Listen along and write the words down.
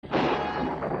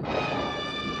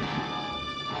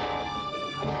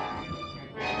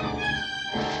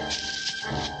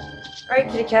All right,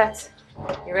 kitty cats.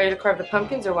 You ready to carve the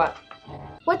pumpkins or what?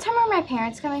 What time are my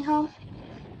parents coming home?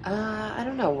 I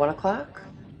don't know, 1 o'clock?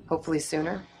 Hopefully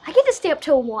sooner. I get to stay up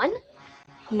till 1?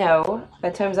 No,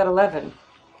 bedtime's at 11.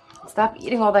 Stop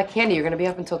eating all that candy. You're gonna be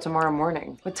up until tomorrow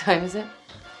morning. What time is it?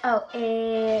 Oh,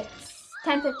 it's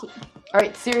 10:15. All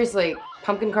right, seriously,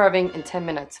 pumpkin carving in 10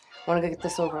 minutes. Wanna go get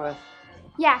this over with?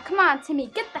 Yeah, come on, Timmy,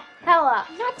 get the hell up.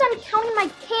 I'm not done counting my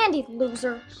candy,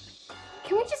 loser.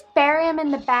 Can we just bury him in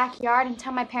the backyard and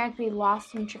tell my parents we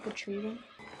lost him trick-or-treating?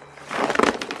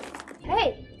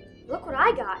 Hey, look what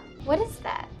I got. What is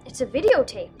that? It's a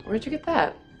videotape. Where'd you get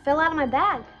that? Fell out of my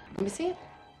bag. Let me see it.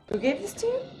 Who gave this to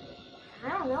you? I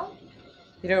don't know.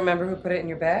 You don't remember who put it in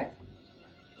your bag?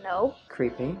 No.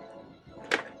 Creepy.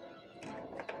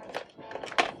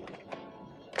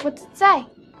 What's it say?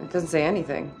 It doesn't say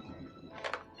anything.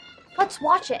 Let's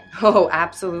watch it. Oh,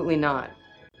 absolutely not.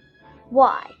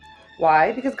 Why?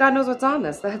 Why? Because God knows what's on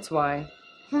this, that's why.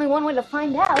 Only one way to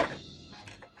find out.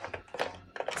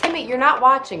 Timmy, you're not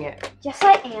watching it. Yes,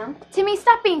 I am. Timmy,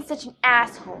 stop being such an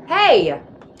asshole. Hey!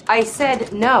 I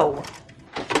said no.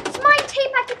 It's my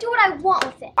tape. I can do what I want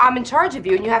with it. I'm in charge of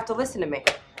you and you have to listen to me.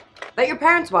 Let your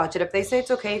parents watch it. If they say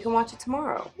it's okay, you can watch it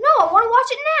tomorrow. No, I want to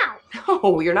watch it now.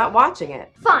 No, you're not watching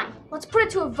it. Fine. Let's put it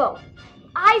to a vote.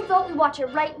 I vote we watch it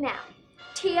right now.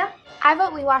 Tia? I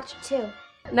vote we watch it too.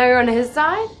 Now you're on his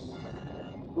side?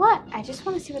 What? I just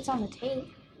want to see what's on the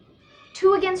tape.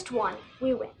 2 against 1.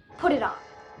 We win. Put it on.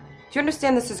 Do you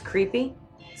understand this is creepy?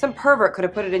 Some pervert could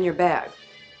have put it in your bag.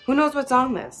 Who knows what's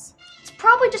on this? It's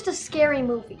probably just a scary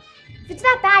movie. If it's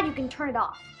that bad, you can turn it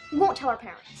off. We won't tell our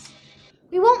parents.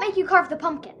 We won't make you carve the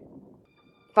pumpkin.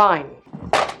 Fine.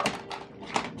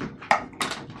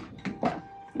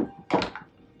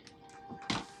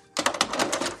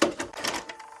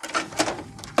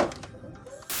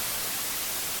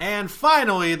 And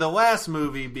finally, the last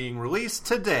movie being released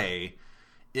today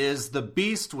is The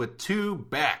Beast with Two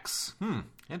Backs.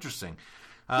 Interesting.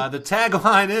 The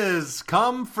tagline is,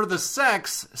 "Come for the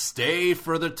sex, stay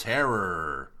for the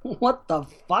terror." What the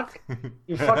fuck?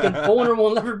 Your fucking boner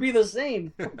will never be the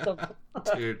same. What the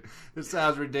fuck? Dude, this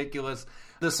sounds ridiculous.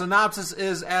 The synopsis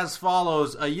is as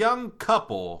follows. A young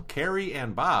couple, Carrie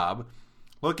and Bob,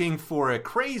 looking for a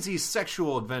crazy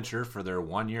sexual adventure for their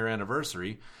 1-year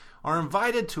anniversary, are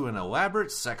invited to an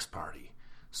elaborate sex party.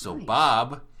 So nice.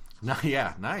 Bob,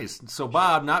 So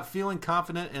Bob, not feeling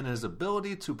confident in his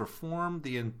ability to perform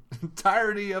the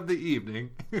entirety of the evening,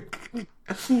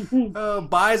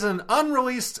 buys an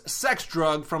unreleased sex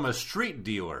drug from a street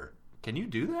dealer. Can you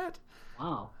do that?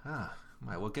 Wow.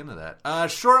 Might look into that.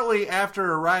 Shortly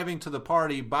after arriving to the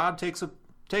party, Bob takes the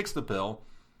pill,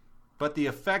 but the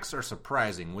effects are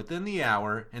surprising. Within the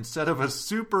hour, instead of a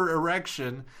super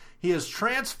erection, he is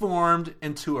transformed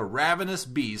into a ravenous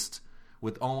beast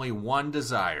with only one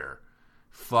desire: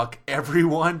 fuck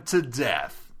everyone to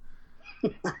death.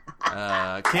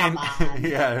 Can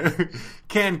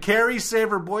Carrie save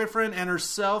her boyfriend and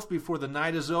herself before the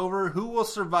night is over? Who will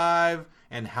survive,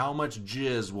 and how much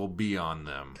jizz will be on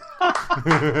them?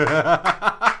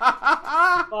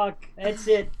 Fuck, that's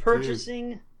it.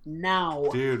 Purchasing now.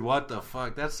 Dude, what the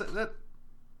fuck? That's a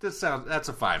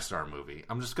 5-star movie.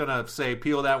 I'm just gonna say,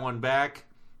 peel that one back.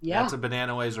 Yeah, that's a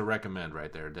BananaLaser recommend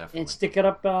right there, definitely. And stick it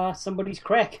up somebody's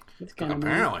crack.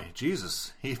 Apparently,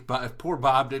 Jesus, poor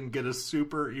Bob didn't get a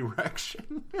super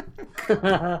erection.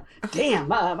 Damn,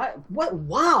 what?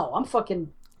 Wow, I'm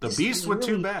fucking. The Beast with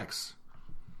Two Backs.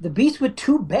 The Beast with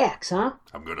Two Backs, huh?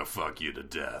 I'm gonna fuck you to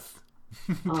death.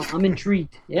 I'm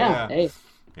intrigued. Yeah, hey,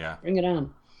 yeah, bring it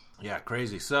on. Yeah,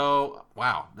 crazy. So,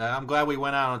 wow, I'm glad we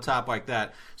went out on top like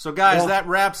that. So, guys, that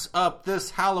wraps up this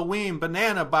Halloween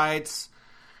Banana Bites.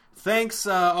 Thanks,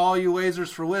 all you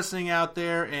lasers, for listening out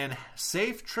there, and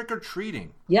safe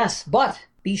trick-or-treating. Yes, but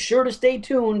be sure to stay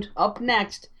tuned. Up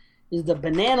next is the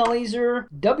BananaLaser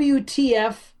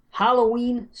WTF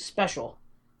Halloween Special.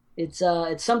 It's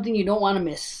something you don't want to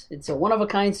miss. It's a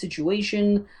one-of-a-kind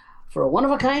situation for a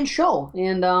one-of-a-kind show.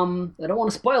 And I don't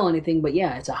want to spoil anything, but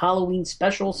yeah, it's a Halloween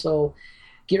special, so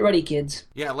get ready, kids.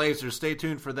 Yeah, lasers, stay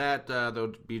tuned for that.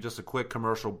 There'll be just a quick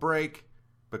commercial break,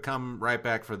 but come right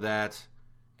back for that.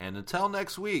 And until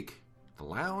next week, the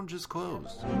lounge is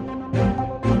closed.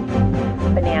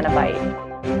 Banana Bite.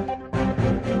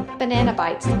 Banana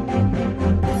Bites.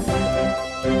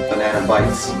 Banana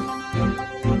Bites.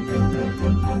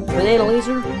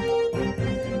 BananaLaser.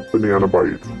 Banana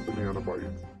Bites. Banana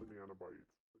Bites. Banana Bites.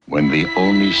 When the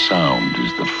only sound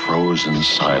is the frozen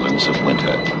silence of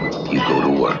winter, you go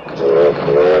to work,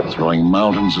 throwing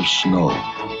mountains of snow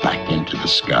back into the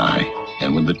sky.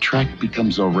 And when the track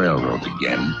becomes a railroad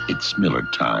again, it's Miller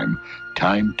time.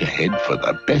 Time to head for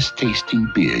the best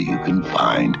tasting beer you can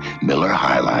find, Miller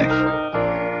High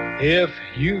Life. If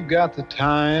you've got the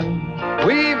time,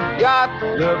 we've got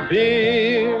the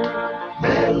beer.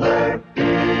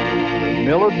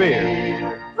 Miller Beer.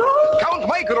 Count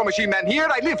Micro Machine Man here.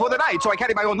 I live for the night, so I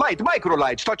carry my own light. Micro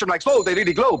lights. Touch them like slow, they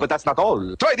really glow, but that's not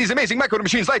all. Try these amazing Micro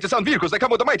Machines lights to sound vehicles. They come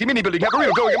with a mighty mini building, have a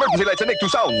real glowing emergency lights and make 2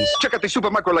 sounds. Check out these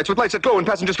super micro lights with lights that glow and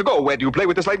passengers to go. Where do you play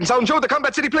with this light and sound show? The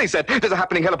Combat City playset. There's a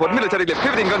happening heliport, military lift,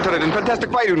 pivoting gun turret, and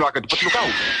fantastic firing rocket. But look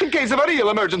out, in case of a real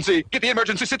emergency. Get the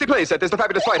Emergency City playset. There's the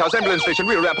fabulous White House, ambulance station,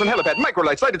 rear ramp, and helipad. Micro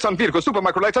lights, lighted sound vehicles, super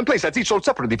micro lights, and playsets, each sold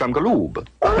separately from Galoob.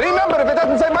 Remember, if it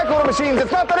doesn't say Micro Machines,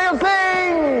 it's not the real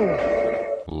thing!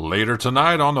 Later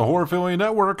tonight on the Horror Philly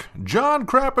Network, John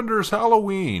Carpenter's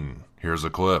Halloween. Here's a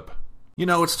clip. You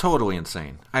know, it's totally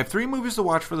insane. I have 3 movies to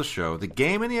watch for the show, the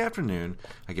game in the afternoon,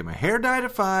 I get my hair dyed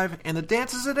at 5, and the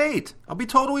dances at 8. I'll be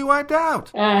totally wiped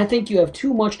out. I think you have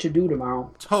too much to do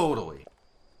tomorrow. Totally.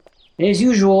 As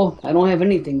usual, I don't have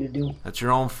anything to do. That's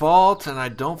your own fault, and I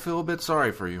don't feel a bit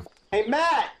sorry for you. Hey,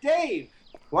 Matt, Dave,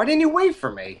 why didn't you wait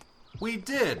for me? We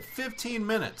did. 15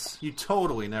 minutes. You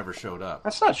totally never showed up.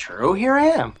 That's not true. Here I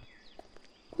am.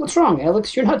 What's wrong,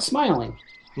 Alex? You're not smiling.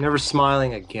 Never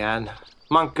smiling again.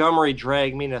 Montgomery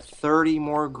dragged me to 30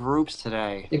 more groups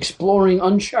today. Exploring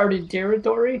uncharted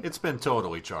territory? It's been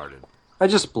totally charted. I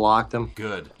just blocked them.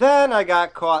 Good. Then I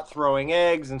got caught throwing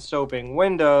eggs and soaping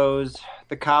windows.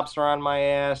 The cops are on my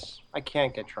ass. I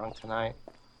can't get drunk tonight.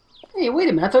 Hey, wait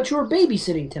a minute. I thought you were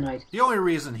babysitting tonight. The only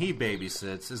reason he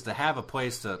babysits is to have a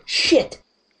place to... Shit!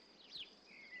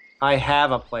 I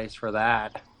have a place for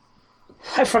that.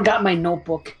 I forgot my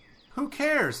notebook. Who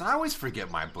cares? I always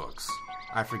forget my books.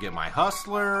 I forget my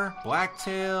Hustler,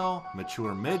 Blacktail,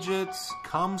 Mature Midgets,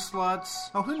 Cum Sluts.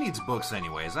 Oh, who needs books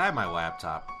anyways? I have my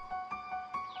laptop.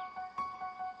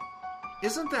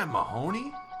 Isn't that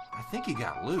Mahoney? I think he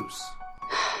got loose.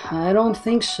 I don't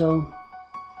think so.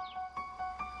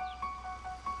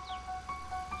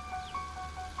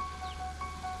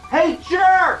 Hey,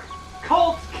 jerk!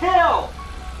 Colts kill!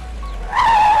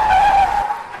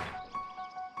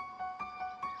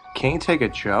 Can't you take a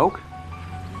joke?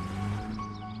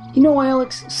 You know,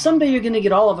 Alex, someday you're gonna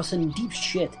get all of us in deep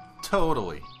shit.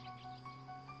 Totally.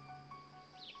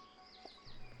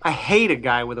 I hate a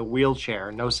guy with a wheelchair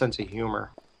and no sense of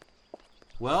humor.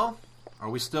 Well, are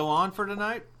we still on for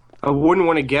tonight? I wouldn't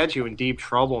want to get you in deep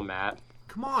trouble, Matt.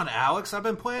 Come on, Alex. I've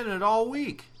been planning it all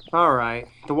week. All right.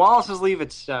 The Wallaces leave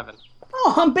at 7.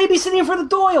 Oh, I'm babysitting for the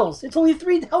Doyles. It's only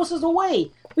 3 houses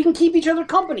away. We can keep each other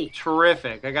company.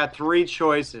 Terrific. I got 3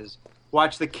 choices.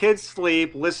 Watch the kids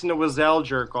sleep, listen to Wazelle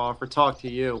jerk off, or talk to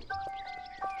you.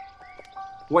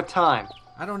 What time?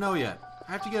 I don't know yet.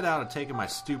 I have to get out and taking my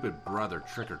stupid brother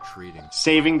trick-or-treating.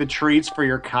 Saving the treats for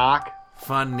your cock?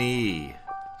 Funny.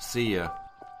 See ya.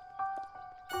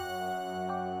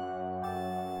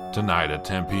 Tonight at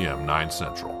 10 p.m., 9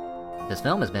 Central. This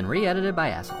film has been re-edited by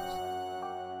assholes.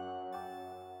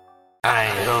 I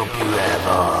hope you have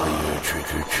all your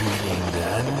trick-or-treating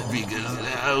done, because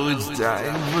now it's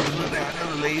time for the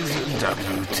BananaLaser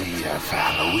WTF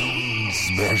Halloween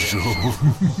Special.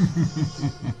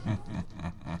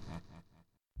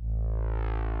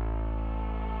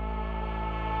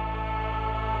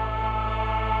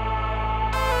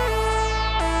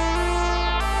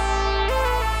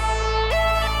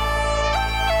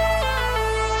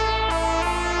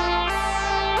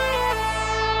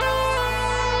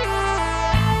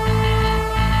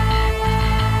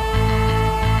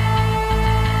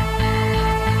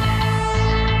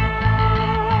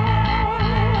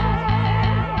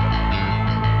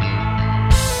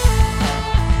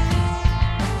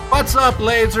 What's up,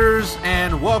 lasers,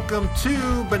 and welcome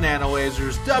to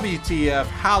BananaLaser's WTF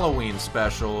Halloween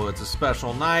Special. It's a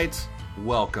special night.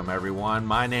 Welcome, everyone.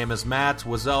 My name is Matt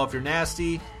Wazelle if you're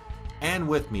nasty, and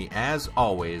with me, as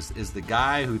always, is the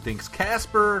guy who thinks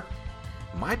Casper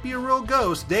might be a real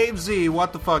ghost, Dave Z.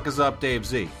 What the fuck is up, Dave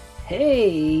Z? Hey,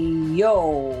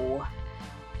 yo.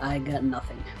 I got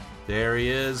nothing. There he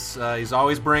is. He's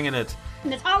always bringing it.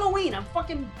 And it's Halloween. I'm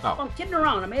kidding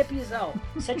around. I'm happy as hell.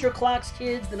 Set your clocks,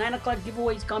 kids. The 9 o'clock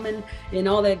giveaway's coming and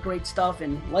all that great stuff.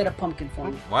 And light a pumpkin for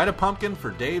me. Light a pumpkin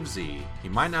for Dave Z. He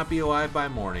might not be alive by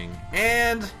morning.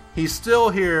 And he's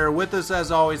still here with us, as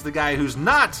always, the guy who's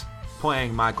not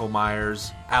playing Michael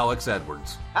Myers, Alex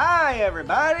Edwards. Hi,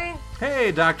 everybody.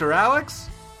 Hey, Dr. Alex.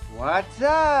 What's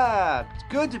up? It's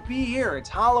good to be here. It's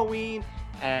Halloween,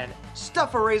 and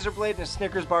stuff a razor blade and a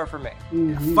Snickers bar for me.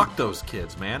 Mm-hmm. Fuck those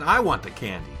kids, man. I want the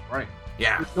candy. Right.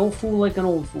 Yeah. No fool like an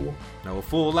old fool. No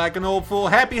fool like an old fool.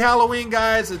 Happy Halloween,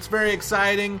 guys. It's very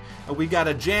exciting. We got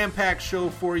a jam-packed show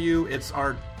for you. It's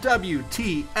our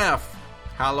WTF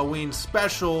Halloween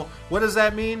Special. What does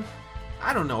that mean?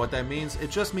 I don't know what that means. It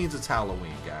just means it's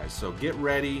Halloween, guys. So get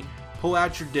ready, pull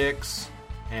out your dicks,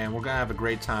 and we're going to have a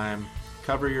great time.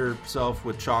 Cover yourself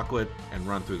with chocolate and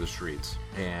run through the streets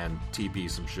and TP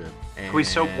some shit. And Can we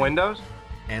soap windows?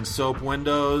 And soap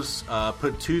windows,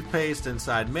 put toothpaste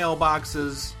inside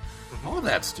mailboxes, all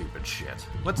that stupid shit.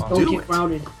 Let's Don't do get it.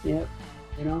 grounded. Yeah,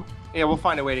 you know. Yeah, we'll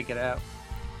find a way to get out.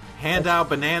 Hand out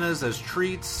bananas as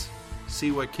treats.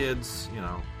 See what kids,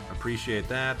 appreciate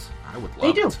that. I would love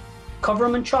They do. it. Cover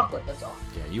them in chocolate. That's all.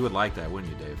 Yeah, you would like that,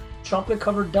 wouldn't you, Dave?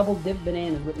 Chocolate-covered double-dip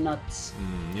bananas with nuts.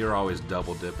 You're always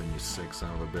double dipping, you sick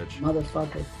son of a bitch.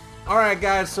 Motherfucker. All right,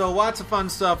 guys, so lots of fun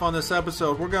stuff on this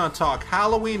episode. We're going to talk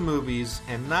Halloween movies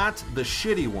and not the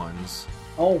shitty ones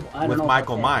Oh, I don't with know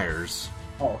Michael about that. Myers.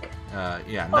 Oh, okay.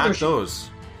 Yeah, Other not shitty those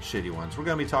shitty ones. We're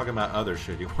going to be talking about other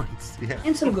shitty ones. Yeah.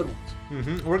 And some good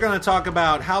ones. We're going to talk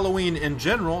about Halloween in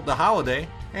general, the holiday,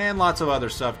 and lots of other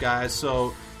stuff, guys.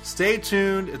 So stay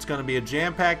tuned. It's going to be a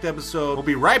jam-packed episode. We'll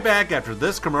be right back after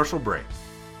this commercial break.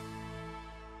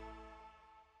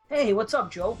 Hey, what's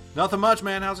up, Joe? Nothing much,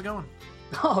 man. How's it going?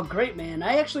 Oh, great, man.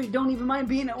 I actually don't even mind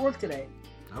being at work today.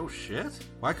 Oh, shit.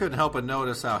 Well, I couldn't help but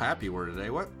notice how happy you were today.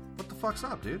 What the fuck's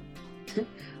up, dude?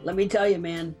 Let me tell you,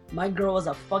 man, my girl is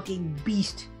a fucking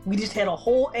beast. We just had a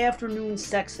whole afternoon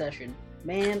sex session.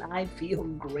 Man, I feel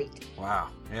great. Wow.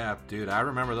 Yeah, dude, I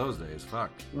remember those days.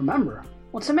 Fuck. Remember?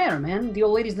 What's the matter, man? The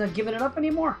old lady's not giving it up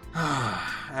anymore?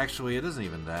 Actually, it isn't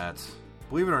even that.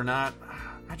 Believe it or not,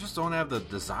 I just don't have the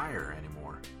desire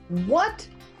anymore. What?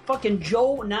 Fucking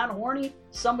Joe not horny?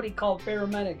 Somebody call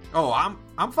paramedic. Oh,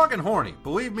 I'm fucking horny.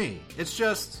 Believe me. It's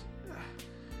just...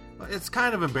 It's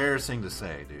kind of embarrassing to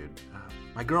say, dude.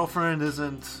 My girlfriend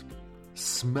isn't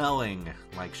smelling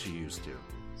like she used to.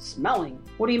 Smelling?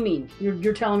 What do you mean?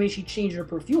 You're telling me she changed her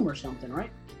perfume or something,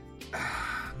 right?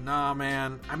 Nah,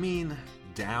 man. I mean,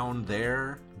 down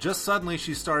there. Just suddenly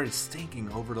she started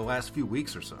stinking over the last few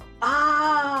weeks or so.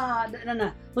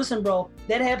 No. Listen, bro,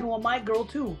 that happened with my girl,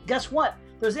 too. Guess what?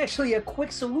 There's actually a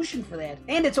quick solution for that,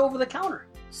 and it's over the counter.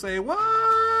 Say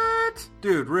what?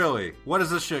 Dude, really? What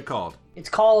is this shit called? It's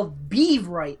called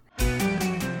Beavrite.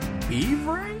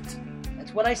 Beavrite?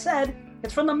 That's what I said.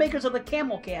 It's from the makers of the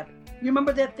camel cap. You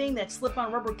remember that thing, that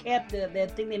slip-on rubber cap,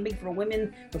 that thing they make for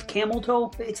women with camel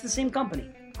toe? It's the same company.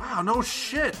 Wow, no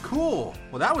shit. Cool.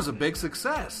 Well, that was a big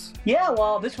success. Yeah,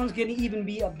 well, this one's going to even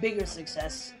be a bigger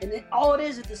success. And all it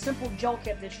is a simple gel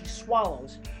cap that she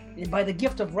swallows. And by the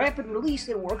gift of rapid release,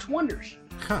 it works wonders.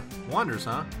 Wonders,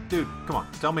 huh? Dude, come on,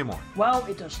 tell me more. Well,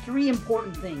 it does 3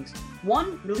 important things.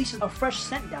 1, releases a fresh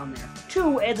scent down there.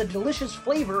 2, adds a delicious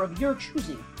flavor of your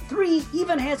choosing. 3,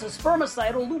 even has a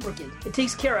spermicidal lubricant. It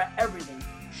takes care of everything.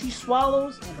 She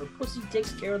swallows, and her pussy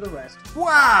takes care of the rest.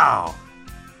 Wow!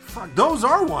 Fuck, those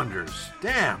are wonders.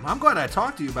 Damn, I'm glad I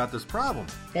talked to you about this problem.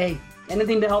 Hey,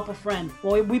 anything to help a friend.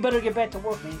 Well, we better get back to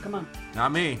work, man. Come on.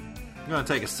 Not me. I'm gonna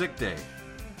take a sick day.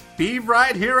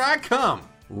 Beavrite, here I come.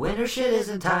 When her shit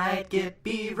isn't tight, get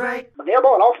Beavrite.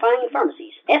 Available at all fine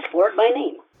pharmacies. Ask for it by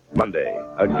name. Monday,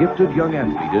 a gifted young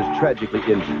athlete is tragically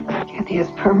injured. Kathy has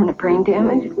permanent brain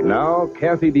damage. Now,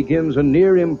 Kathy begins a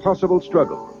near impossible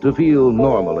struggle to feel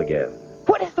normal again.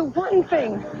 What is the one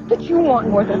thing that you want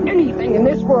more than anything in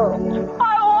this world?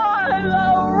 I want the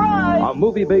right! A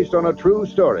movie based on a true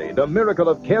story, The Miracle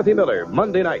of Kathy Miller,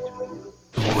 Monday night.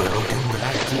 Welcome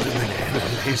back to the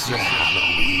BananaLaser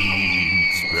Halloween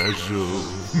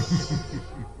Special.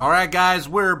 All right, guys,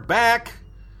 we're back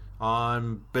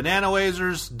on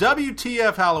BananaLaser's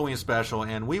WTF Halloween Special,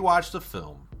 and we watched a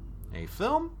film. A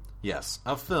film? Yes,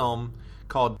 a film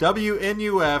called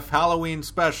WNUF Halloween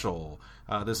Special.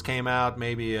 This came out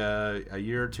maybe a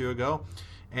year or two ago,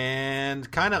 and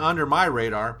kind of under my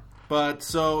radar. But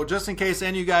so, just in case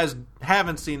any of you guys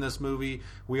haven't seen this movie,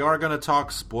 we are going to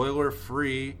talk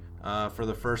spoiler-free for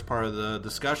the first part of the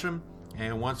discussion.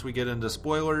 And once we get into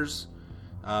spoilers,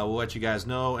 we'll let you guys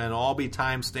know, and it'll all be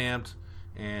time-stamped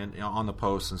and on the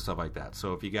posts and stuff like that.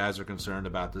 So if you guys are concerned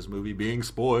about this movie being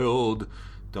spoiled,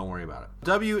 don't worry about it.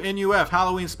 WNUF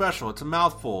Halloween Special. It's a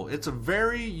mouthful. It's a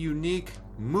very unique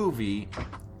movie,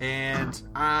 and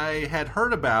I had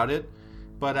heard about it,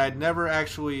 but I'd never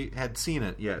actually had seen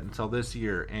it yet until this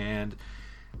year. And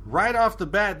right off the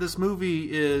bat, this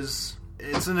movie it's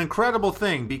an incredible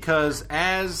thing, because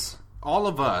as all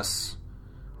of us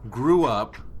grew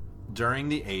up during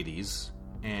the 80s,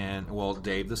 and, well,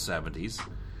 Dave, the 70s,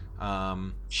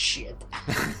 Shit.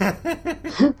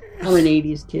 I'm an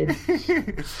 80s kid.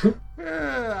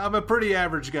 I'm a pretty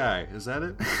average guy. Is that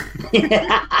it?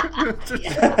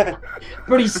 Yeah.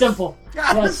 Pretty simple.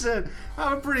 Yes.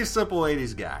 I'm a pretty simple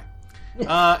 80s guy.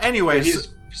 Anyway. He's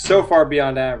so far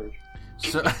beyond average.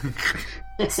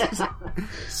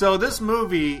 So this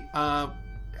movie, I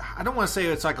don't want to say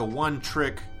it's like a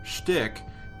one-trick shtick,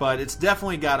 but it's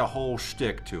definitely got a whole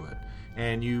shtick to it.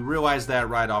 And you realize that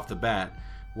right off the bat.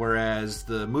 Whereas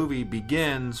the movie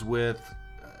begins with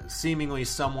seemingly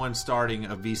someone starting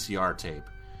a VCR tape.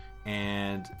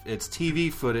 And it's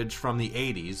TV footage from the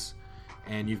 80s.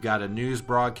 And you've got a news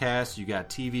broadcast, you got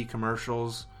TV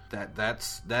commercials.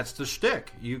 That's the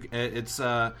shtick. It's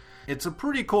a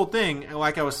pretty cool thing.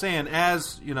 Like I was saying,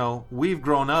 as you know, we've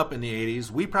grown up in the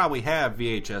 80s. We probably have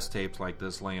VHS tapes like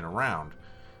this laying around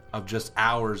of just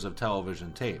hours of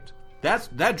television taped.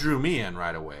 That drew me in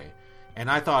right away. And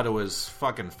I thought it was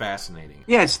fucking fascinating.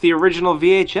 Yeah, it's the original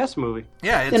VHS movie.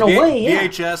 Yeah, it's in a way, yeah.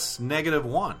 VHS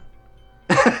 -1.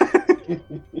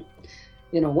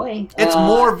 In a way. It's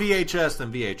more VHS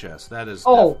than VHS. That is...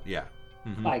 yeah.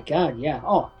 Mm-hmm. My God, yeah.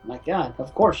 Oh, my God,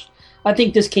 of course. I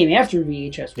think this came after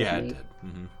VHS. Yeah, it did.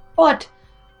 Mm-hmm. But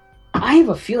I have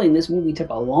a feeling this movie took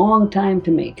a long time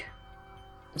to make.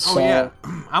 So, yeah.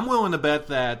 I'm willing to bet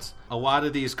that a lot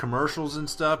of these commercials and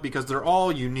stuff, because they're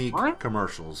all unique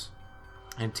commercials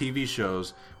and TV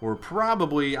shows, were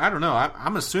probably, I don't know,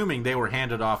 I'm assuming they were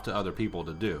handed off to other people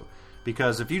to do.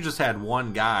 Because if you just had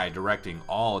one guy directing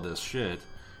all of this shit,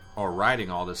 or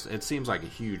writing all this, it seems like a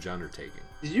huge undertaking.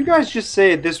 Did you guys just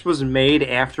say this was made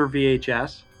after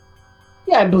VHS?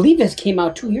 Yeah, I believe this came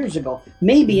out 2 years ago.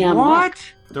 Maybe I'm What?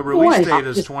 The release date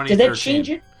is 2013. Did that change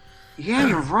it? Yeah,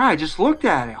 you're right. Just looked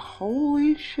at it.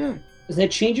 Holy shit. Does that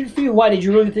change it for you? Why, did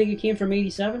you really think it came from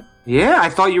 87? Yeah, I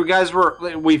thought you guys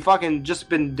we fucking just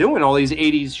been doing all these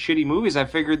 80s shitty movies. I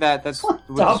figured that's what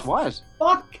this was.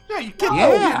 Fuck? Yeah, you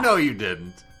know you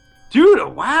didn't.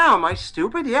 Dude, wow, am I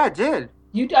stupid? Yeah, I did.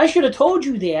 I should have told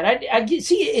you that. I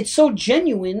see, it's so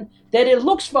genuine that it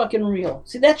looks fucking real.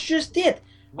 See, that's just it.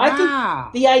 Wow. I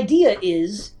think the idea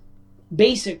is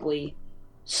basically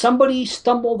somebody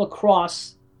stumbled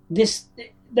across this,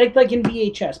 like in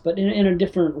VHS, but in a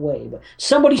different way. But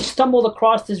somebody stumbled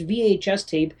across this VHS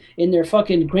tape in their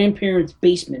fucking grandparents'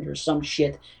 basement or some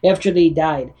shit after they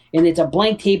died. And it's a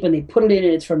blank tape, and they put it in,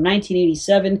 and it's from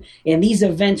 1987, and these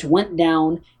events went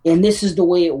down, and this is the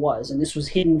way it was. And this was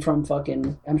hidden from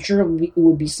fucking... I'm sure it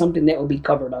would be something that would be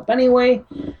covered up anyway,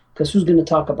 because who's going to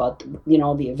talk about,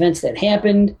 the events that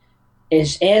happened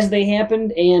as they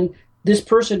happened, and this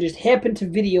person just happened to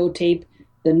videotape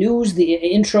the news, the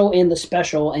intro, and the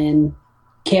special, and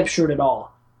captured it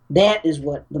all. That is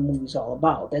what the movie's all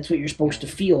about. That's what you're supposed to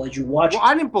feel as you watch it.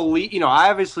 I didn't believe... I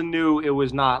obviously knew it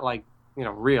was not,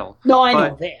 real. No, I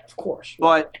know that, of course.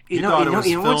 But, you thought it was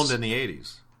filmed in the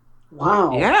 80s.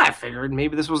 Wow. Yeah, I figured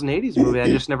maybe this was an 80s movie I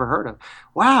just never heard of.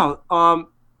 Wow.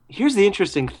 Here's the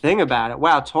interesting thing about it.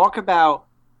 Wow, talk about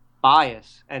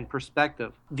bias and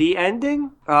perspective. The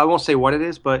ending, I won't say what it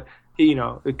is, but...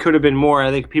 it could have been more. I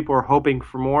think people were hoping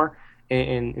for more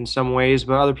in some ways,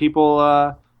 but other people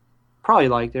probably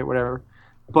liked it, whatever.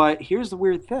 But here's the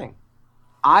weird thing.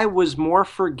 I was more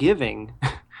forgiving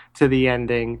to the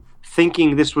ending,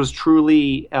 thinking this was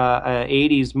truly an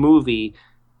 80s movie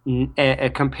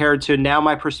compared to now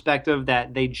my perspective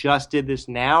that they just did this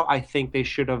now. I think they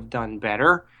should have done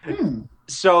better.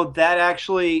 So that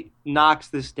actually knocks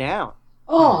this down.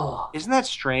 Oh. Isn't that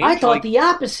strange? I thought the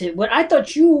opposite. I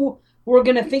thought you were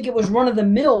going to think it was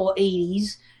run-of-the-mill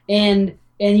 80s, and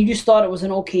you just thought it was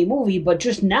an okay movie, but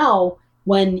just now,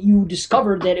 when you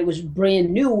discovered that it was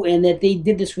brand new and that they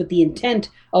did this with the intent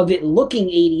of it looking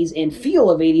 80s and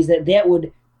feel of 80s, that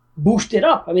would boost it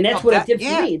up. I mean, that's what it did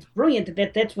for me. It's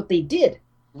brilliant that's what they did.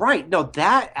 Right. No,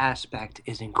 that aspect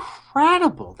is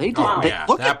incredible. They did.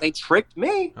 They tricked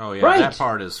me. Oh, yeah. Right. That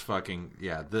part is fucking...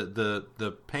 Yeah,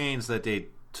 the pains that they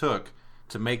took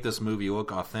to make this movie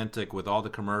look authentic with all the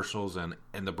commercials and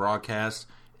the broadcast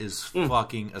is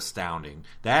fucking astounding.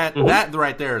 That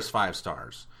right there is 5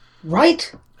 stars.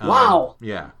 Right? Wow.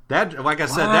 Yeah. That, like I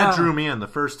said, that drew me in. The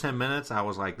first 10 minutes, I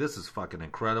was like, this is fucking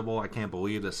incredible. I can't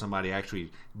believe that somebody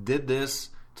actually did this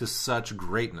to such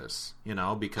greatness,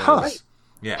 because...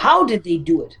 Yeah. How did they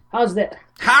do it? How's that?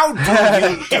 How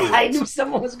did you do it? I knew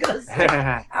someone was going to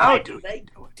say how do they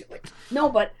do it? No,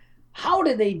 but how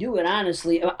did they do it,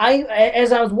 honestly?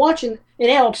 As I was watching, and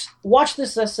Alex, watch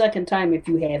this a second time if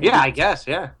you have. Yeah, I guess,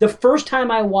 yeah. The first time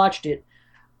I watched it,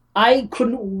 I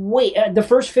couldn't wait. The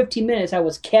first 15 minutes, I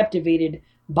was captivated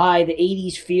by the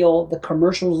 80s feel, the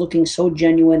commercials looking so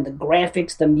genuine, the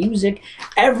graphics, the music,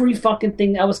 every fucking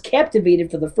thing. I was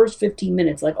captivated for the first 15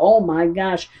 minutes. Like, oh my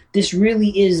gosh, this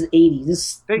really is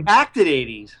 80s. They acted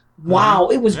 80s. Wow,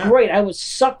 it was great. I was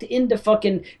sucked into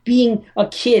fucking being a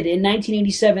kid in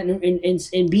 1987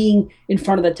 and being in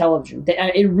front of the television.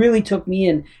 It really took me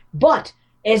in. But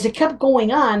as it kept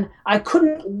going on, I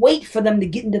couldn't wait for them to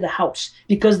get into the house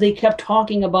because they kept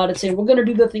talking about it, saying, we're going to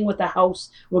do the thing with the house.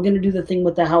 We're going to do the thing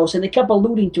with the house. And they kept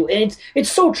alluding to it. And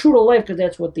it's so true to life because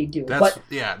that's what they do.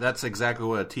 That's exactly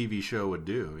what a TV show would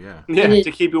do,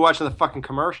 to keep you watching the fucking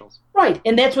commercials. Right,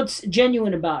 and that's what's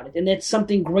genuine about it, and that's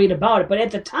something great about it. But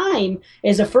at the time,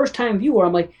 as a first-time viewer,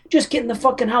 I'm like, just get in the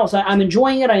fucking house. I'm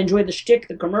enjoying it. I enjoy the shtick,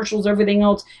 the commercials, everything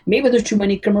else. Maybe there's too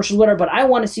many commercials, whatever, but I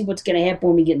want to see what's going to happen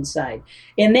when we get inside.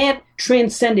 And that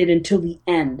transcended until the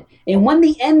end. And when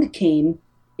the end came,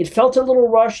 it felt a little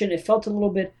rushed, and it felt a little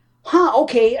bit,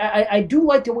 okay, I do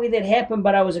like the way that happened,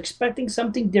 but I was expecting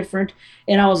something different,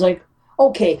 and I was like,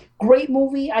 okay, great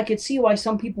movie. I could see why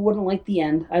some people wouldn't like the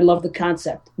end. I love the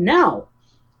concept. Now,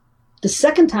 the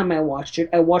second time I watched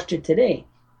it today.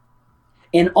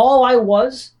 And all I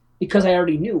was, because I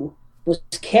already knew, was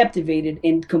captivated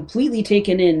and completely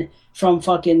taken in from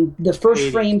fucking the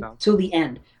first frame till the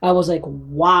end. I was like,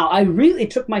 wow.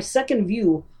 It took my second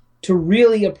view to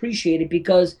really appreciate it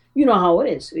because you know how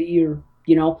it is.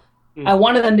 I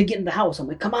wanted them to get in the house. I'm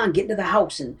like, come on, get into the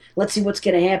house and let's see what's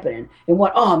going to happen. And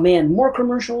what, oh man, more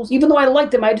commercials. Even though I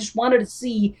liked them, I just wanted to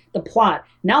see the plot.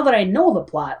 Now that I know the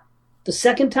plot, the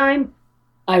second time,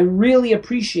 I really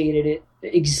appreciated it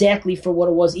exactly for what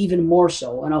it was, even more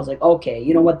so. And I was like, okay,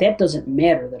 you know what? That doesn't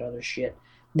matter, that other shit.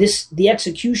 The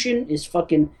execution is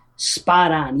fucking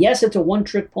spot on. Yes, it's a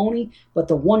one-trick pony, but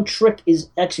the one trick is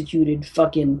executed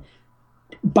fucking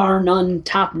bar none,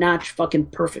 top-notch, fucking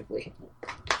perfectly.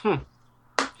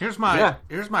 Here's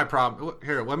my problem.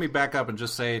 Here, let me back up and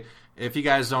just say, if you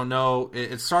guys don't know,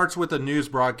 it starts with a news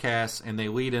broadcast, and they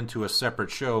lead into a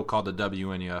separate show called the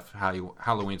WTF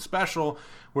Halloween Special,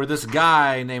 where this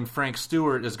guy named Frank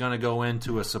Stewart is going to go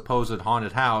into a supposed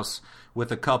haunted house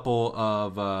with a couple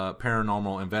of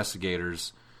paranormal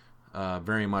investigators,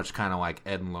 very much kind of like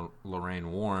Ed and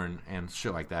Lorraine Warren and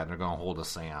shit like that, and they're going to hold a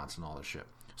seance and all this shit.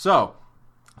 So,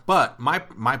 but my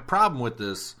problem with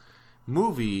this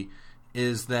movie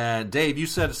is that, Dave, you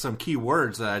said some key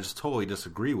words that I just totally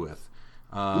disagree with.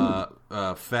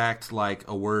 Fact like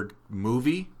a word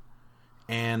movie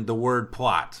and the word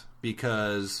plot,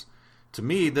 because to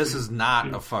me this is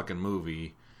not a fucking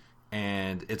movie,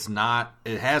 and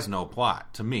it has no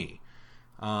plot to me.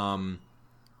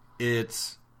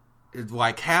 It's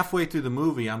like halfway through the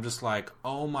movie I'm just like,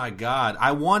 oh my god,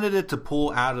 I wanted it to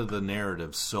pull out of the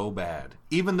narrative so bad,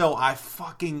 even though I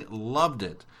fucking loved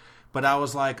it. But I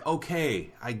was like,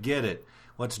 okay, I get it.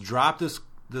 Let's drop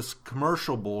this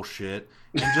commercial bullshit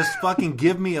and just fucking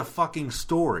give me a fucking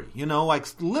story. You know, like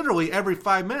literally every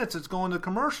 5 minutes it's going to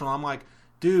commercial. I'm like,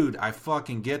 dude, I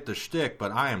fucking get the shtick,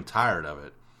 but I am tired of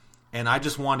it. And I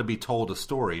just want to be told a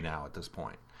story now at this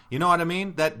point. You know what I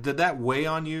mean? Did that weigh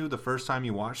on you the first time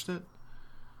you watched it?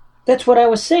 That's what I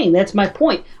was saying. That's my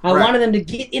point. I wanted them to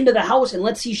get into the house and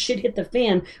let's see shit hit the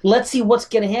fan. Let's see what's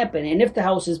going to happen. And if the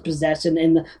house is possessed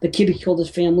and the kid who killed his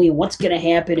family and what's going to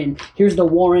happen, and here's the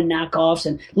Warren knockoffs,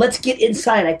 and let's get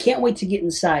inside. I can't wait to get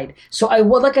inside. So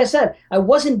like I said, I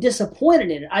wasn't disappointed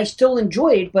in it. I still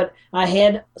enjoyed it, but I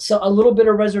had a little bit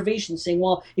of reservation saying,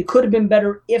 well, it could have been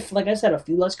better if, like I said, a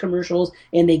few less commercials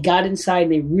and they got inside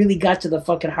and they really got to the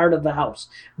fucking heart of the house.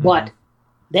 Mm-hmm. But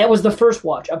that was the first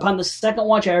watch. Upon the second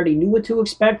watch, I already knew what to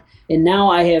expect, and now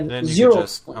I have zero.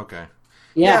 Okay.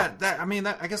 Yeah.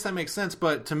 I guess that makes sense.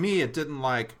 But to me, it didn't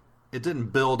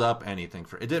build up anything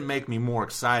it didn't make me more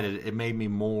excited. It made me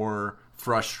more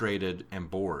frustrated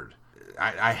and bored.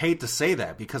 I hate to say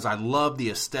that because I love the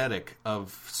aesthetic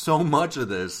of so much of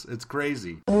this. It's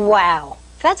crazy. Wow,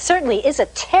 that certainly is a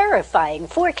terrifying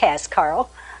forecast,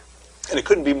 Carl. And it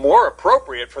couldn't be more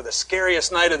appropriate for the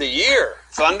scariest night of the year.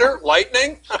 Thunder,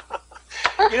 lightning.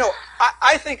 You know,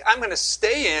 I think I'm going to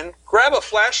stay in, grab a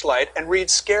flashlight, and read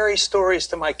scary stories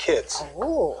to my kids.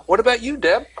 Oh. What about you,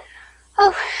 Deb?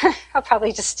 Oh, I'll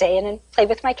probably just stay in and play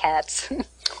with my cats.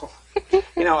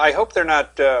 You know, I hope they're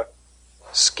not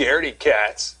scaredy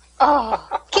cats.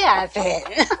 Oh, Gavin.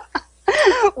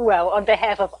 Well, on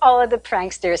behalf of all of the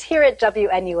pranksters here at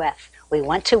WNUF, we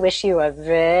want to wish you a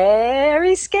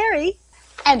very scary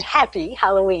and happy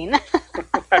Halloween.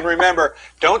 And remember,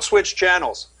 don't switch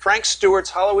channels. Frank Stewart's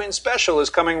Halloween Special is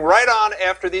coming right on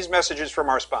after these messages from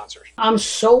our sponsors. I'm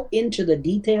so into the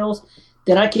details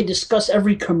that I could discuss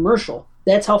every commercial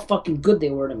That's how fucking good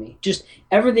they were to me. Just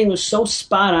everything was so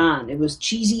spot on. It was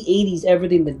cheesy 80s,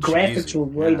 everything. The graphics were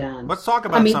right on. Let's talk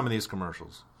about some of these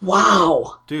commercials.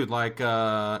 Wow. Dude, like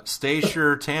Stay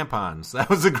Sure tampons. That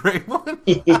was a great one.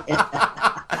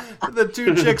 The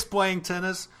two chicks playing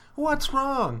tennis. What's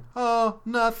wrong? Oh,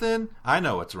 nothing. I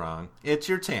know what's wrong. It's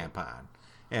your tampon.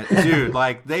 And dude,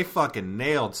 like they fucking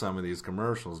nailed some of these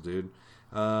commercials, dude.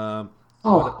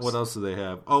 What else do they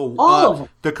have? All of them.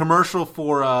 The commercial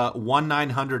for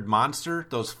 1-900 Monster.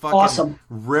 Those fucking Awesome.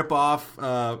 rip-off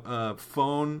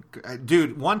phone.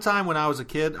 Dude, one time when I was a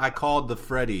kid, I called the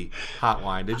Freddy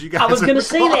hotline. Did you guys? I was going to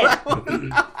say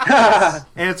that.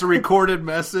 And it's a recorded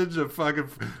message of fucking,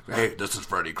 hey, this is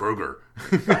Freddy Krueger.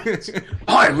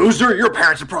 Hi, loser. Your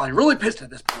parents are probably really pissed at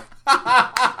this point.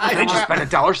 They just spent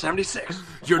 $1.76.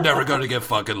 You're never going to get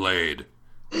fucking laid.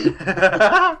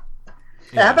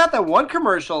 Yeah. How about that one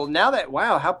commercial? Now that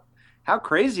how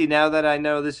crazy! Now that I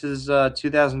know this is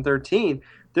 2013,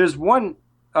 there's one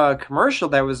commercial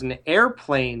that was an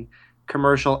airplane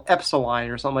commercial, Epsilon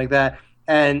or something like that.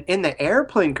 And in the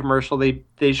airplane commercial,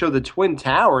 they show the Twin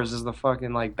Towers as the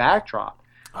fucking like backdrop.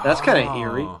 That's kind of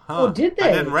eerie. Huh. Oh, did they?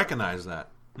 I didn't recognize that.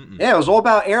 Mm-mm. Yeah, it was all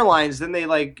about airlines. Then they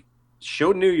like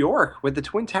showed New York with the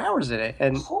Twin Towers in it,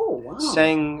 and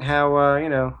saying how I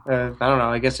don't know.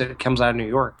 I guess it comes out of New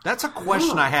York. That's a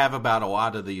question I have about a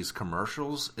lot of these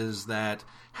commercials. Is that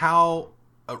how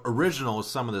original is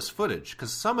some of this footage?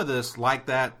 Because some of this, like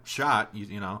that shot,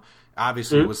 you know,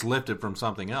 obviously it was lifted from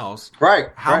something else. Right.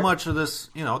 How much of this,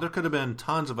 you know, there could have been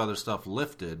tons of other stuff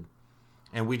lifted,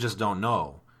 and we just don't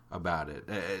know about it.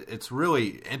 It's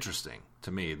really interesting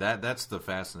to me. That's the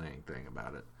fascinating thing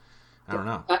about it. I don't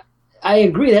know. I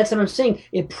agree. That's what I'm saying.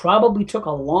 It probably took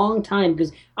a long time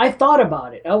because I thought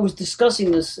about it. I was discussing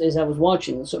this as I was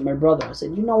watching this with my brother. I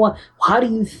said, you know what? How do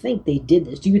you think they did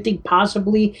this? Do you think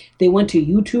possibly they went to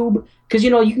YouTube? Because,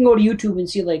 you know, you can go to YouTube and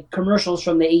see, like, commercials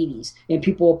from the 80s, and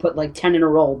people will put, like, 10 in a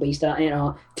row based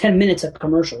on, 10 minutes of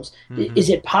commercials. Mm-hmm. Is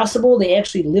it possible they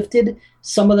actually lifted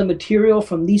some of the material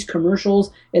from these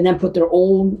commercials and then put their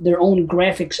own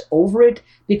graphics over it?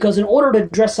 Because in order to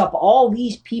dress up all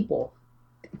these people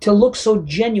to look so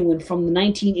genuine from the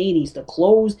 1980s, the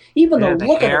clothes, even the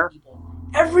look hair. of the people,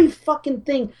 every fucking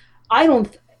thing,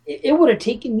 it would have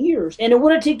taken years. And it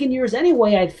would have taken years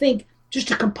anyway, I think, just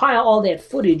to compile all that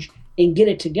footage and get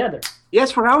it together. Yeah,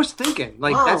 that's what I was thinking.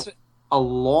 Like, Wow. that's a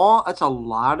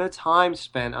lot of time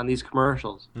spent on these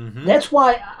commercials. Mm-hmm. That's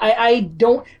why I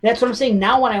don't, that's what I'm saying.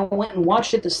 Now when I went and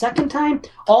watched it the second time,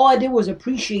 all I did was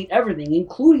appreciate everything,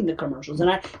 including the commercials.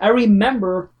 And I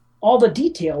remember all the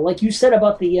detail, like you said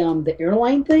about the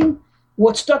airline thing.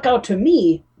 What stuck out to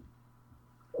me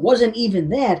wasn't even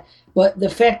that, but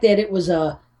the fact that it was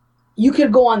you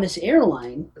could go on this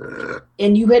airline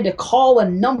and you had to call a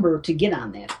number to get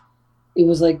on that. It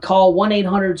was like call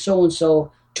 1-800 so and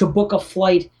so to book a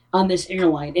flight on this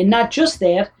airline, and not just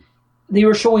that, they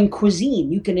were showing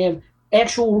cuisine. You can have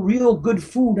actual, real good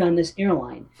food on this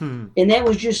airline, and that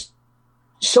was just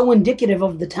so indicative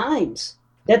of the times.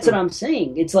 That's what I'm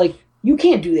saying. It's like, you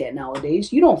can't do that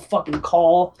nowadays. You don't fucking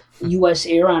call U.S.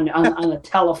 Air on a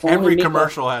telephone. Every and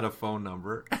commercial had a phone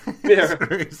number. Yeah. It's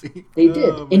crazy. They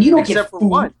did. And you don't get Except for food.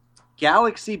 one.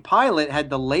 Galaxy Pilot had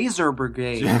the Laser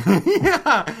Brigade.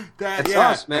 That's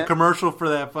us, man. A commercial for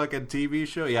that fucking TV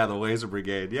show. Yeah, the Laser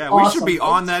Brigade. Yeah, Awesome. we should be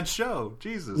on that show.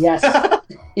 Jesus. Yes.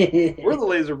 We're the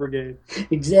Laser Brigade.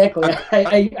 Exactly.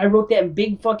 I wrote that in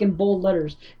big fucking bold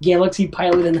letters. Galaxy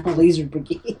Pilot and the Laser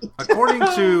Brigade. According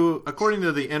to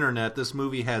the internet, this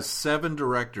movie has 7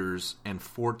 directors and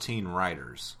 14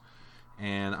 writers.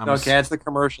 And that's the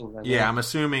commercial. Then, yeah, I'm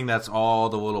assuming that's all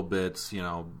the little bits. You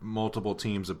know, multiple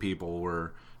teams of people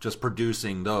were just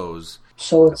producing those.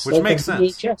 So it's which like makes a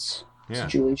sense. VHS Yeah.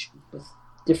 situation with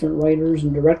different writers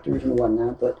and directors and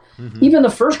whatnot. But even the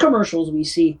first commercials we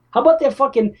see, how about that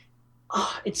fucking?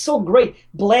 It's so great.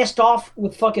 Blast off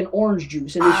with fucking orange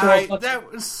juice, and they show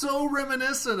that was so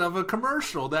reminiscent of a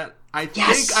commercial that I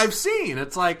Yes. think I've seen.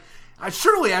 It's like,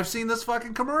 surely I've seen this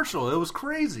fucking commercial. It was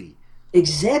crazy.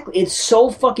 Exactly. It's so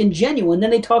fucking genuine.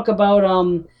 Then they talk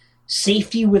about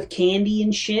safety with candy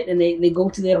and shit, and they go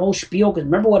through that whole spiel. Because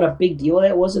remember what a big deal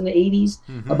that was in the 80s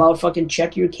about fucking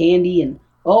check your candy, and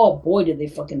oh boy, did they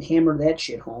fucking hammer that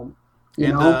shit home.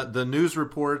 You know? The news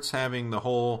reports having the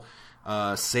whole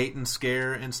Satan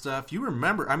scare and stuff. You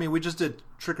remember, I mean, we just did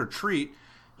Trick or Treat.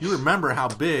 You remember how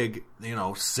big, you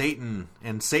know, Satan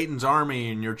and Satan's army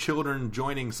and your children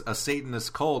joining a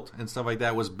Satanist cult and stuff like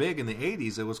that was big in the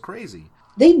 80s. It was crazy.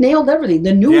 They nailed everything.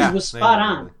 The news was they spot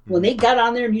nailed on. everything. When they got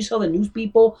on there and you saw the news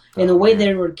people and the way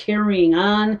they were carrying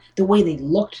on, the way they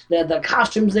looked, the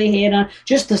costumes they had on,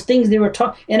 just the things they were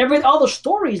talking, and all the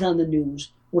stories on the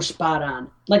news were spot on.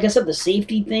 Like I said, the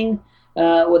safety thing,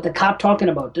 with the cop talking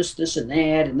about this, and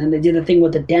that, and then they did the thing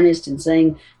with the dentist and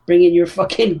saying, bring in your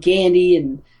fucking candy.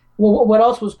 And what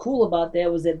else was cool about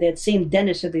that was that same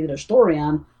dentist that they did a story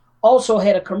on also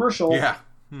had a commercial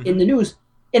in the news.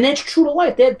 And that's true to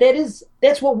life.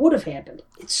 That's what would have happened.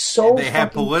 It's so. They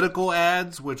had political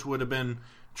ads, which would have been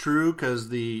true because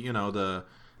the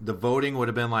voting would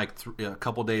have been like a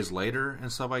couple days later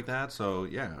and stuff like that. So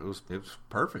yeah, it was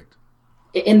perfect.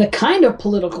 And the kind of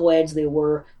political ads they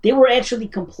were actually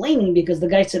complaining because the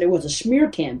guy said it was a smear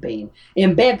campaign.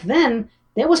 And back then,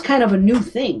 that was kind of a new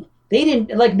thing. They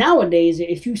didn't, like nowadays,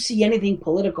 if you see anything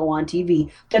political on TV,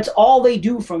 that's all they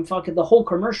do from fucking the whole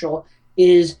commercial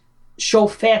is show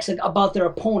facts about their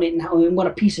opponent and what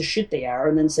a piece of shit they are,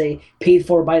 and then say, paid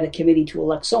for by the committee to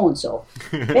elect so-and-so.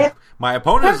 My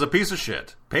opponent is a piece of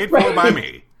shit. Paid for by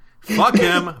me. Fuck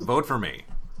him. Vote for me.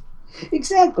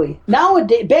 Exactly.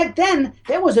 Nowadays, back then,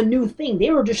 that was a new thing. They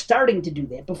were just starting to do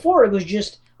that. Before, it was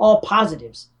just all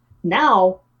positives.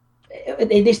 Now,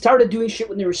 they started doing shit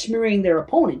when they were smearing their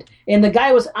opponent. And the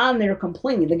guy was on there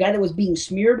complaining. The guy that was being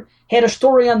smeared had a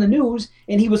story on the news,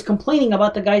 and he was complaining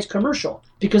about the guy's commercial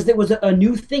because there was a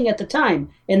new thing at the time.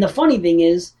 And the funny thing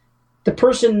is, the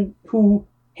person who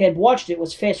had watched it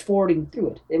was fast-forwarding through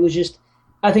it. It was just,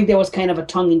 I think that was kind of a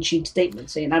tongue-in-cheek statement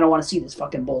saying, I don't want to see this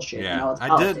fucking bullshit. Yeah, you know, it's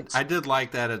politics. I did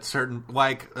like that at certain,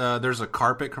 there's a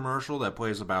carpet commercial that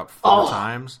plays about 4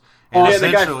 times. And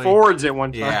the guy forwards it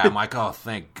one time. Yeah, I'm like, oh,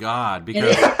 thank God.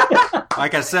 Because,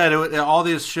 like I said, all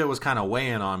this shit was kind of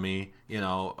weighing on me,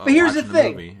 But here's the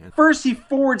thing. Movie. First, he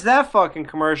forwards that fucking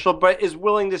commercial, but is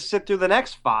willing to sit through the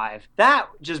next 5. That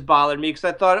just bothered me because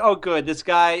I thought, oh, good, this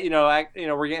guy,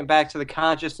 we're getting back to the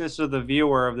consciousness of the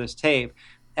viewer of this tape.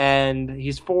 And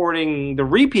he's forwarding the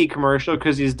repeat commercial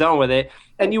because he's done with it.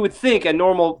 And you would think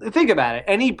think about it,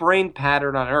 any brain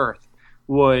pattern on Earth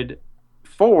would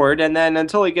forward, and then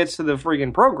until he gets to the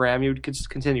friggin' program, you would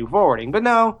continue forwarding. But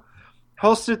no,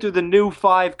 he'll sit through the new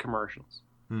 5 commercials.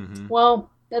 Mm-hmm.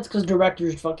 Well, that's because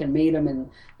directors fucking made them,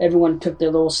 and everyone took their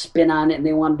little spin on it, and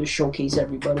they wanted to showcase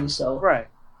everybody. So, right.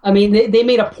 I mean, they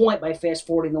made a point by fast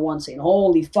forwarding the one saying,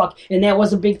 "Holy fuck!" And that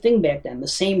was a big thing back then. The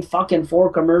same fucking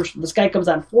 4 commercials. This guy comes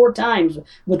on 4 times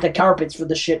with the carpets for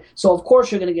the shit. So of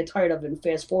course you're gonna get tired of it and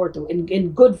fast forward to it.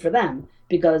 And good for them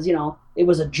because it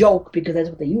was a joke because that's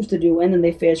what they used to do, and then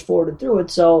they fast forwarded through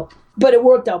it. So, but it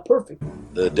worked out perfect.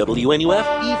 The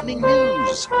WNUF Evening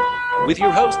News with your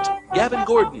host Gavin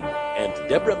Gordon and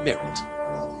Deborah Merritt.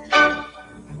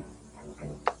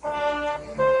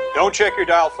 Don't check your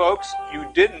dial, folks. You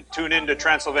didn't tune into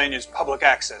Transylvania's public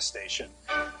access station.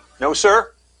 No,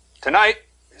 sir. Tonight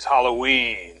is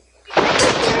Halloween.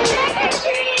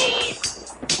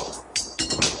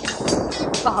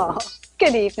 Oh,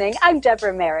 good evening. I'm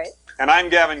Deborah Merritt. And I'm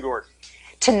Gavin Gordon.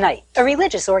 Tonight, a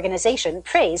religious organization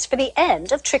prays for the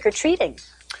end of trick-or-treating.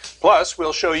 Plus,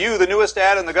 we'll show you the newest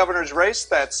ad in the governor's race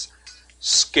that's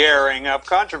scaring up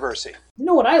controversy. You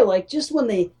know what I like? Just when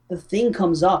the thing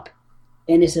comes up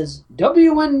and it says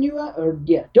WNUF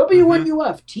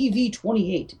TV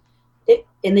 28.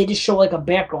 And they just show like a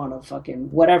background of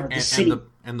fucking whatever, the city.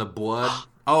 And the blood.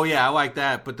 Oh, yeah, I like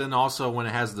that. But then also when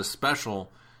it has the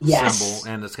special symbol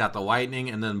and it's got the lightning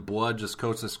and then blood just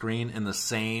coats the screen in the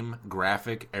same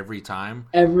graphic every time.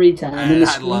 Every time.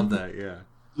 I love that, yeah.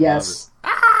 Yes.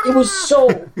 It was so,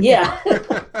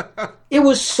 it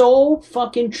was so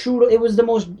fucking true. It was the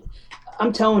most,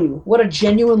 I'm telling you, what a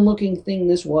genuine looking thing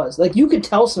this was. Like, you could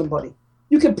tell somebody,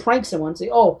 you could prank someone and say,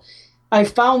 oh, I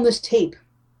found this tape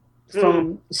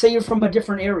from, say you're from a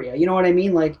different area. You know what I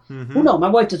mean? Like, who knows? My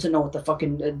wife doesn't know what the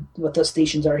fucking, what the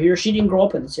stations are here. She didn't grow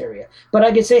up in this area. But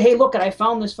I could say, hey, look, I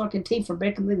found this fucking tape from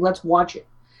back in the day. Let's watch it.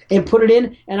 And put it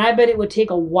in, and I bet it would take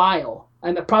a while.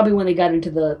 I mean, probably when they got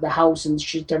into the house and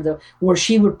she started where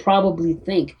she would probably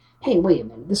think, hey, wait a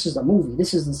minute, this is a movie.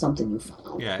 This isn't something you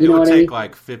found. Yeah, you it know would what take I mean?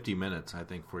 like 50 minutes, I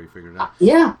think, before you figured it out.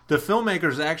 Yeah. The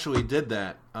filmmakers actually did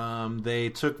that. They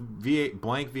took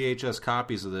blank VHS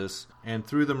copies of this and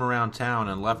threw them around town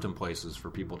and left them places for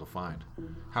people to find.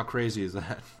 How crazy is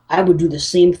that? I would do the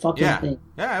same fucking thing.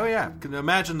 Yeah. Can you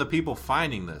imagine the people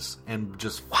finding this and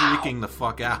just freaking the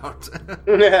fuck out?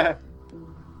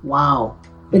 Wow.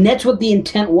 And that's what the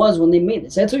intent was when they made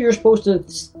this. That's what you're supposed to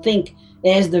think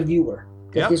as the viewer.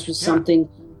 That this was something,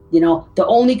 the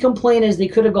only complaint is they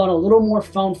could have gone a little more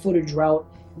found footage route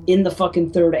in the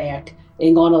fucking third act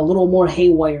and gone a little more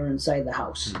haywire inside the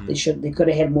house. They could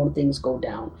have had more things go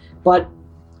down. But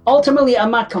ultimately,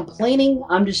 I'm not complaining.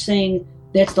 I'm just saying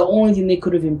that's the only thing they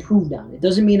could have improved on. It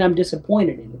doesn't mean I'm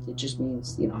disappointed in it. It just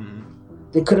means,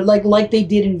 they could have, like they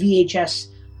did in VHS,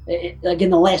 like in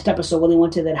the last episode when they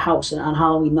went to that house on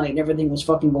Halloween night and everything was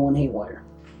fucking going haywire.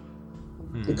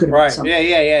 They could have Right. something.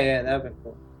 Yeah. That would be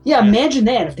cool. Yeah, imagine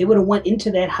that if they would have went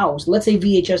into that house. Let's say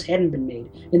VHS hadn't been made,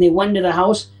 and they went into the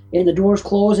house and the doors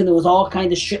closed and there was all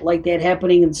kind of shit like that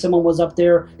happening, and someone was up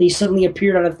there. They suddenly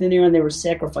appeared out of thin air and they were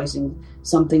sacrificing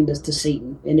something to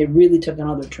Satan, and it really took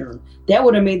another turn. That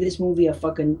would have made this movie a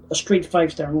straight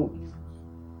 5-star movie.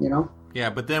 You know?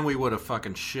 Yeah, but then we would have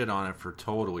fucking shit on it for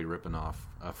totally ripping off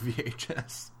a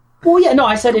VHS. Well, yeah, no,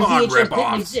 I said if VHS didn't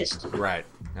rip-offs. exist. Right.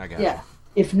 I got Yeah.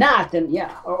 If not, then yeah,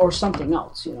 or something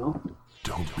else, you know?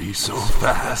 Don't be so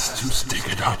fast to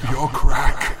stick it up your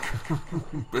crack.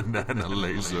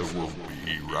 BananaLaser will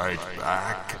be right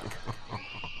back.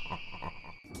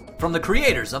 From the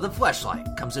creators of the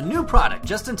Fleshlight comes a new product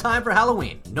just in time for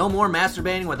Halloween. No more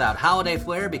masturbating without holiday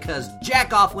flair because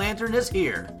Jack Off Lantern is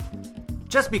here.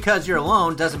 Just because you're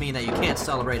alone doesn't mean that you can't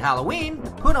celebrate Halloween.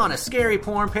 Put on a scary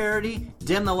porn parody,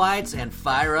 dim the lights, and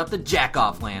fire up the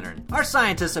Jack-Off Lantern. Our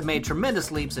scientists have made tremendous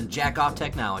leaps in Jack-Off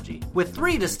technology, with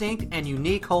 3 distinct and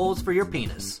unique holes for your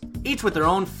penis, each with their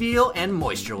own feel and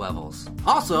moisture levels.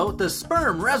 Also, the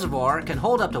sperm reservoir can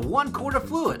hold up to 1 quart of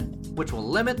fluid, which will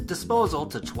limit disposal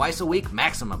to twice a week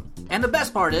maximum. And the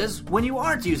best part is, when you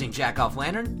aren't using Jack-Off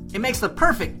Lantern, it makes the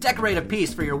perfect decorative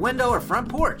piece for your window or front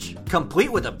porch,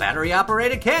 complete with a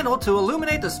battery-operated candle to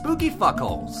illuminate the spooky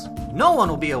fuckholes. No one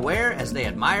will be aware as they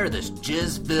admire this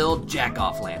jizz-filled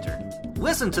Jack-Off Lantern.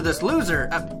 Listen to this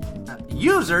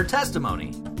user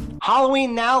testimony.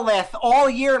 Halloween now lasts all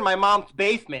year in my mom's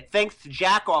basement, thanks to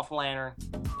Jack-Off Lantern.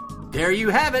 There you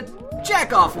have it,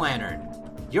 Jack-Off Lantern.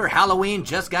 Your Halloween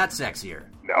just got sexier.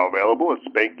 Now available at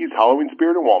Spanky's Halloween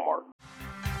Spirit in Walmart.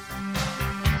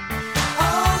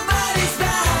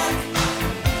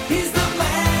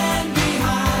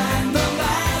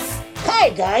 Hi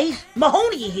guys,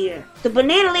 Mahoney here. The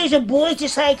BananaLaser boys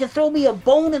decided to throw me a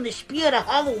bone in the spirit of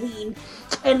Halloween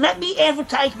and let me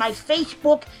advertise my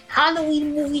Facebook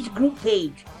Halloween Movies group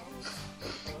page.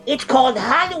 It's called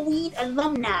Halloween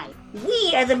Alumni.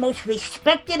 We are the most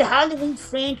respected Halloween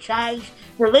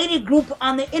franchise-related group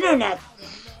on the internet.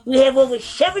 We have over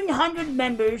 700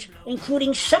 members,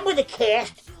 including some of the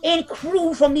cast and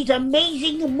crew from these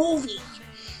amazing movies.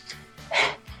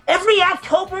 Every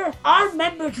October, our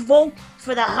members vote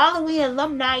for the Halloween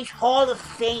Alumni Hall of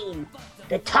Fame.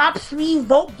 The top 3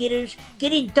 vote getters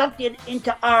get inducted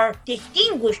into our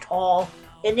distinguished hall,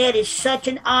 and that is such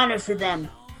an honor for them.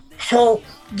 So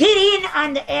get in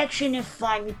on the action and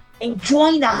fun and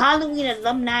join the Halloween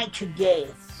Alumni today.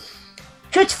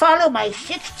 Just follow my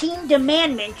 16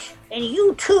 commandments and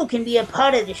you too can be a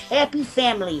part of this happy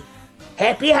family.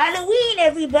 Happy Halloween,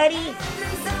 everybody!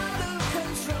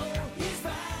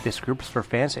 This group is for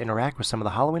fans to interact with some of the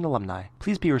Halloween alumni.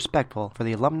 Please be respectful, for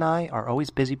the alumni are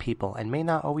always busy people and may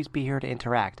not always be here to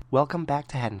interact. Welcome back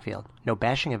to Haddonfield. No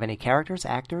bashing of any characters,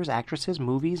 actors, actresses,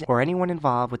 movies, or anyone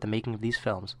involved with the making of these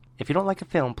films. If you don't like a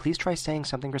film, please try saying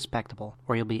something respectable,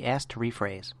 or you'll be asked to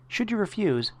rephrase. Should you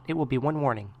refuse, it will be one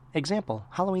warning. Example,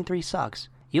 Halloween 3 sucks.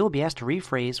 You will be asked to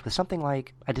rephrase with something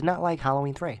like, I did not like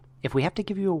Halloween 3. If we have to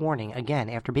give you a warning again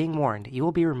after being warned, you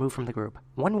will be removed from the group.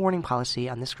 One warning policy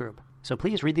on this group. So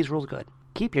please read these rules good.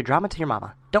 Keep your drama to your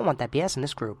mama. Don't want that BS in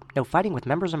this group. No fighting with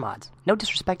members or mods. No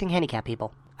disrespecting handicapped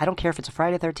people. I don't care if it's a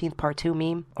Friday 13th Part 2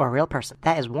 meme or a real person.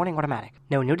 That is warning automatic.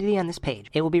 No nudity on this page.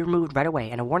 It will be removed right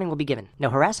away and a warning will be given. No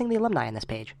harassing the alumni on this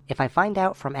page. If I find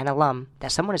out from an alum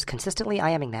that someone is consistently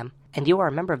IMing them, and you are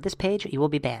a member of this page, you will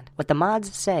be banned. What the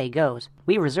mods say goes.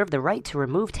 We reserve the right to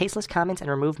remove tasteless comments and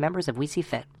remove members if we see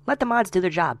fit. Let the mods do their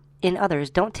job. In others,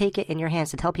 don't take it in your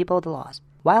hands to tell people the laws.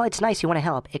 While it's nice you want to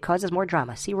help, it causes more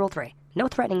drama. See Rule 3. No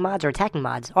threatening mods or attacking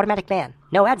mods. Automatic ban.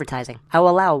 No advertising. I will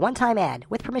allow a one-time ad,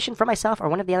 with permission from myself or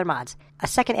one of the other mods. A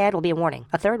second ad will be a warning.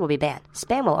 A third will be banned.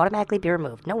 Spam will automatically be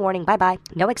removed. No warning. Bye-bye.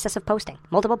 No excessive posting.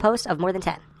 Multiple posts of more than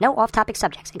 10. No off-topic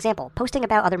subjects. Example, posting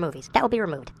about other movies. That will be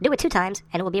removed. Do it 2 times,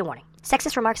 and it will be a warning.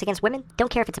 Sexist remarks against women. Don't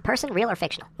care if it's a person, real or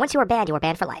fictional. Once you are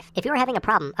banned for life. If you are having a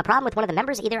problem with one of the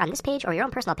members either on this page or your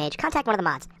own personal page, contact one of the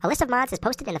mods. A list of mods is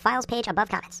posted in the files page above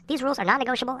comments. These rules are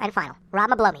non-negotiable and final. Rob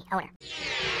Mablomi, owner.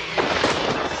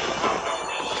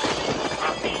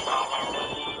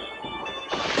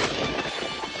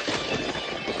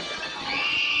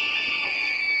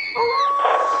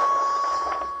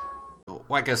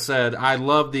 Like I said, I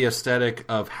love the aesthetic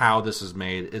of how this is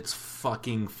made. It's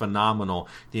fucking phenomenal.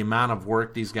 The amount of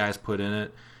work these guys put in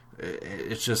it,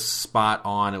 it's just spot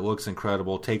on. It looks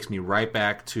incredible. It takes me right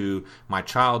back to my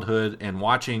childhood and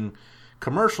watching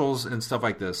commercials and stuff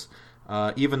like this,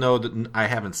 even though I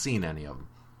haven't seen any of them.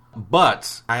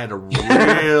 But I had a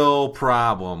real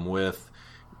problem with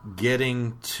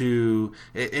getting to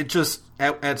it. Just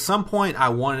at some point I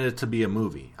wanted it to be a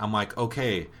movie. I'm like,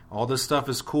 okay, all this stuff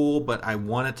is cool, but I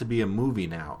want it to be a movie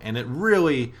now. And it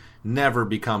really never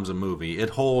becomes a movie. It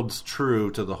holds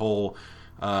true to the whole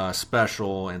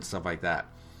special and stuff like that.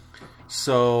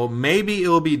 So maybe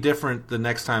it'll be different the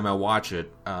next time I watch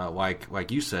it,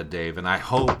 like you said, Dave, and I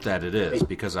hope that it is,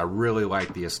 because I really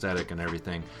like the aesthetic and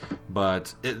everything.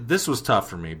 But this was tough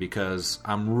for me because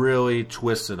I'm really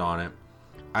twisted on it.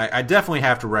 I definitely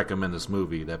have to recommend this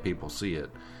movie that people see it.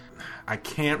 I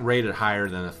can't rate it higher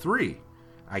than a 3.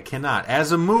 I cannot.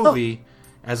 As a movie,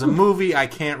 I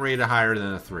can't rate it higher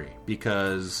than a 3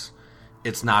 because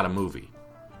it's not a movie.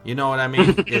 You know what I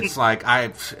mean? It's like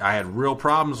I had real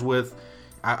problems with.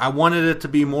 I wanted it to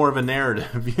be more of a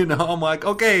narrative. You know, I'm like,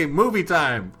 okay, movie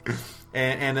time,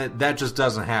 and that just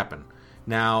doesn't happen.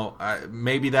 Now,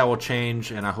 maybe that will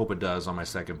change, and I hope it does on my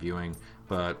second viewing.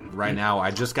 But right now, I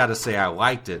just got to say I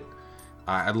liked it.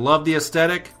 I love the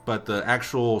aesthetic, but the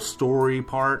actual story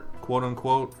part, quote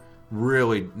unquote,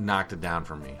 really knocked it down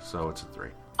for me. So it's a 3.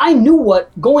 I knew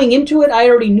going into it, I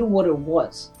already knew what it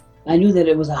was. I knew that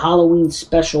it was a Halloween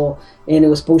special, and it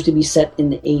was supposed to be set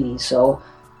in the 80s. So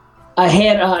I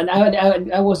had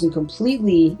I wasn't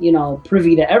completely,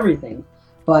 privy to everything,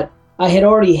 but I had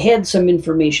already had some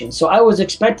information. So I was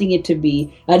expecting it to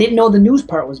be. I didn't know the news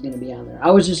part was going to be on there.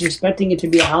 I was just expecting it to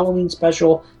be a Halloween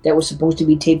special that was supposed to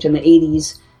be taped in the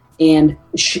 80s, and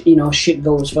shit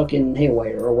goes fucking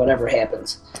haywire or whatever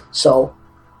happens. So,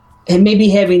 and maybe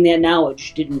having that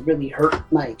knowledge didn't really hurt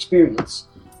my experience,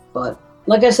 but.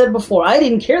 Like I said before, I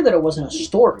didn't care that it wasn't a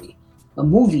story, a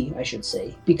movie, I should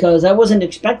say, because I wasn't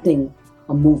expecting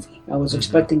a movie. I was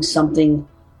expecting something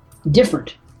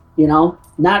different,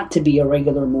 not to be a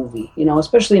regular movie,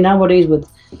 especially nowadays with,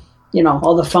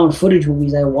 all the found footage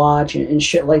movies I watch and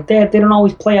shit like that. They don't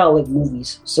always play out like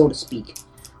movies, so to speak.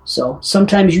 So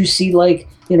sometimes you see what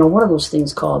are those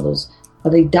things called?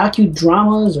 Are they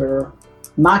docudramas or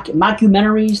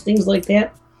mockumentaries, things like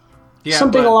that? Yeah,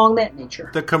 something along that nature.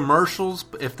 The commercials,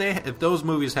 if those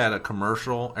movies had a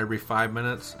commercial every 5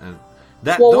 minutes, and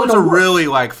those are really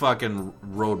like fucking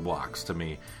roadblocks to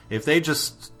me. If they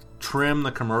just trim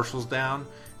the commercials down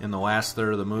in the last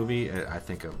third of the movie, I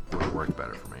think it would work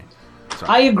better for me. So.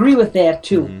 I agree with that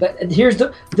too. But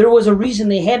there was a reason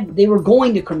they were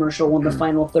going to commercial in the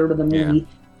final third of the movie.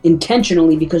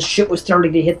 Intentionally, because shit was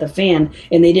starting to hit the fan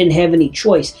and they didn't have any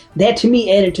choice. That to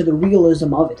me added to the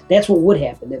realism of it. That's what would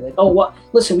happen. They're like, oh, what?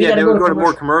 Listen, we got to go to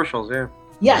more commercials. Yeah.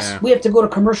 Yes, we have to go to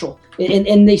commercial,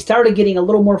 and they started getting a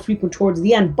little more frequent towards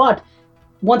the end. But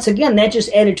once again, that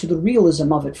just added to the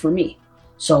realism of it for me.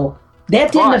 So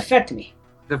that didn't affect me.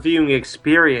 The viewing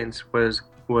experience was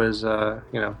right.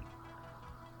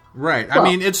 Well, I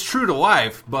mean, it's true to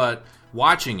life, but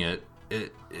watching it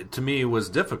to me was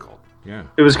difficult. Yeah,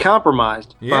 it was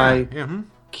compromised by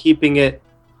keeping it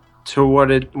to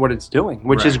what it's doing,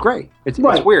 which is great. It's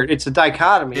weird. It's a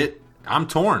dichotomy. I'm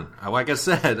torn. Like I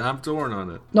said, I'm torn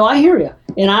on it. No, I hear you.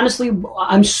 And honestly,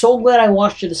 I'm so glad I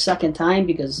watched it a second time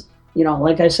because,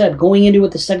 like I said, going into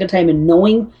it the second time and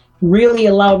knowing really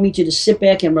allowed me to just sit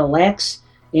back and relax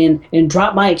and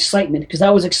drop my excitement because I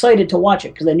was excited to watch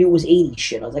it because I knew it was 80s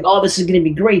shit. I was like, oh, this is going to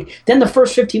be great. Then the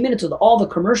first 15 minutes with all the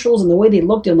commercials and the way they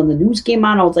looked, and when the news came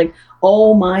on, I was like,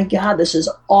 oh my God, this is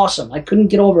awesome. I couldn't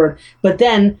get over it. But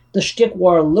then the shtick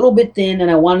wore a little bit thin,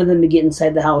 and I wanted them to get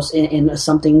inside the house and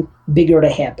something bigger to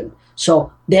happen.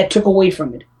 So that took away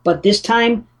from it. But this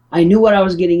time, I knew what I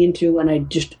was getting into, and I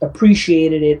just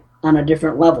appreciated it on a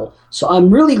different level. So I'm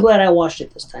really glad I watched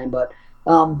it this time, but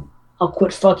I'll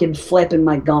quit fucking flapping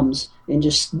my gums and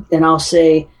I'll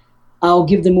say I'll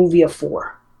give the movie a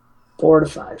 4 out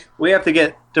of 5. We have to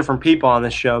get different people on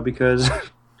this show because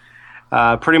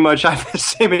pretty much I have the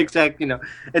same exact,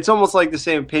 it's almost like the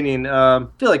same opinion. I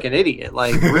feel like an idiot,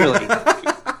 like really.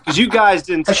 Because you guys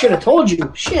didn't... I should have told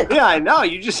you. Shit. Yeah, I know.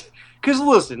 You just... Because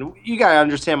listen, you got to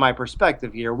understand my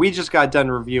perspective here. We just got done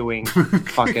reviewing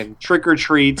fucking Trick or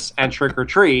Treats and Trick or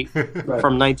Treat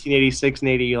from 1986 and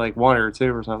 81 or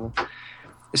 2 or something.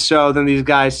 So then these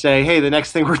guys say, hey, the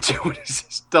next thing we're doing is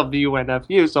this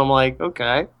WNFU. So I'm like,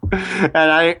 okay.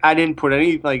 And I didn't put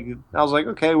any, I was like,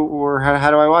 okay, how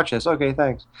do I watch this? Okay,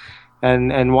 thanks.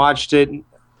 And watched it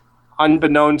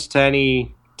unbeknownst to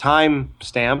any time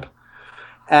stamp.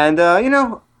 And,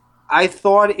 I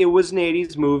thought it was an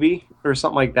 80s movie or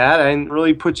something like that. I didn't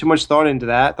really put too much thought into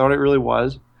that. Thought it really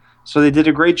was. So they did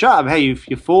a great job. Hey, you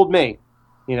fooled me.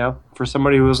 You know, for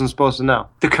somebody who wasn't supposed to know.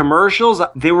 The commercials,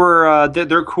 they were,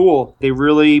 they're cool. They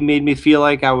really made me feel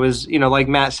like I was, you know, like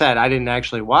Matt said, I didn't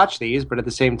actually watch these, but at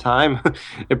the same time,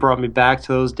 it brought me back to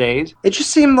those days. It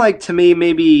just seemed like, to me,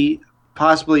 maybe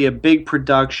possibly a big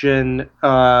production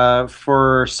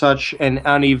for such an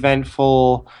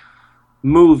uneventful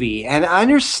movie. And I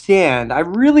understand, I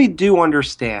really do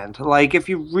understand, like, if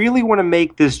you really want to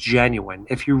make this genuine,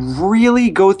 if you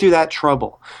really go through that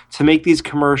trouble to make these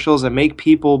commercials and make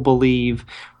people believe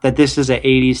that this is an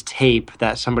 80s tape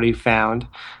that somebody found,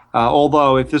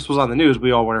 although if this was on the news, we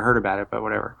all would have heard about it, but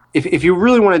whatever. If you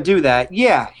really want to do that,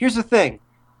 yeah, here's the thing.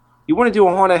 You want to do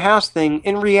a haunted house thing,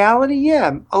 in reality,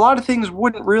 yeah, a lot of things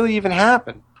wouldn't really even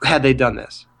happen had they done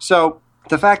this. So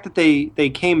the fact that they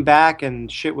came back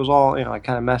and shit was all, you know, like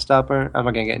kind of messed up, or I'm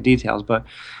not going to get in details, but,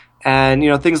 and, you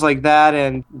know, things like that,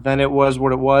 and then it was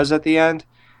what it was at the end.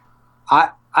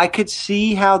 I could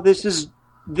see how this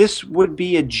would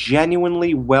be a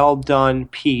genuinely well done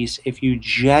piece if you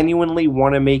genuinely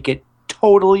want to make it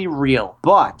totally real.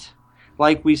 But,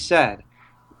 like we said,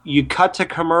 you cut to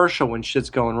commercial when shit's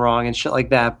going wrong and shit like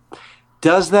that.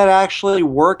 Does that actually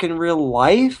work in real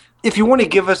life? If you want to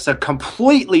give us a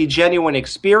completely genuine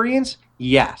experience,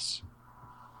 yes.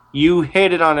 You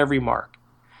hit it on every mark.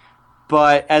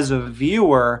 But as a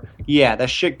viewer, yeah, that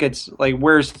shit gets, like,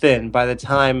 wears thin by the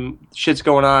time shit's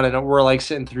going on and we're, like,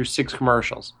 sitting through 6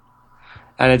 commercials.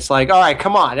 And it's like, all right,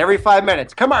 come on, every 5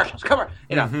 minutes, commercials,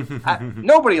 you know.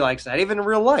 Nobody likes that, even in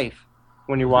real life,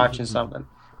 when you're watching something.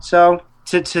 So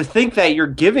to think that you're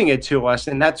giving it to us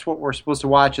and that's what we're supposed to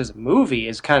watch as a movie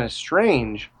is kind of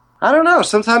strange. I don't know.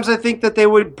 Sometimes I think that they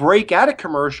would break out a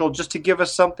commercial just to give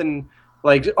us something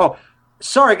like, oh,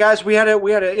 sorry guys, we had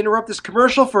to interrupt this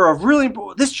commercial for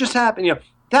this just happened. You know,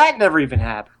 that never even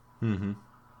happened. Mm-hmm.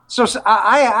 So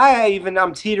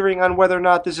I'm teetering on whether or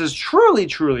not this is truly,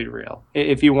 truly real.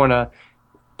 If you want to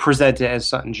present it as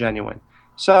something genuine.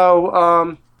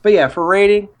 So, but yeah, for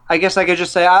rating, I guess I could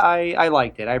just say I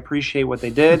liked it. I appreciate what they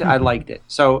did. I liked it.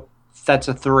 So that's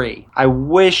a 3. I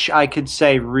wish I could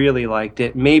say really liked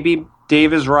it. Maybe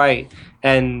Dave is right,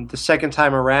 and the second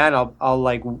time around, I'll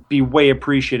like be way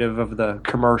appreciative of the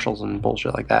commercials and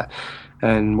bullshit like that,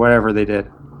 and whatever they did.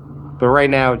 But right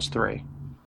now, it's 3.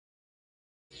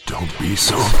 Don't be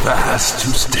so fast to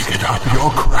stick it up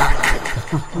your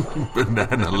crack.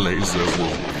 Banana Laser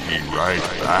will be right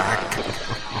back.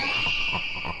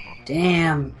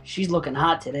 Damn, she's looking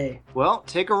hot today. Well,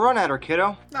 take a run at her,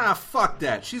 kiddo. Nah, fuck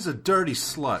that. She's a dirty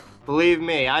slut. Believe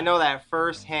me, I know that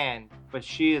firsthand, but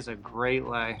she is a great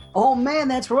lay. Oh man,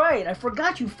 that's right. I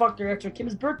forgot you fucked her after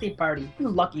Kim's birthday party. You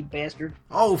lucky bastard.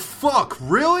 Oh fuck,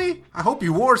 really? I hope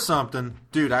you wore something.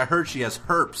 Dude, I heard she has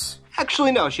herpes.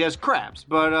 Actually, no, she has crabs,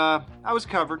 but I was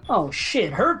covered. Oh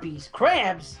shit, herpes,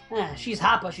 crabs. She's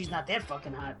hot, but she's not that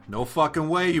fucking hot. No fucking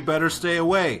way, you better stay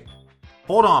away.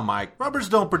 Hold on, Mike. Rubbers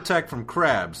don't protect from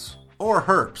crabs. Or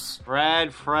herpes.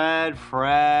 Fred,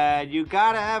 you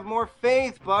gotta have more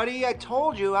faith, buddy. I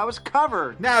told you I was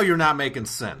covered. Now you're not making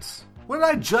sense. What did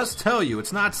I just tell you?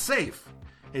 It's not safe.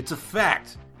 It's a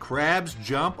fact. Crabs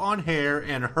jump on hair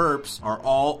and herpes are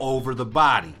all over the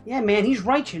body. Yeah, man, he's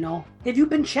right, you know. Have you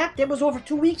been checked? That was over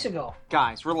 2 weeks ago.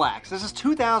 Guys, relax. This is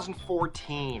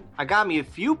 2014. I got me a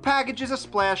few packages of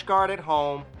Splash Guard at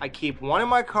home. I keep one in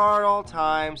my car at all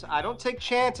times. I don't take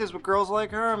chances with girls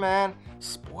like her, man.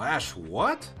 Splash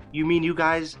what? You mean you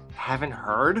guys haven't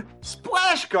heard?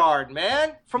 Splash Guard,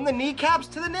 man! From the kneecaps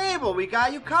to the navel, we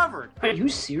got you covered. Are you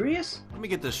serious? Let me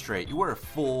get this straight. You wear a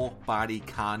full body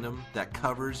condom that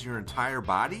covers your entire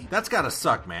body? That's gotta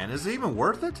suck, man. Is it even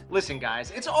worth it? Listen,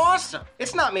 guys, it's awesome.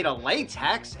 It's not made of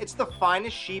latex. It's the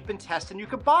finest sheep intestine you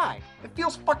could buy. It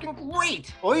feels fucking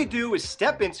great. All you do is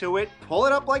step into it, pull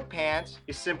it up like pants.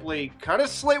 You simply cut a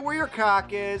slit where your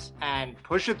cock is and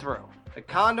push it through. The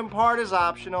condom part is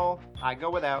optional. I go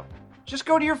without. Just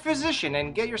go to your physician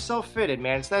and get yourself fitted,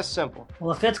 man. It's that simple.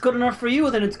 Well, if that's good enough for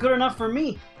you, then it's good enough for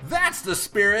me. That's the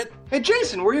spirit. Hey,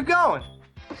 Jason, where you going?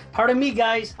 Pardon me,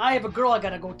 guys. I have a girl I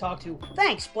gotta go talk to.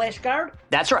 Thanks, Splash Guard.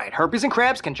 That's right. Herpes and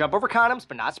crabs can jump over condoms,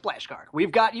 but not Splash Guard.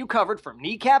 We've got you covered from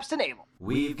kneecaps to navel.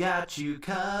 We've got you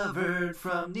covered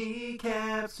from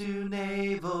kneecaps to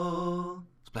navel.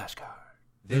 Splash Guard.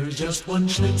 There's just one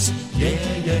Schlitz,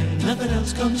 yeah, nothing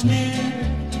else comes near.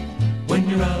 When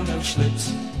you're out of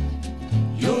Schlitz,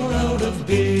 you're out of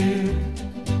beer.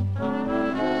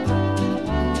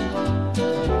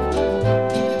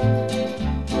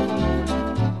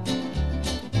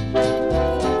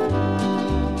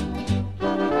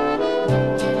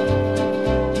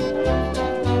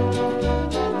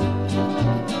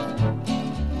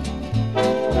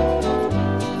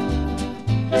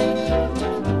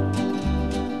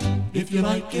 If you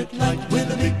like it light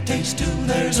with a big taste too,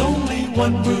 there's only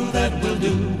one brew that will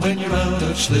do. When you're out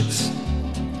of Schlitz,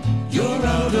 you're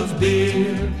out of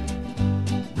beer.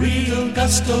 Real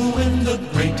gusto in the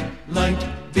great light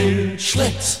beer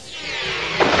Schlitz.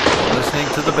 Listening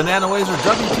to the BananaLaser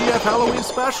WTF Halloween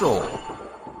Special.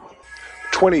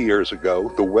 20 years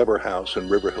ago, the Weber House in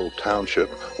Riverhill Township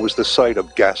was the site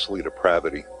of ghastly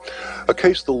depravity, a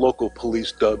case the local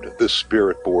police dubbed the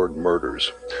Spirit Board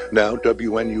Murders. Now,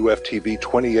 WNUF-TV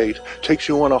 28 takes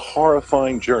you on a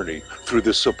horrifying journey through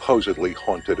this supposedly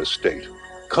haunted estate.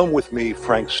 Come with me,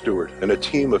 Frank Stewart, and a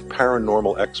team of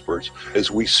paranormal experts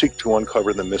as we seek to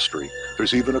uncover the mystery.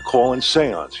 There's even a call-in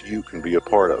seance you can be a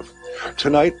part of.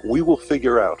 Tonight, we will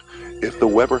figure out if the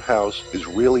Weber House is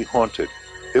really haunted,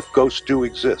 if ghosts do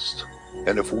exist,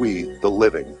 and if we, the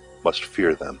living, must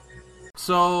fear them.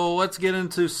 So let's get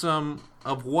into some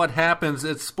of what happens.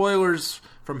 It's spoilers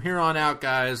from here on out,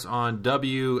 guys, on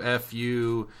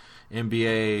WFU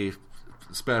NBA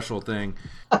special thing.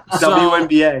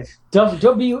 WNBA.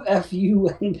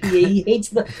 WFU NBA. He hates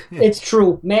the... It's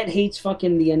true. Matt hates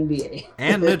fucking the NBA.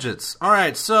 And midgets. All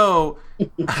right, so...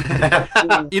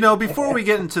 before we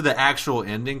get into the actual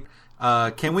ending...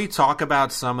 can we talk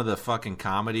about some of the fucking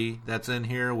comedy that's in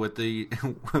here with the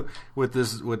with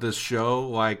this show?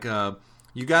 Like,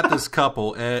 you got this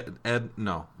couple,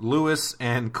 Louis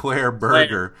and Claire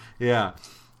Berger, yeah,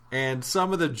 and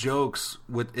some of the jokes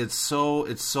it's so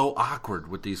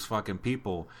awkward with these fucking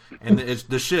people, and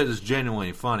the shit is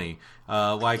genuinely funny.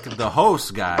 Like the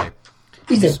host guy,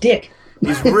 he's a dick.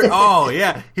 He's he's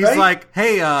right? Like,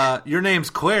 hey, your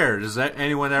name's Claire. Does that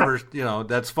anyone ever?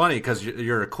 That's funny because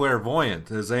you're a clairvoyant.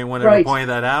 Has anyone ever pointed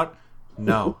that out?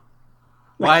 No.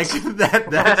 Like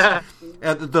that's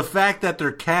the fact that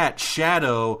their cat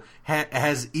Shadow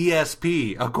has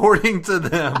ESP according to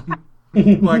them.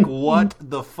 Like, what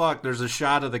the fuck? There's a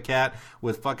shot of the cat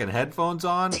with fucking headphones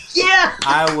on. Yeah,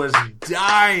 I was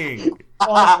dying.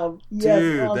 Awesome.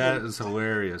 Dude, awesome. That is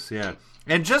hilarious. Yeah.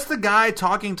 And just the guy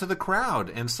talking to the crowd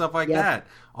and stuff like that.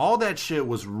 All that shit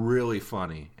was really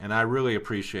funny. And I really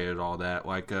appreciated all that.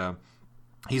 Like,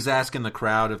 he's asking the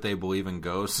crowd if they believe in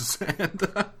ghosts. And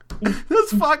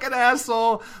this fucking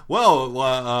asshole,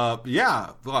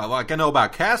 yeah, like I know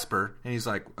about Casper. And he's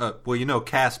like,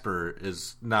 Casper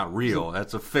is not real.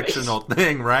 That's a fictional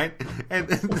thing, right? And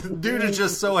the dude is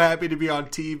just so happy to be on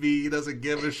TV. He doesn't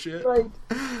give a shit. Right.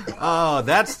 Oh,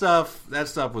 that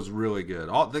stuff was really good.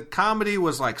 The comedy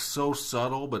was like so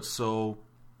subtle, but so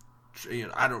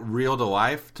real to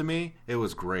life to me. It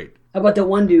was great. How about that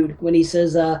one dude when he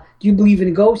says, "Do you believe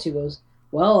in ghosts?" He goes,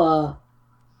 "Well,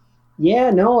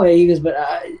 yeah, no." He goes, "But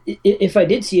if I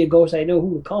did see a ghost, I know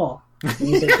who to call." And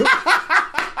he said,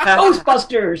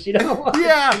 "Ghostbusters,"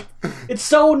 Yeah. It's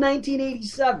so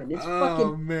 1987. It's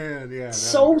fucking man, yeah.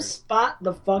 So spot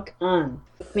the fuck on.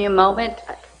 Give me a moment.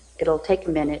 It'll take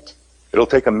a minute. It'll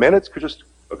take a minute?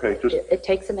 It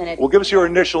takes a minute. Well, give us your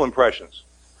initial impressions.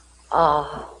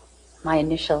 My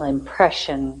initial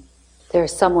impression.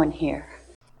 There's someone here.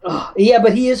 Yeah,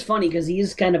 but he is funny because he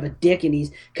is kind of a dick and he's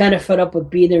kind of fed up with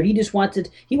being there. He wants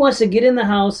to get in the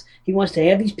house. He wants to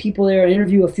have these people there and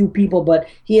interview a few people, but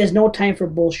he has no time for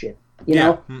bullshit. You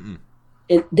know?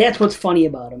 And that's what's funny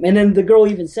about him. And then the girl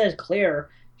even says, Claire,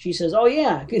 she says, "Oh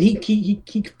yeah," he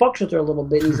fucks with her a little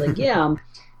bit. And he's like, "Yeah."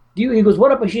 He goes,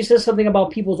 "What up?" And she says something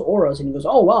about people's auras, and he goes,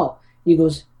 "Oh wow." He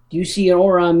goes, "Do you see an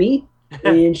aura on me?"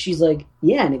 And she's like,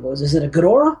 "Yeah." And he goes, "Is it a good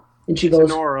aura?" And she goes,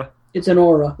 "It's an aura." It's an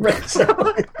aura. Right. So.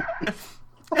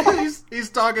 he's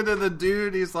talking to the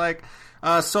dude. He's like,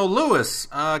 "So Louis,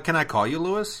 can I call you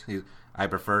Louis?" I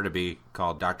prefer to be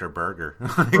called Dr. Berger.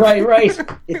 Right.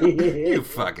 You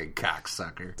fucking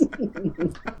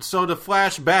cocksucker. So to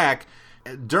flash back,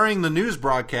 during the news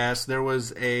broadcast, there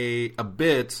was a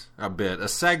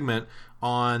segment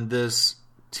on this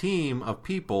team of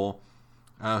people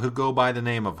who go by the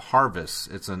name of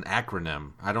Harvest. It's an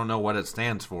acronym. I don't know what it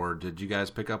stands for. Did you guys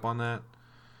pick up on that?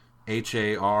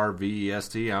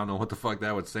 HARVEST. I don't know what the fuck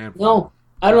that would stand for. No,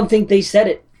 I don't think they said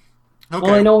it. Okay.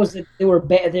 All I know is that they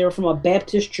were from a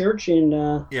Baptist church, and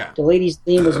the lady's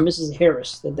name was Mrs.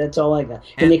 Harris. That's all I got.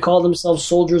 And they call themselves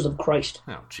Soldiers of Christ.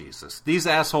 Oh, Jesus. These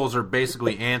assholes are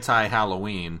basically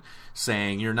anti-Halloween,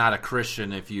 saying you're not a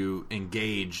Christian if you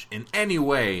engage in any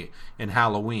way in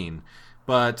Halloween.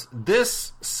 But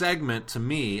this segment, to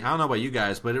me, I don't know about you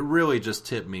guys, but it really just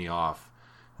tipped me off.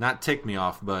 Not ticked me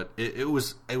off, but it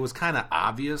was kind of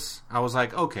obvious. I was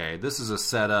like, okay, this is a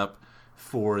setup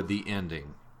for the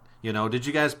ending. You know, did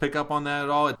you guys pick up on that at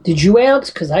all? Did you, Alex?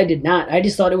 Because I did not. I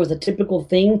just thought it was a typical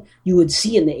thing you would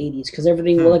see in the 80s. Because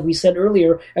everything, like we said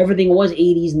earlier, everything was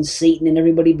 80s and Satan and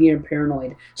everybody being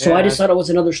paranoid. So I just thought it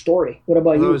was another story. What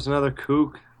about you? It was another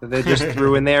kook that they just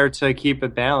threw in there to keep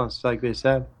it balanced, like they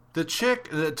said. The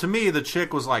chick, to me, the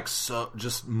chick was like so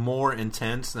just more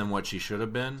intense than what she should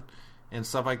have been and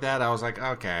stuff like that. I was like,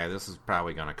 okay, this is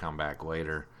probably going to come back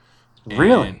later.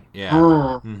 Really?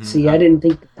 Yeah. See, I didn't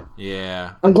think that.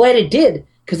 Yeah. I'm glad it did,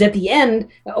 because at the end,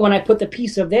 when I put the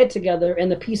piece of that together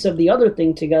and the piece of the other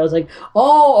thing together, I was like,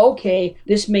 oh, okay,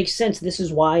 this makes sense. This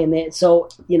is why. And that, so,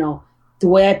 you know, the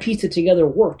way I pieced it together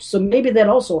worked. So maybe that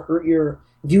also hurt your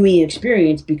viewing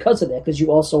experience because of that, because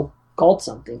you also called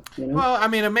something, you know? Well, I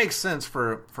mean, it makes sense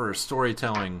for a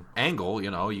storytelling angle. You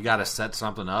know, you got to set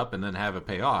something up and then have it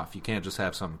pay off. You can't just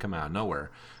have something come out of nowhere.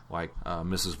 Like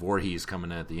Mrs. Voorhees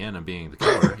coming in at the end and being the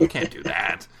killer. You can't do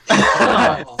that.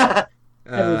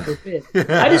 Heaven forbid.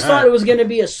 I just thought it was going to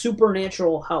be a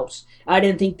supernatural house. I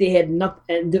didn't think they had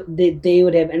nothing. They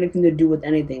would have anything to do with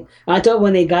anything. I thought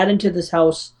when they got into this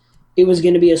house, it was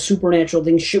going to be a supernatural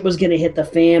thing. Shit was going to hit the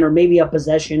fan, or maybe a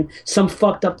possession, some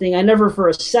fucked up thing. I never for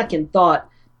a second thought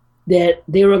that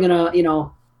they were going to, you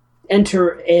know,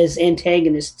 enter as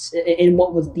antagonists in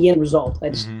what was the end result. I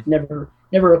just never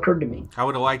occurred to me. I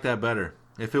would have liked that better.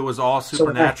 If it was all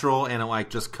supernatural and it like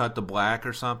just cut to black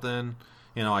or something,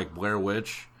 you know, like Blair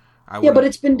Witch. But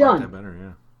it's been done. That better,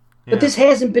 yeah. But this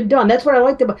hasn't been done. That's what I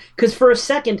liked about, because for a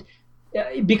second,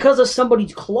 because of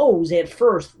somebody's clothes at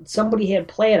first, somebody had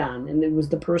plaid on, and it was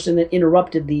the person that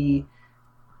interrupted the.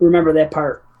 Remember that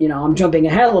part? You know, I'm jumping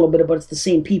ahead a little bit, but it's the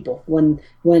same people. When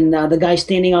the guy's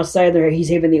standing outside there, he's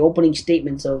having the opening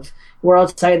statements of, we're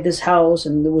outside this house,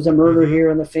 and there was a murder here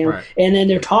in the family. Right. And then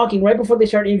they're talking right before they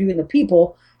start interviewing the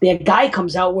people. That guy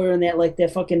comes out wearing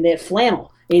that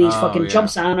flannel, and he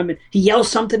jumps on him, and he yells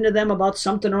something to them about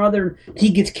something or other, and he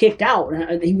gets kicked out.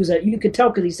 And he was you could tell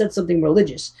because he said something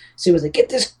religious. So he was like, "Get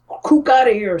this kook out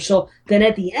of here!" So then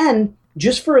at the end,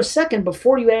 just for a second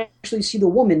before you actually see the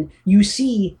woman, you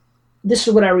see. This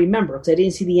is what I remember, because I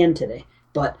didn't see the end today.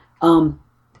 But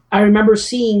I remember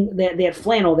seeing that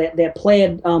flannel, that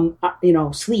plaid,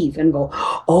 sleeve, and go,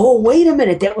 oh, wait a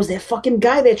minute, that was that fucking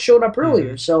guy that showed up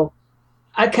earlier. Mm-hmm. So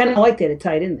I kind of like that it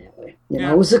tied in that way. You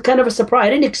know, it was a kind of a surprise. I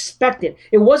didn't expect it.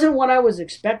 It wasn't what I was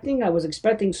expecting. I was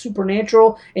expecting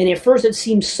supernatural, and at first it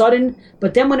seemed sudden.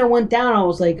 But then when it went down, I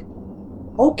was like,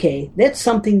 okay, that's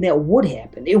something that would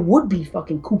happen. It would be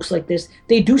fucking kooks like this.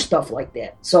 They do stuff like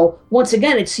that. So once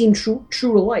again, it seemed true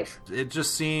to life. It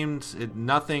just seemed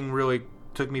nothing really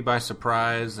took me by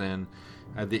surprise, and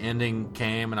the ending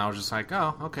came, and I was just like,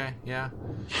 oh, okay, yeah.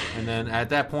 And then at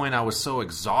that point, I was so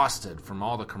exhausted from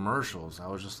all the commercials. I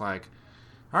was just like,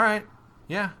 all right,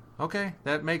 yeah, okay,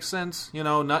 that makes sense. You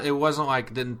know, it wasn't like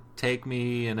it didn't take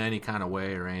me in any kind of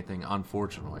way or anything,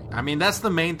 unfortunately. I mean, that's the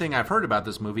main thing I've heard about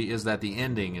this movie, is that the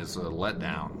ending is a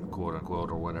letdown, quote unquote,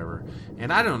 or whatever.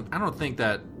 And I don't think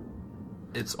that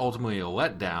it's ultimately a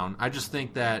letdown. I just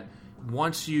think that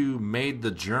once you made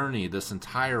the journey, this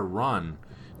entire run,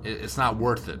 it's not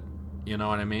worth it. You know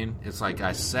what I mean? It's like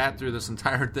I sat through this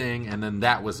entire thing, and then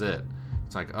that was it.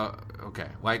 It's like, okay.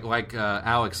 Like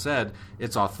Alex said,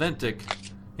 it's authentic.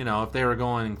 You know, if they were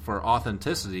going for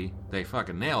authenticity, they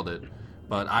fucking nailed it.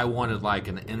 But I wanted like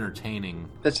an entertaining.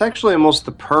 It's actually almost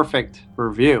the perfect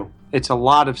review. It's a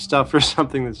lot of stuff for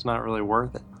something that's not really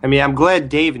worth it. I mean, I'm glad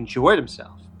Dave enjoyed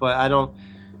himself, but I don't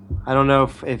know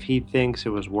if he thinks it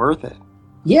was worth it.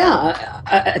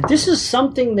 Yeah, this is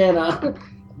something that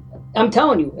I'm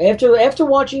telling you, after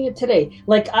watching it today,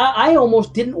 like I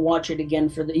almost didn't watch it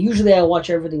again usually I watch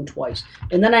everything twice.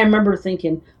 And then I remember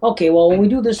thinking, okay, well, when we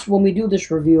do this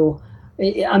review,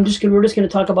 we're just going to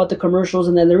talk about the commercials,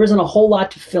 and then there isn't a whole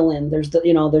lot to fill in. There's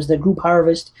the group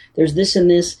harvest, there's this and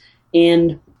this,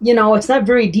 and you know, it's not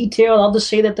very detailed. I'll just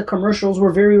say that the commercials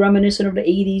were very reminiscent of the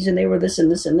 80s, and they were this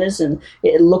and this and this, and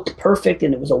it looked perfect,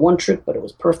 and it was a one trick, but it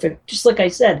was perfect, just like I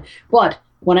said. But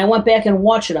when I went back and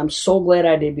watched it, I'm so glad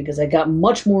I did, because I got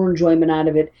much more enjoyment out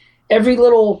of it. Every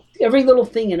little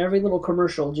thing and every little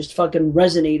commercial just fucking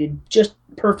resonated just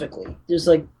perfectly. Just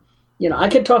like, you know, I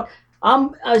could talk.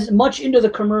 I'm as much into the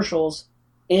commercials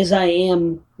as I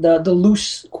am the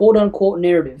loose quote unquote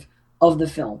narrative of the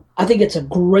film. I think it's a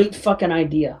great fucking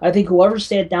idea. I think whoever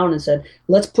sat down and said,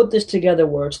 let's put this together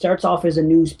where it starts off as a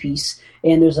news piece,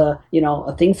 and there's a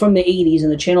thing from the 80s,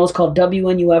 and the channel is called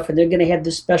WNUF, and they're going to have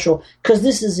this special, because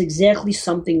this is exactly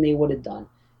something they would have done.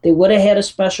 They would have had a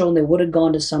special, and they would have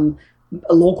gone to some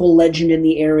local legend in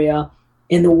the area,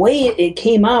 And the way it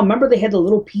came out, remember they had the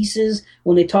little pieces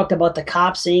when they talked about the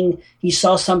cop saying he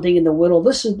saw something in the window.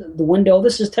 This is the window.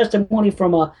 This is testimony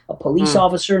from a police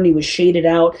officer, and he was shaded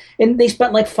out. And they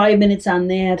spent like 5 minutes on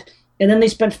that. And then they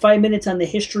spent 5 minutes on the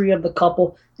history of the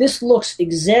couple. This looks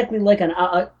exactly like an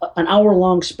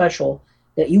hour-long special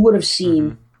that you would have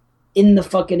seen in the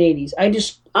fucking 80s.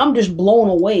 I'm just blown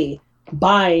away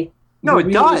by No,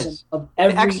 it does. Of the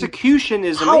execution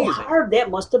is amazing. How hard that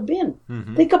must have been.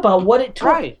 Think about what it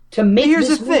took to make Here's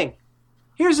this the thing.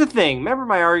 Here's the thing. Remember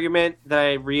my argument that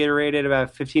I reiterated about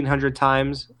 1,500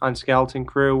 times on Skeleton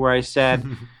Crew where I said,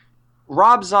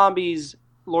 Rob Zombie's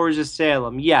Lords of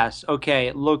Salem, yes, okay,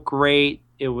 it looked great.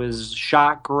 It was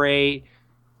shot great.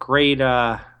 Great,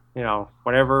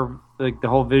 whatever, like the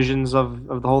whole visions of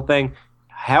the whole thing.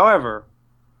 However,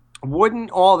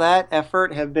 wouldn't all that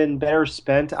effort have been better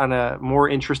spent on a more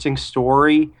interesting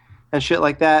story and shit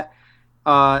like that?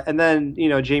 And then,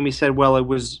 Jamie said, well, it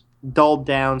was dulled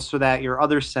down so that your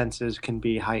other senses can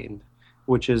be heightened,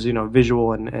 which is,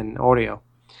 visual and audio.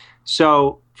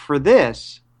 So for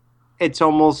this, it's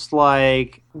almost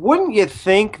like, wouldn't you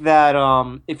think that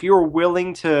if you were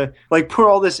willing to like put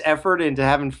all this effort into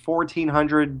having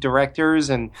 1,400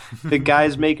 directors and the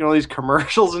guys making all these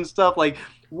commercials and stuff, like,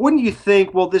 wouldn't you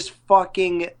think, well, this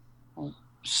fucking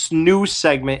news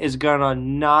segment is gonna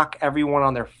knock everyone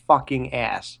on their fucking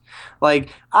ass? Like,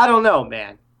 I don't know,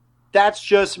 man. That's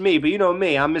just me, but you know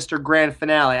me, I'm Mr. Grand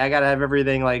Finale. I gotta have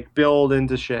everything like build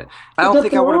into shit. I don't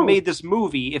think I would have made this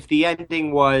movie if the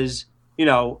ending was,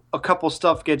 a couple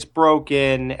stuff gets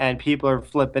broken and people are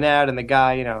flipping out, and the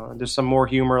guy, there's some more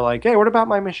humor, like, hey, what about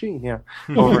my machine?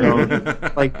 Over and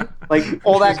over, like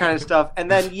all that kind of stuff, and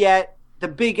then yet. The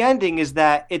big ending is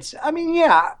that it's,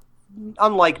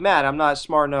 unlike Matt, I'm not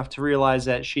smart enough to realize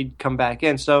that she'd come back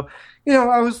in. So,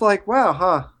 I was like,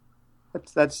 wow,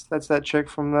 that's that chick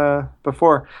from the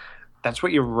before. That's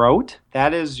what you wrote?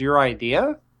 That is your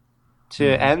idea to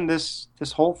end this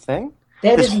whole thing?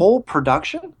 This whole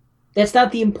production? That's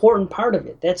not the important part of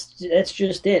it. That's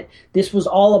just it. This was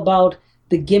all about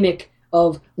the gimmick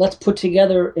of let's put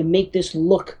together and make this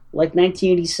look like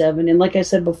 1987, and like I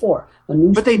said before, a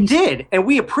new. But they did, and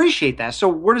we appreciate that. So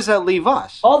where does that leave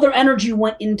us? All their energy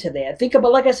went into that. Think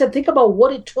about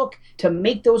what it took to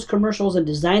make those commercials and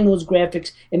design those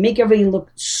graphics and make everything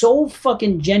look so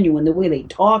fucking genuine. The way they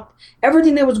talked,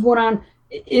 everything that was going on.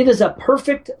 It is a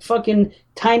perfect fucking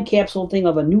time capsule thing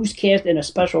of a newscast and a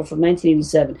special from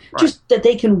 1987. Right. Just that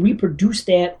they can reproduce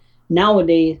that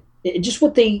nowadays. Just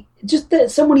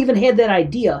that someone even had that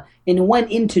idea and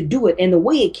went in to do it, and the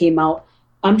way it came out,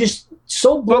 I'm just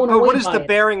so blown away. But what is by the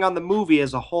bearing on the movie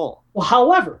as a whole? Well,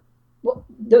 however,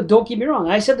 don't get me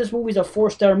wrong. I said this movie's a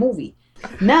 4-star movie.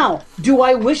 Now, do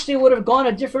I wish they would have gone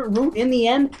a different route in the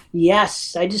end?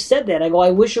 Yes, I just said that. I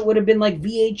wish it would have been like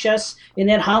VHS in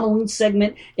that Halloween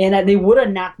segment, and they would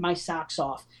have knocked my socks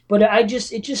off. But it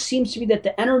just seems to be that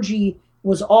the energy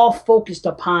was all focused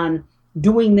upon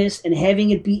doing this and having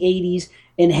it be 80s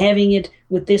and having it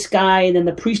with this guy, and then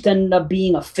the priest ended up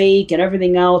being a fake and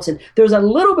everything else, and there's a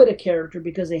little bit of character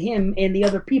because of him and the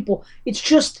other people. It's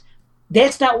just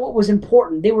that's not what was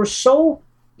important. They were so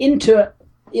into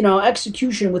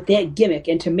execution with that gimmick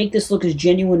and to make this look as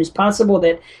genuine as possible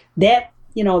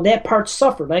that part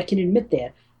suffered. I can admit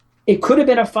that. It could have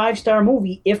been a 5-star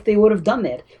movie if they would have done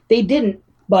that. They didn't,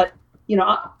 but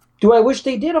do I wish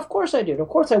they did? Of course I did. Of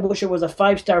course I wish it was a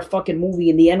 5-star fucking movie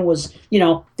and the end was,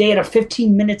 they had a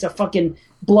 15 minutes of fucking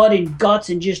blood and guts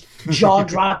and just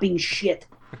jaw-dropping shit.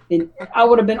 And I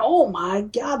would have been, oh my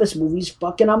God, this movie's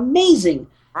fucking amazing.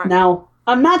 Right. Now,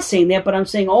 I'm not saying that, but I'm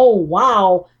saying, oh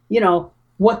wow,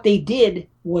 what they did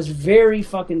was very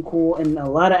fucking cool and a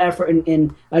lot of effort,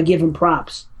 and I give them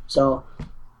props. So,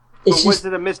 was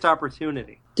it a missed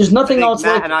opportunity? There's nothing else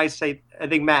like it. I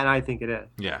think Matt and I think it is.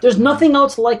 Yeah. There's nothing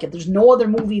else like it. There's no other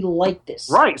movie like this.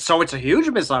 Right. So it's a huge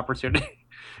missed opportunity.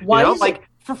 Why is it?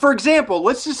 For example,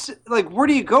 let's just where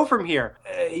do you go from here?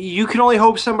 You can only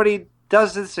hope somebody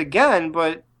does this again,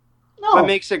 but it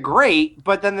makes it great.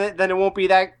 But then it won't be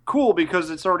that cool because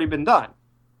it's already been done.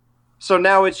 So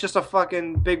now it's just a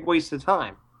fucking big waste of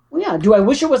time. Well, yeah. Do I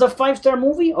wish it was a 5-star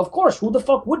movie? Of course. Who the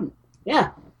fuck wouldn't?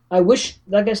 Yeah. I wish,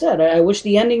 like I said, I wish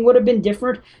the ending would have been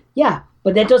different. Yeah,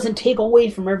 but that doesn't take away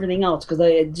from everything else because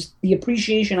the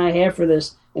appreciation I have for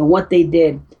this and what they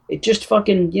did, it just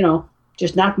fucking,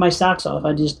 just knocked my socks off.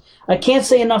 I can't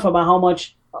say enough about how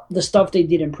much the stuff they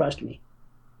did impressed me.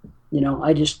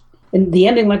 And the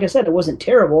ending, like I said, it wasn't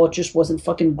terrible. It just wasn't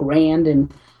fucking grand.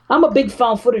 And I'm a big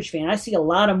found footage fan. I see a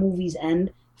lot of movies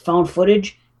end found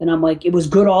footage, and I'm like, it was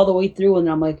good all the way through, and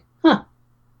I'm like,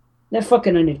 that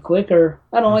fucking ended quick, or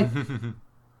I don't like.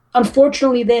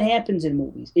 unfortunately, that happens in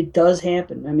movies. It does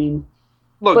happen. I mean,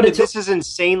 look, but this is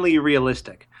insanely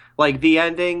realistic. Like the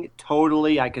ending,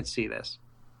 totally, I could see this.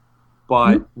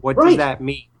 But what does that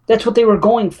mean? That's what they were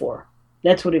going for.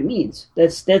 That's what it means.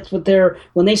 That's what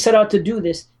when they set out to do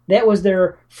this. That was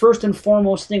their first and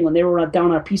foremost thing when they were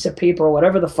down on a piece of paper or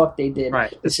whatever the fuck they did.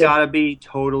 Right. It's got to be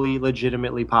totally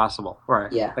legitimately possible.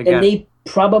 Right. Yeah. And they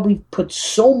probably put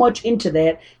so much into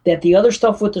that the other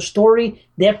stuff with the story,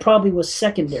 that probably was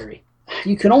secondary.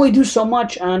 You can only do so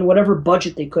much on whatever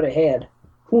budget they could have had.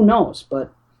 Who knows?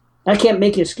 But I can't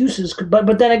make excuses.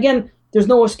 But then again, there's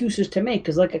no excuses to make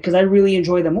because I really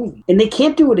enjoy the movie. And they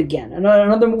can't do it again.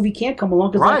 Another movie can't come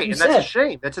along. Right, like you and said, that's a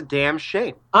shame. That's a damn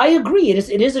shame. I agree.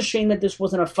 It is a shame that this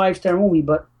wasn't a 5-star movie,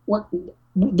 but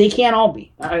they can't all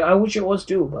be. I wish it was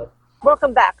too, but...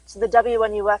 Welcome back to the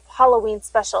WNUF Halloween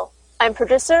Special. I'm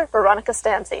producer Veronica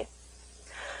Stanzi.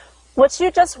 What you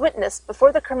just witnessed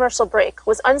before the commercial break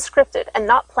was unscripted and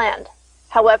not planned.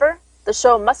 However, the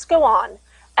show must go on,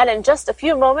 and in just a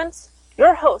few moments,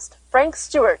 your host, Frank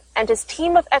Stewart, and his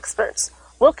team of experts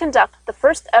will conduct the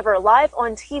first ever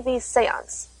live-on-TV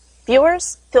seance.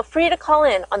 Viewers, feel free to call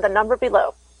in on the number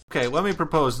below. Okay, let me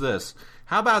propose this.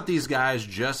 How about these guys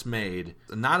just made,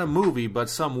 not a movie, but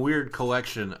some weird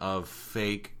collection of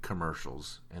fake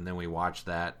commercials, and then we watch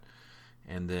that,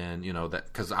 and then, that,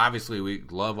 because obviously we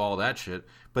love all that shit,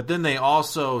 but then they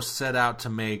also set out to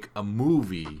make a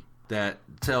movie that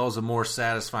tells a more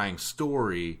satisfying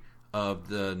story of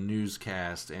the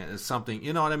newscast, and it's something,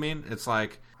 you know what I mean? It's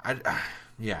like,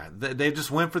 they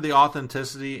just went for the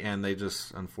authenticity, and they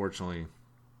just unfortunately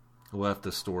left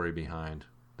the story behind.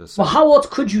 Well, how else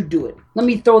could you do it? Let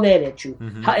me throw that at you.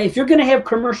 Mm-hmm. If you're going to have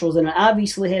commercials, then it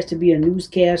obviously has to be a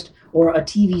newscast or a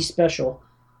TV special.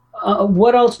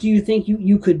 What else do you think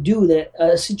you could do, that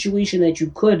a situation that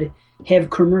you could have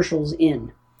commercials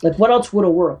in? Like, what else would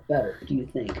have worked better, do you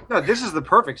think? No, this is the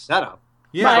perfect setup.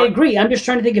 Yeah, I agree. I'm just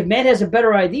trying to think if Matt has a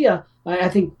better idea. I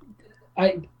think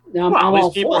I'm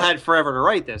these people had forever to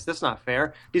write this. That's not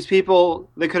fair. These people,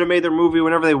 they could have made their movie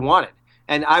whenever they wanted,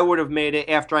 and I would have made it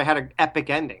after I had an epic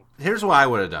ending. Here's what I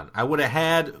would have done. I would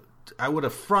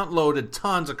have front loaded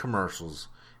tons of commercials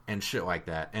and shit like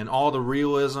that, and all the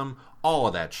realism, all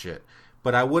of that shit.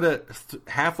 But I would have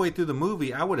halfway through the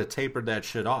movie, I would have tapered that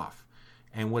shit off,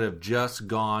 and would have just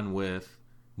gone with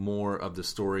more of the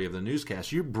story of the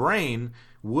newscast. Your brain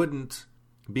wouldn't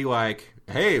be like,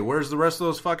 hey, where's the rest of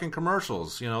those fucking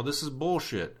commercials? This is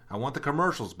bullshit. I want the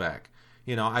commercials back.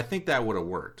 I think that would have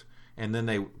worked. And then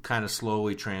they kind of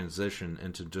slowly transition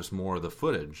into just more of the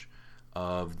footage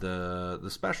of the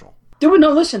special.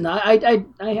 Listen, I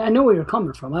know where you're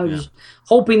coming from. I was just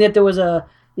hoping that there was a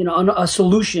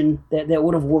solution that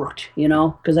would have worked,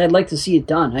 because I'd like to see it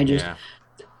done.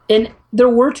 And there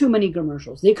were too many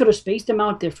commercials. They could have spaced them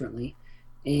out differently.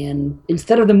 And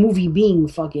instead of the movie being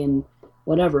fucking,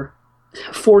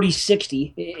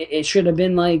 40-60, it should have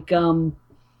been like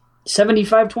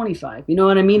 75-25. You know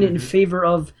what I mean? Mm-hmm. In favor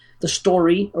of the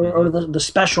story or the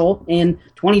special, and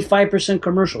 25%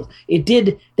 commercials. It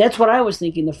did. That's what I was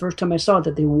thinking the first time I saw it,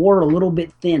 that they wore a little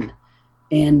bit thin.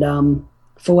 And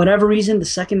for whatever reason, the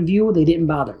second view, they didn't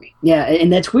bother me. Yeah,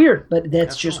 and that's weird, but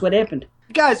that's just what happened.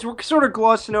 Guys, we're sort of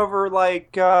glossing over,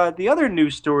 the other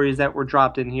news stories that were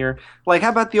dropped in here. Like, how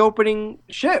about the opening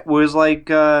shit was,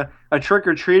 a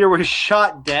trick-or-treater was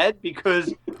shot dead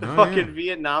because the fucking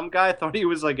Vietnam guy thought he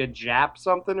was, a Jap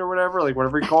something or whatever,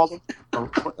 whatever he called him. Or,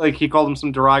 he called him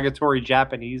some derogatory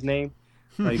Japanese name.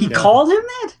 He called him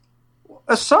that?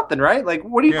 Something, right?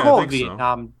 What do you call a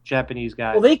Vietnam Japanese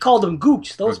guy? Well, they called him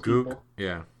gooks, those people. Gook,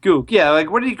 yeah. Gook, yeah.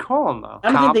 What did he call him, though?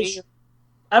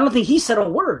 I don't think he said a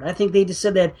word. I think they just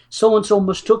said that so-and-so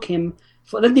mistook him.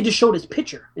 Then they just showed his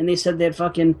picture, and they said that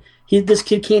this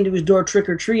kid came to his door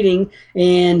trick-or-treating,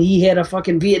 and he had a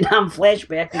fucking Vietnam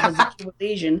flashback because he was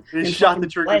Asian. He shot the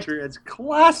trick-or-treater. It's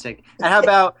classic. And how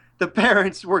about the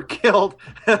parents were killed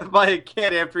by a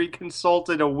kid after he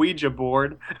consulted a Ouija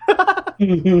board? Well,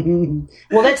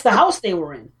 that's the house they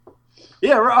were in.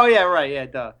 Yeah. Oh, yeah, right. Yeah,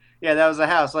 duh. Yeah, that was the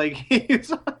house. He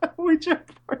was on a Ouija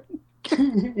board.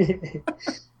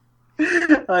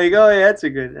 That's a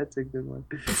good one.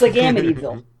 It's like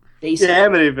Amityville, basically. Yeah,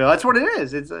 Amityville. That's what it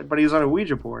is. But he was on a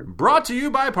Ouija board. Brought to you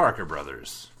by Parker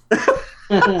Brothers.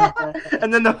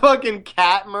 And then the fucking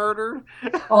cat murder.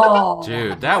 Oh,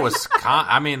 dude, that was.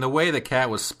 The way the cat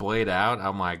was splayed out,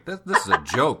 I'm like, this is a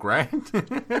joke, right?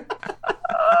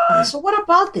 So what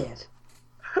about that?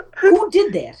 Who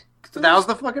did that? That was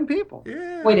the fucking people.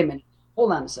 Yeah. Wait a minute.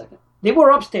 Hold on a second. They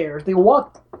were upstairs. They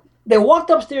walked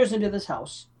upstairs into this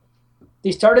house.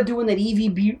 They started doing that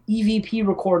EVP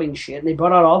recording shit. They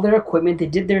brought out all their equipment. They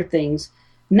did their things.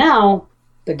 Now,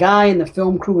 the guy and the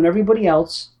film crew and everybody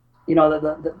else,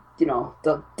 the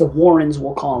Warrens,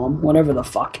 we'll call them, whatever the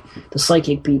fuck, the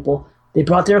psychic people, they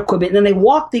brought their equipment, and then they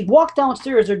walk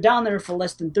downstairs. They're down there for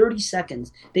less than 30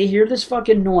 seconds. They hear this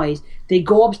fucking noise. They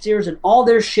go upstairs, and all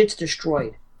their shit's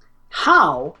destroyed.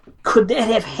 How could that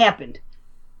have happened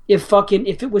if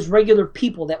it was regular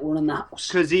people that were in the house?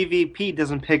 Because EVP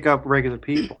doesn't pick up regular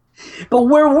people. But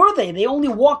where were they? They only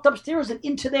walked upstairs and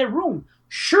into that room.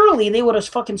 Surely they would have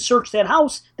fucking searched that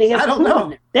house. They have I don't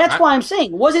know. That's why I'm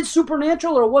saying, was it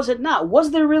supernatural or was it not?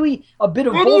 Was there really a bit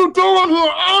of What both? are you doing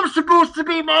here? I'm supposed to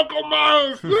be Michael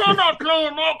Myers. You're not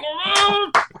playing Michael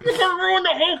Myers. You can ruin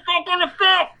the whole fucking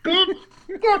effect, bitch.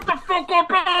 Get the fuck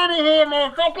up out of here,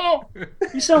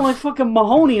 motherfucker. You sound like fucking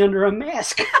Mahoney under a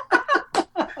mask.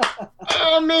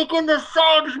 I'm making the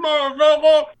songs,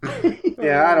 motherfucker.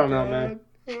 Yeah, I don't know, man.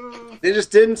 They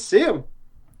just didn't see him.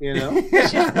 Yeah.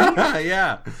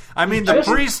 I mean,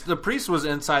 the priest was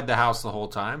inside the house the whole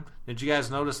time. Did you guys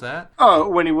notice that? Oh,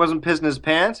 when he wasn't pissing his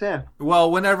pants? Yeah.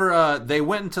 Well, whenever they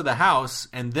went into the house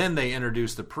and then they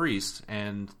introduced the priest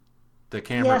and the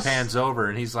camera pans over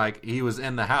and he's like, he was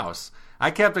in the house. I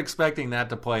kept expecting that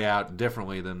to play out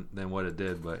differently than what it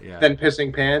did, but yeah. Then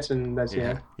pissing pants and that's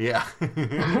Yeah.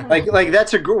 like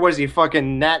that's was he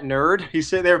fucking Nat Nerd? He's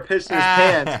sitting there pissing his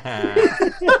pants.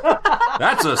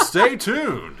 That's a stay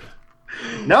tuned.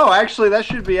 No, actually, that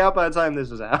should be out by the time this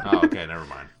is out. Oh, okay, never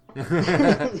mind.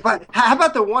 But how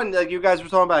about the one, like you guys were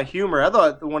talking about humor? I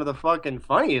thought one of the fucking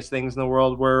funniest things in the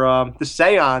world were the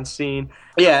seance scene.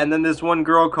 Yeah, and then this one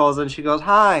girl calls and she goes,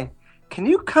 "Hi, can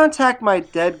you contact my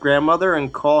dead grandmother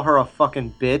and call her a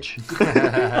fucking bitch?"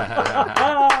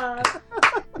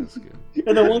 That's good.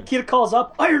 And then one kid calls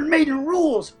up, "Iron Maiden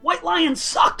rules. White Lion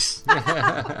sucks."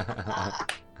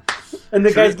 And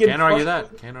the guy's getting... Can't argue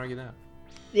that.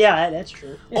 Yeah, that's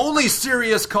true. Only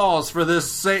serious calls for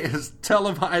this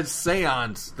televised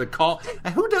seance. The call.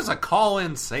 Who does a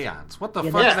call-in seance? What the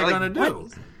fuck are they going to do?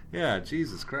 What? Yeah,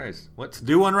 Jesus Christ. Let's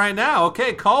do one right now.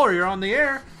 Okay, caller, you're on the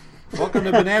air. Welcome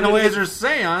to BananaLaser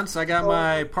Seance. I got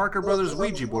my Parker Brothers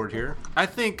Ouija board here. I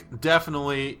think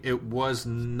definitely it was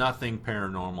nothing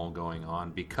paranormal going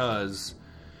on because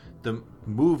the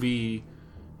movie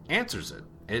answers it.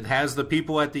 It has the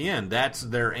people at the end. That's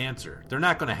their answer. They're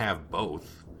not going to have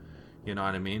both. You know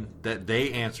what I mean? That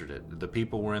they answered it. The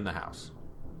people were in the house.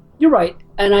 You're right,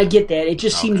 and I get that. It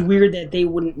just seems weird that they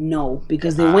wouldn't know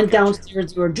because they went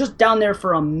downstairs. They were just down there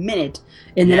for a minute,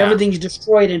 and then everything's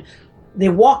destroyed, and they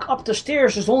walk up the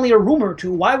stairs. There's only a room or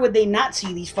two. Why would they not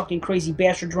see these fucking crazy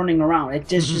bastards running around? It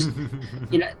just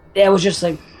that was just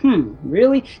like,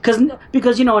 really? Because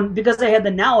I had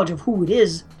the knowledge of who it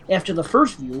is after the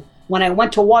first view. When I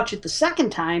went to watch it the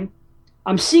second time,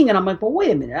 I'm seeing it. I'm like, well,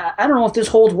 wait a minute. I don't know if this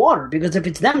holds water because if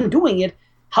it's them doing it,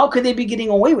 how could they be getting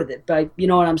away with it? But you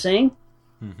know what I'm saying?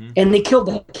 Mm-hmm. And they killed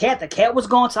the cat. The cat was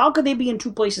gone. So how could they be in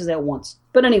two places at once?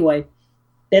 But anyway,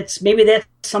 that's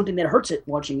something that hurts it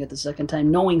watching it the second time,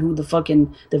 knowing who the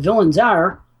villains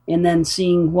are, and then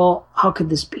seeing, well, how could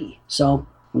this be? So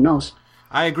who knows?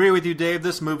 I agree with you, Dave.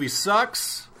 This movie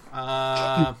sucks.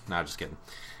 No, just kidding.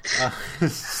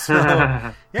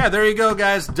 Yeah, there you go,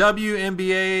 guys.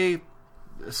 WNBA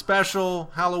special,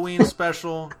 Halloween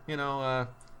special.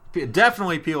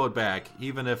 Definitely peel it back,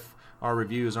 even if our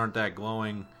reviews aren't that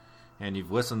glowing and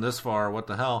you've listened this far, what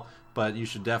the hell. But you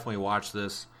should definitely watch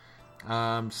this.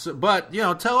 But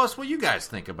tell us what you guys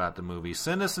think about the movie.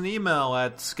 Send us an email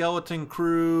at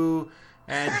skeletoncrew@gmail.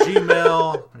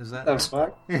 Is that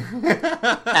fuck?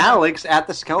 Alex at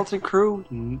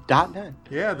theskeletoncrew.net.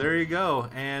 Yeah, there you go.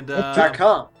 And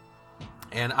 .com.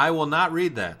 And I will not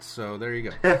read that, so there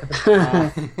you go.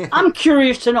 I'm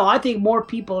curious to know. I think more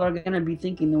people are going to be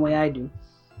thinking the way I do.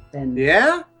 And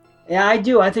yeah, I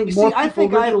do. I think more people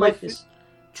really like this.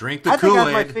 Drink the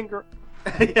Kool-Aid. I think I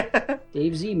have my finger.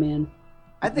 Dave Z, man.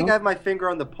 I think I have my finger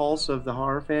on the pulse of the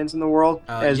horror fans in the world,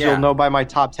 as you'll know by my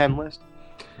top 10 list.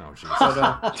 Oh,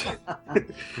 jeez.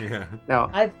 Yeah. No,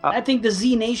 I think the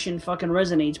Z Nation fucking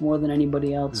resonates more than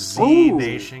anybody else. Z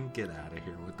Nation, get out of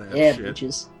here with that shit.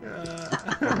 Bitches.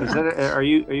 Are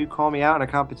you calling me out in a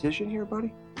competition here,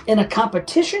 buddy? In a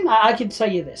competition, I can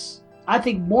tell you this. I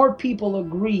think more people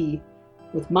agree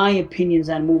with my opinions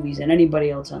on movies than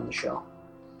anybody else on the show.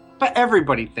 But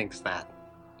everybody thinks that.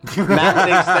 Matt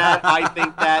thinks that. I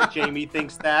think that. Jamie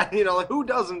thinks that. Who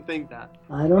doesn't think that?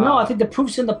 I don't know. I think the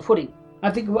proof's in the pudding. I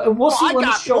think we'll see when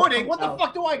the show pudding. comes What the out.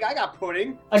 fuck do I got? I got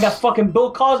pudding. I got fucking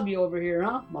Bill Cosby over here,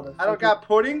 huh? Motherfucker. I don't got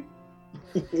pudding.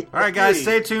 All right, guys,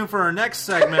 stay tuned for our next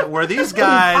segment where these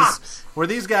guys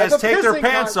take their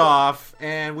pants off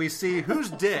and we see whose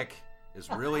dick is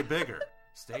really bigger.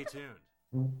 Stay tuned.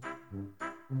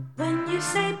 When you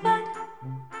say but,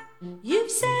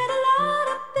 you've said a lot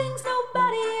of things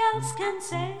nobody else can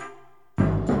say.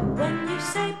 When you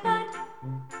say but,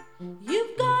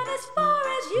 you've gone as far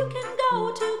as you can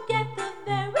go to get the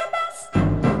very best.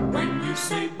 When you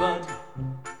say but,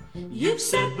 you've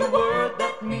said the word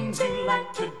that means you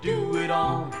like to do it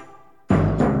all.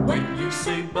 When you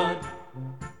say but,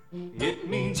 it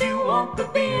means you want the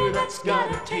beer that's got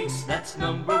a taste that's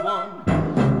number one.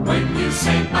 When you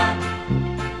say but,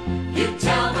 you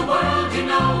tell the world you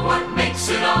know what makes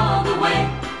it all the way.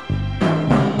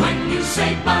 When you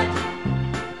say but,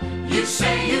 you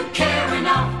say you care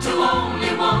enough to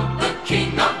only want the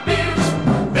king of beers.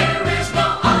 There is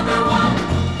no other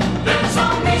one, there's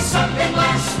only something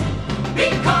less,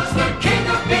 because the king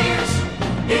of beers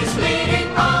is leading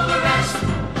all the rest.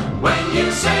 When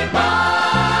you say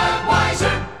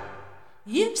Budweiser,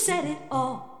 you've said it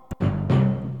all.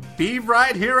 Be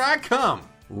right, here I come.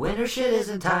 Winter shit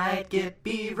isn't tight, get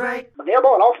Be Right.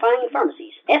 Available at all fine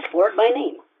pharmacies. Ask for it by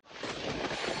name.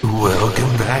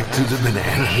 Welcome back to the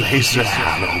BananaLaser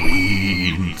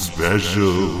Halloween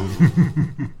Special.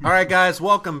 All right, guys,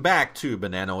 welcome back to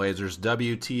BananaLaser's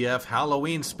WTF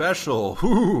Halloween Special.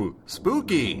 Ooh,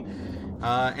 spooky.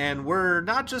 And we're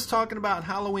not just talking about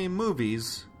Halloween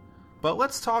movies, but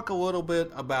let's talk a little bit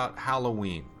about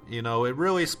Halloween. You know, it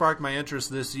really sparked my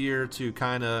interest this year to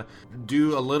kind of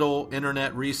do a little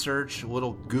internet research, a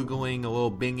little Googling, a little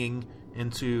binging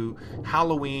into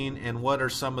Halloween and where do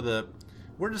some of the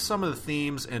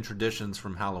themes and traditions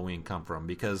from Halloween come from,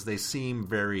 because they seem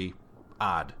very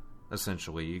odd,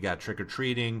 essentially. You got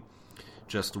trick-or-treating,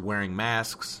 just wearing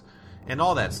masks, and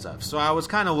all that stuff. So I was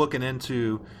kind of looking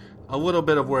into a little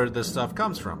bit of where this stuff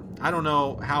comes from. I don't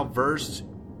know how versed,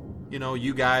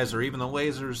 you guys or even the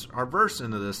lasers are versed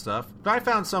into this stuff, but I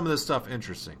found some of this stuff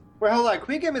interesting. Wait, hold on. Can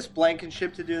we get Miss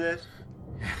Blankenship to do this?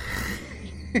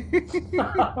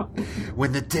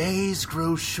 When the days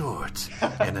grow short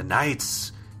and the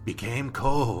nights became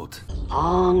cold.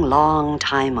 Long, long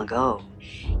time ago,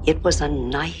 it was a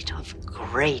night of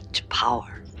great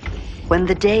power. When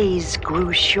the days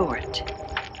grew short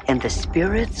and the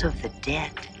spirits of the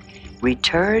dead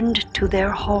returned to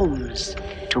their homes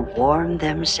to warm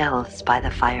themselves by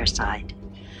the fireside.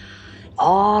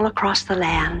 All across the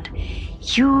land,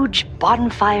 huge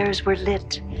bonfires were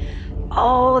lit.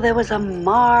 Oh, there was a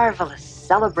marvelous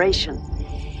celebration.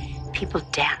 People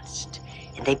danced,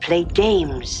 and they played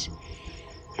games,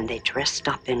 and they dressed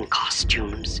up in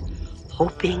costumes,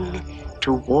 hoping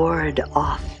to ward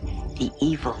off the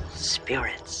evil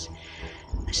spirits,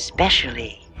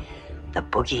 especially the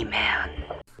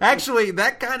boogeyman. Actually,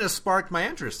 that kind of sparked my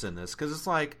interest in this, because it's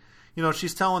like,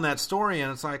 she's telling that story,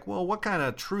 and it's like, well, what kind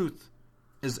of truth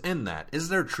is in that? Is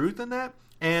there truth in that?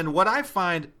 And what I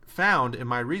found in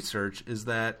my research is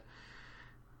that,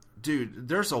 dude,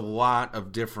 there's a lot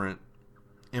of different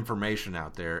information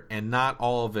out there, and not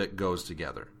all of it goes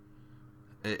together.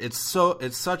 It's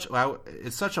such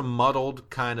a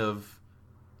muddled kind of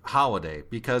holiday,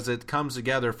 because it comes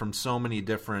together from so many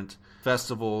different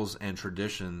festivals and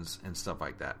traditions and stuff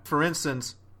like that. For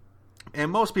instance,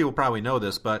 and most people probably know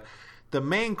this, but the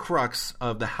main crux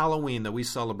of the Halloween that we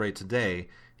celebrate today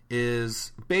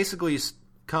is basically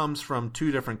comes from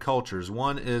two different cultures.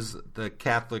 One is the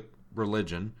Catholic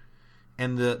religion,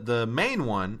 and the main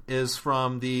one is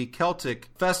from the Celtic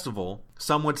festival.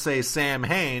 Some would say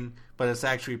Samhain, but it's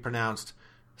actually pronounced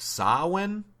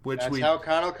Samhain, That's how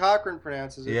Connell Cochran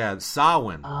pronounces it. Yeah,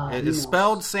 Samhain. It's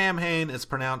spelled Samhain, it's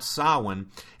pronounced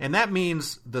Samhain, and that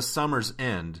means the summer's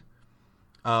end,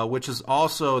 which is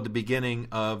also the beginning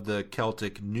of the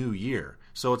Celtic New Year.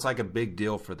 So it's like a big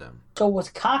deal for them. So was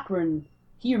Cochran,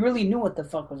 he really knew what the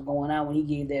fuck was going on when he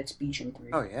gave that speech in 3.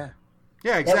 Oh, yeah.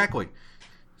 Yeah, exactly.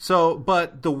 So,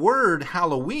 but the word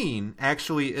Halloween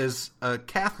actually is a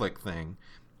Catholic thing,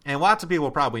 and lots of people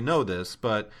probably know this,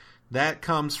 but that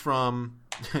comes from,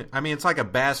 it's like a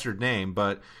bastard name,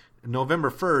 but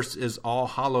November 1st is All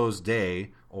Hallows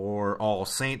Day or All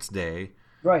Saints Day.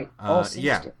 Right, All Saints Day.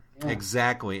 Yeah,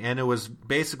 exactly. And it was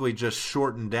basically just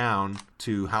shortened down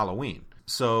to Halloween.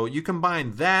 So you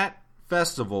combine that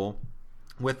festival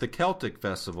with the Celtic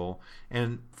festival,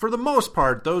 and for the most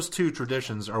part, those two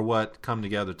traditions are what come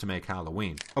together to make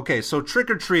Halloween. Okay, so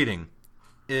trick-or-treating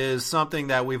is something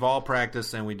that we've all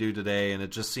practiced and we do today, and it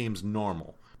just seems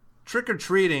normal.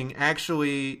 Trick-or-treating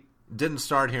actually didn't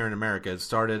start here in America. It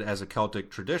started as a Celtic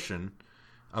tradition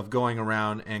of going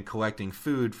around and collecting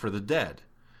food for the dead.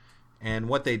 And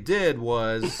what they did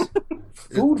was...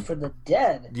 Food for the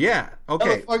dead? Yeah,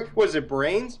 okay. Was it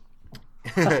brains?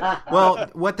 Well,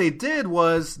 what they did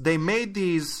was they made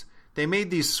these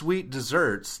sweet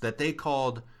desserts that they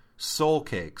called soul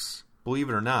cakes, believe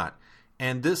it or not.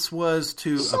 And this was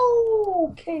to...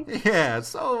 Soul cakes. Yeah,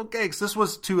 soul cakes. This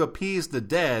was to appease the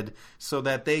dead so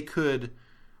that they could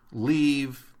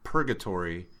leave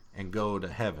purgatory and go to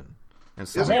heaven. And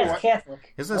so That's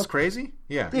Catholic. Isn't this crazy?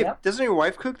 Yeah. Dave, doesn't your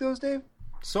wife cook those, Dave?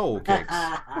 Soul cakes.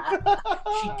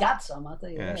 She got some, I'll tell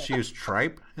you Yeah, that. she used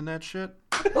tripe in that shit.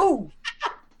 Ooh.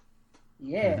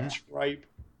 Yeah. Tripe.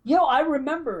 I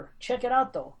remember. Check it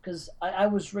out, though, because I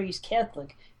was raised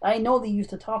Catholic. I know they used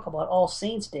to talk about All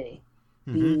Saints' Day.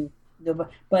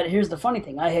 But here's the funny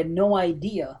thing. I had no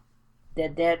idea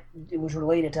that it was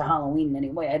related to Halloween in any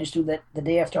way. I just knew that the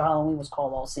day after Halloween was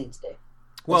called All Saints' Day.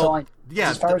 That's all I knew,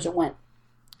 as far as it went.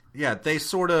 Yeah, they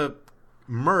sort of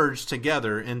merged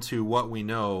together into what we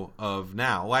know of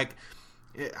now. Like,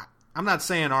 I'm not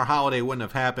saying our holiday wouldn't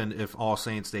have happened if All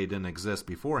Saints' Day didn't exist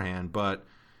beforehand, but,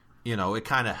 it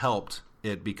kind of helped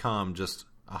it become just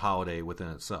a holiday within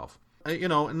itself.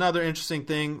 Another interesting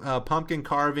thing, pumpkin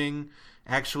carving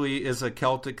actually is a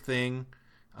Celtic thing.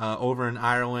 Over in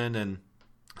Ireland and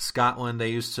Scotland, they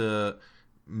used to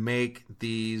make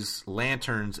these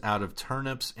lanterns out of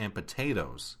turnips and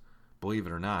potatoes, believe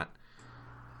it or not.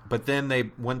 But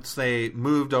then once they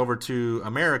moved over to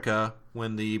America,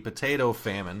 when the potato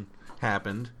famine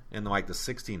happened in like the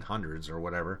 1600s or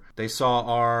whatever, they saw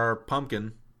our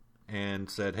pumpkin and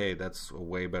said, hey, that's a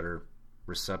way better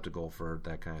receptacle for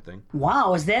that kind of thing.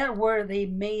 Wow, is that where they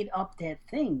made up that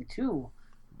thing, too?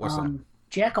 What's that?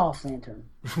 Jack-off lantern.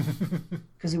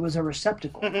 Because it was a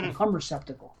receptacle, a cum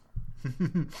receptacle.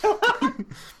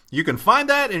 You can find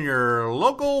that in your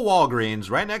local Walgreens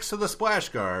right next to the splash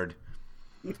guard.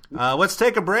 Let's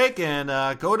take a break and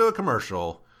go to a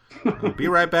commercial. We'll be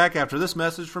right back after this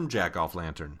message from Jack-Off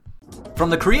Lantern. From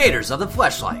the creators of the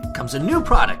Fleshlight comes a new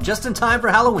product just in time for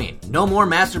Halloween. No more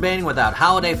masturbating without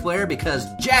holiday flair because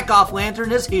Jack-Off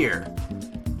Lantern is here.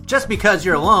 Just because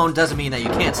you're alone doesn't mean that you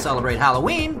can't celebrate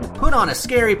Halloween. Put on a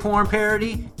scary porn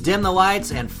parody, dim the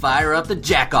lights, and fire up the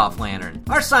Jack-Off Lantern.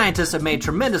 Our scientists have made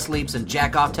tremendous leaps in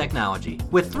Jack-Off technology,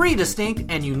 with 3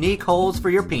 distinct and unique holes for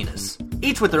your penis,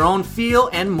 each with their own feel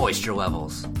and moisture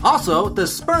levels. Also, the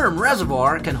sperm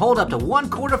reservoir can hold up to 1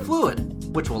 quart of fluid,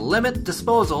 which will limit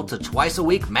disposal to twice a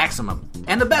week maximum.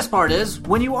 And the best part is,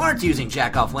 when you aren't using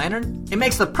Jack-Off Lantern, it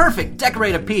makes the perfect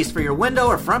decorative piece for your window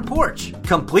or front porch,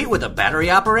 complete with a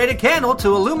battery-operated candle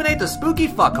to illuminate the spooky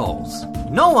fuckholes.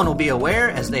 No one will be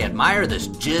aware as they admire this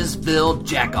jizz-filled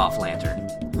Jack-Off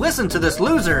Lantern. Listen to this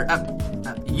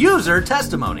user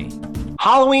testimony.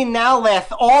 Halloween now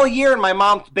lasts all year in my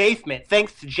mom's basement,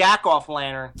 thanks to Jack-Off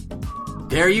Lantern.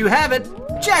 There you have it,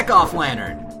 Jack-Off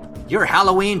Lantern. Your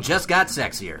Halloween just got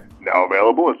sexier. Now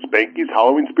available at Spanky's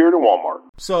Halloween Spirit in Walmart.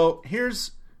 So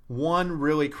here's one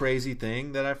really crazy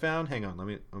thing that I found. Hang on, let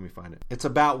me find it. It's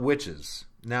about witches.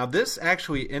 Now this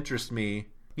actually interests me.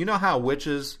 You know how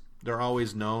witches, they're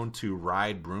always known to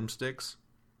ride broomsticks?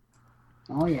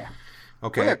 Oh yeah.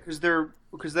 Okay. Oh, yeah,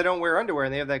 because they don't wear underwear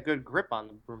and they have that good grip on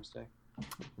the broomstick.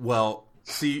 Well,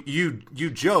 see, you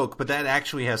joke, but that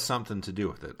actually has something to do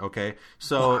with it. Okay,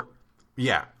 so.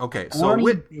 Yeah, okay. So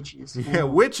bitches.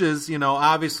 Witches,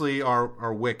 obviously are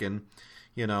Wiccan,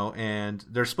 and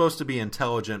they're supposed to be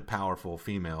intelligent, powerful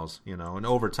females, and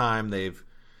over time they've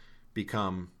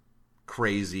become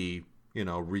crazy,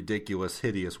 ridiculous,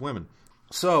 hideous women.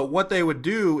 So what they would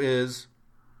do is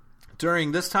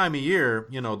during this time of year,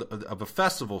 of a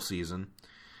festival season,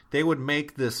 they would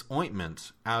make this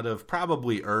ointment out of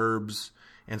probably herbs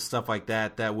and stuff like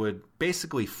that would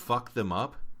basically fuck them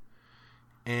up.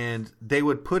 And they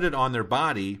would put it on their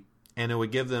body, and it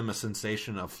would give them a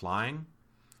sensation of flying.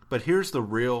 But here's the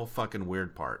real fucking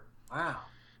weird part. Wow.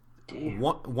 Damn.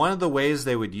 One of the ways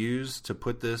they would use to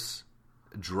put this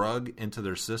drug into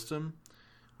their system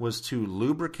was to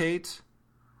lubricate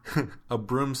a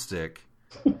broomstick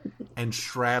and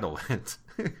straddle it.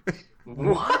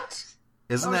 What?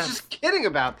 Isn't I was that just kidding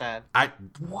about that.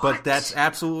 But that's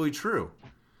absolutely true.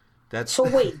 So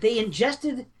wait, they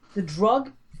ingested the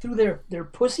drug through their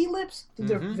pussy lips, through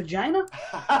their vagina,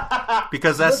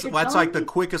 because that's like the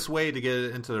quickest way to get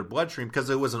it into their bloodstream.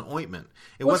 Because it was an ointment.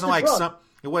 It wasn't like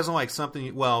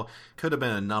something. Well, could have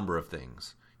been a number of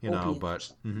things, Opiates.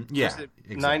 But yeah, Was it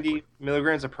exactly. 90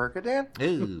 milligrams of Percodan?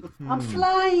 Ew. I'm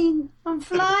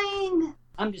flying.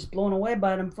 I'm just blown away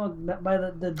by them by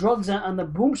the drugs on the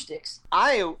broomsticks.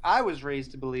 I was raised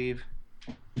to believe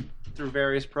through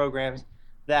various programs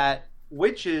that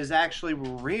witches actually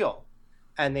were real.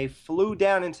 And they flew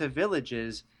down into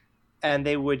villages, and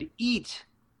they would eat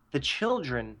the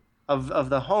children of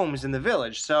the homes in the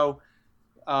village. So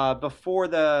before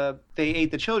they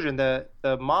ate the children, the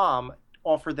mom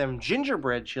offered them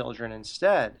gingerbread children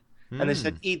instead. And they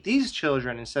said, eat these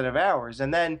children instead of ours.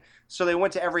 And then, so they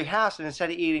went to every house, and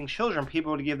instead of eating children,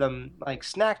 people would give them, like,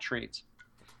 snack treats.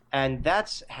 And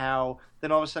that's how,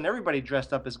 then all of a sudden, everybody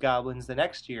dressed up as goblins the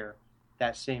next year,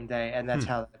 that same day. And that's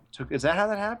how that took. Is that how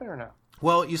that happened or no?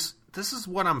 Well, this is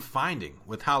what I'm finding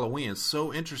with Halloween. It's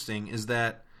so interesting is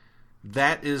that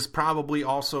is probably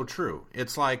also true.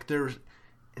 It's like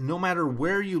no matter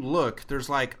where you look, there's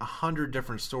like 100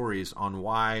 different stories on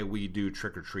why we do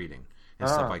trick-or-treating and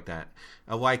stuff like that.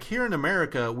 Like here in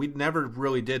America, we never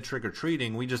really did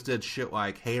trick-or-treating. We just did shit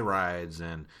like hay rides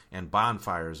and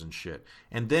bonfires and shit.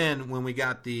 And then when we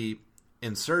got the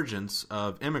insurgence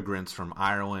of immigrants from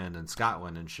Ireland and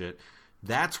Scotland and shit,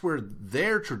 that's where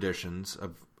their traditions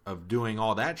of doing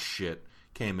all that shit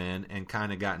came in and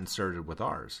kind of got inserted with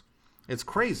ours. It's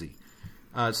crazy.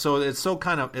 So it's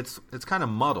kind of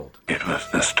muddled. It was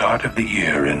the start of the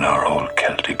year in our old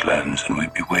Celtic lands, and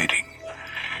we'd be waiting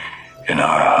in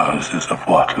our houses of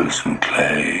wattles and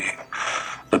clay.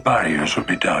 The barriers would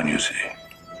be down, you see,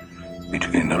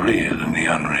 between the real and the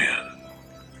unreal.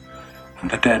 And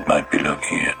the dead might be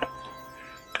looking in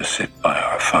to sit by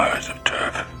our fires of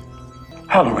turf.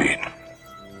 Halloween,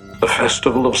 the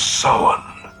festival of Samhain.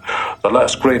 The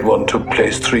last great one took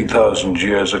place 3,000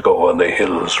 years ago, and the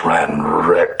hills ran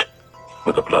red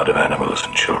with the blood of animals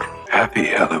and children. Happy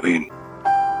Halloween.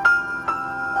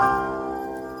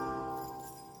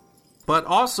 But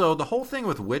also, the whole thing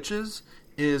with witches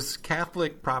is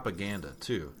Catholic propaganda,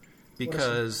 too.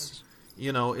 Because,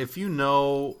 if you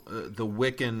know the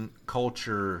Wiccan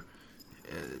culture,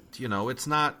 it's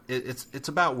not... It's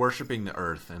about worshiping the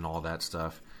earth and all that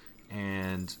stuff.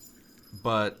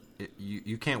 But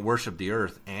you can't worship the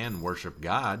earth and worship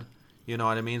God. You know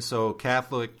what I mean? So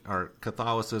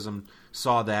Catholicism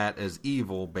saw that as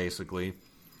evil, basically.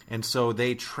 And so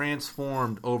they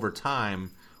transformed over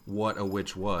time what a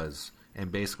witch was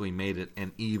and basically made it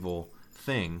an evil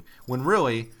thing. When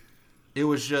really, it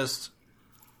was just...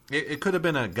 It could have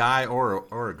been a guy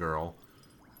or a girl.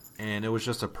 And it was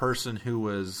just a person who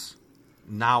was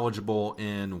knowledgeable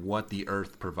in what the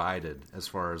earth provided as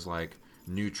far as like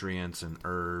nutrients and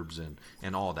herbs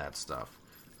and all that stuff.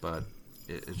 But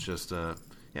it's just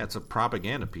it's a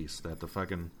propaganda piece that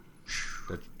the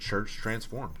church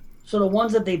transformed. So the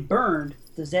ones that they burned,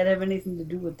 does that have anything to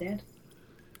do with that?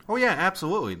 Oh yeah,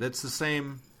 absolutely. That's the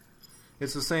same.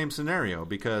 It's the same scenario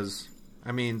because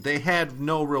they had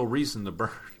no real reason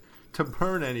to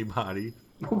burn anybody.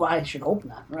 Well, I should hope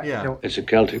not. Right? Yeah. It's a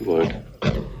Celtic word,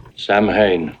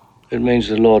 Samhain. It means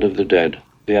the Lord of the Dead,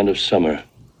 the end of summer.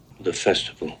 The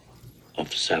festival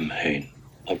of Samhain,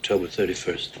 October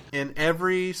 31st. In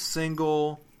every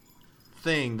single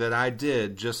thing that I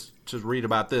did just to read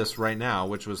about this right now,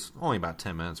 which was only about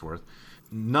 10 minutes worth,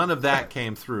 none of that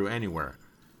came through anywhere.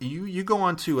 You go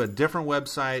onto a different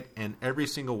website, and every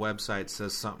single website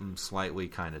says something slightly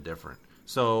kind of different.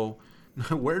 So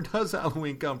where does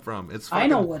Halloween come from? I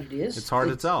know what it is. It's hard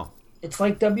to tell. It's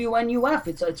like WNUF.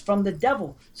 It's from the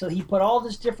devil. So he put all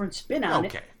this different spin on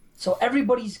it. So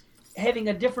everybody's having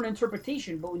a different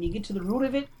interpretation, but when you get to the root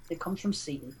of it, it comes from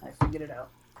Satan. I figured it out.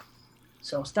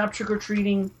 So stop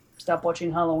trick-or-treating, stop watching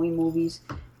Halloween movies,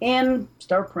 and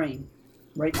start praying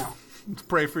right now.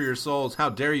 Pray for your souls. How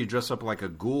dare you dress up like a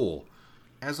ghoul?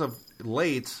 As of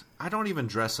late, I don't even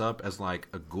dress up as like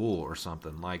a ghoul or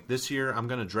something. Like this year, I'm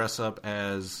going to dress up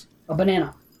as... a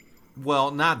banana.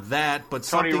 Well, not that, but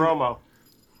Tony something... Romo.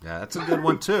 Yeah, that's a good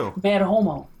one, too. Mad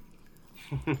homo.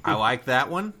 I like that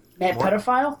one. Mad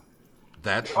pedophile?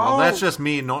 That's just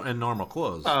me in normal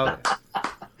clothes.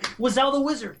 Wazelle the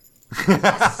Wizard.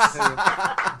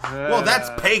 Well,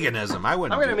 that's paganism. I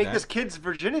wouldn't. I'm going to make that. this kid's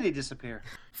virginity disappear.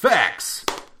 Facts.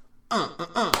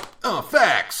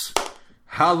 Facts.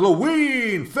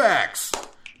 Halloween facts.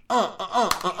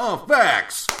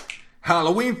 Facts.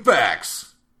 Halloween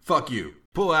facts. Fuck you.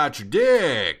 Pull out your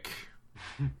dick.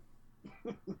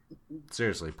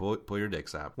 Seriously, pull your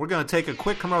dicks out. We're going to take a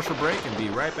quick commercial break and be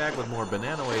right back with more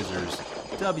BananaLaser's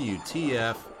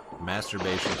WTF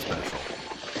Masturbation Special.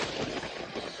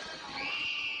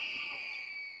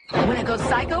 Want to go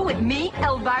psycho with me,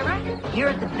 Elvira? Here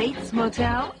at the Bates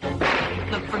Motel?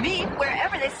 Look for me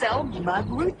wherever they sell mug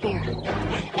root beer.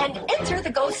 And enter the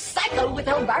Go Psycho with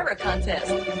Elvira contest.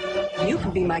 You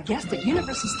can be my guest at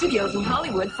Universal Studios in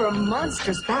Hollywood for a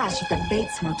monstrous bash at the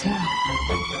Bates Motel.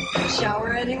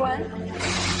 Shower, anyone?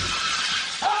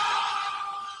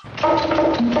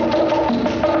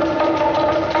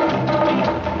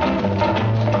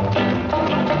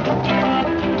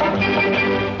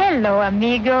 Hello,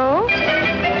 amigo.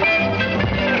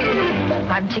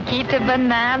 I'm Chiquita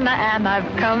Banana, and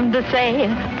I've come to say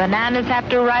bananas have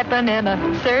to ripen in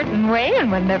a certain way,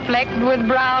 and when they're flecked with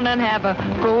brown and have a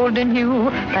golden hue,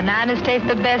 bananas taste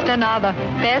the best and are the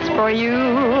best for you.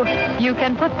 You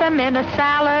can put them in a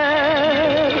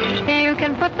salad, you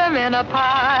can put them in a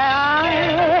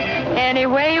pie, any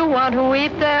way you want to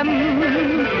eat them.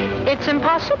 It's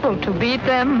impossible to beat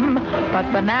them,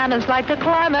 but bananas like the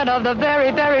climate of the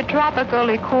very, very tropical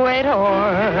equator.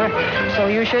 So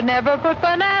you should never put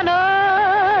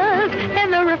bananas in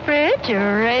the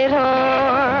refrigerator.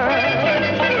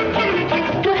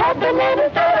 To have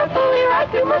bananas that are fully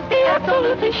ripe, you must be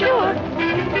absolutely sure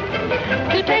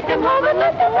to take them home and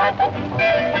let them ripen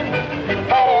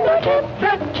at indoor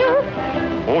temperature.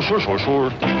 Oh, sure.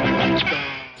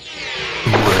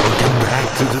 Welcome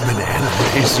back to the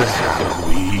BananaLaser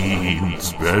Halloween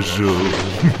Special.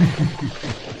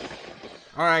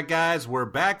 All right, guys, we're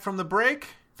back from the break.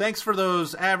 Thanks for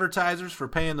those advertisers for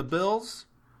paying the bills.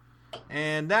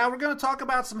 And now we're going to talk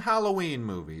about some Halloween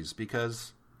movies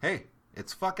because, hey,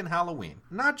 it's fucking Halloween.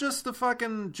 Not just the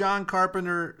fucking John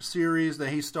Carpenter series that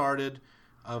he started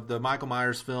of the Michael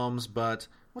Myers films, but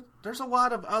there's a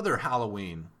lot of other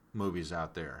Halloween movies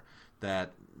out there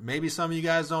that maybe some of you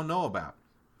guys don't know about.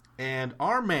 And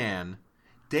our man,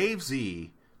 Dave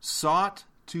Z, sought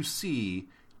to see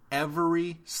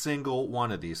every single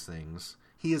one of these things.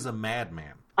 He is a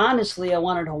madman. Honestly, I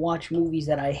wanted to watch movies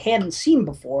that I hadn't seen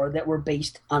before that were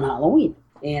based on Halloween.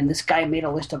 And this guy made a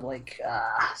list of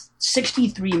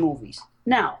 63 movies.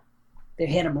 Now, they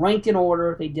had them ranked in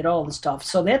order. They did all this stuff.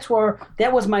 So that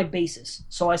was my basis.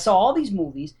 So I saw all these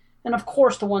movies. And of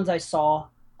course, the ones I saw,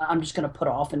 I'm just going to put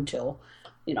off until,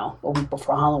 a week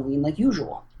before Halloween like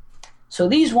usual. So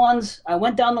these ones, I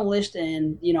went down the list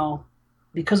and,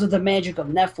 because of the magic of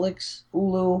Netflix,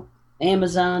 Hulu,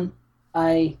 Amazon,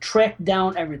 I tracked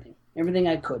down everything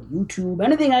I could. YouTube,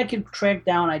 anything I could track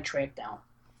down, I tracked down.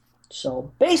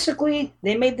 So basically,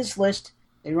 they made this list,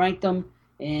 they ranked them,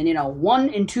 and 1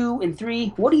 and 2 and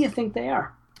 3, what do you think they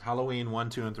are? Halloween 1,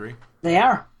 2, and 3? They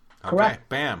are. Okay, correct.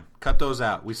 Bam. Cut those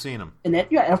out. We've seen them. And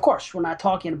of course, we're not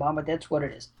talking about them, but that's what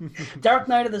it is. Dark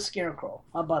Knight of the Scarecrow.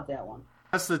 How about that one?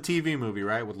 That's the TV movie,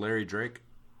 right, with Larry Drake?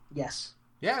 Yes.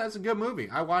 Yeah, that's a good movie.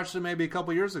 I watched it maybe a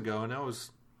couple years ago, and I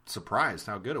was surprised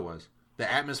how good it was.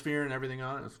 The atmosphere and everything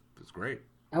on it, it's great.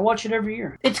 I watch it every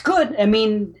year. It's good. I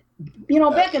mean,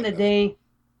 back in the day,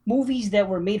 movies that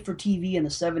were made for TV in the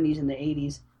 70s and the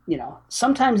 80s,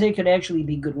 sometimes they could actually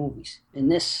be good movies.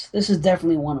 And this is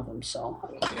definitely one of them. So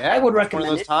I would recommend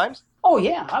one of those times? Oh,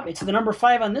 yeah. It's the number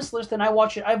 5 on this list, and I've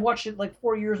watched it like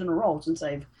 4 years in a row since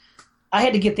I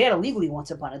had to get that illegally once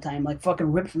upon a time, like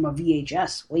fucking ripped from a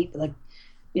VHS.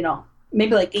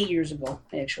 Maybe like 8 years ago,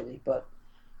 actually. But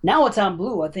now it's on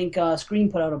Blue. I think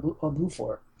Screen put out a Blue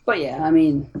for it. But yeah, I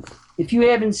mean, if you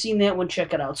haven't seen that one,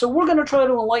 check it out. So we're going to try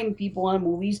to enlighten people on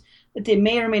movies that they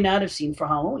may or may not have seen for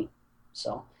Halloween.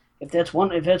 So if that's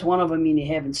one of them and you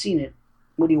haven't seen it,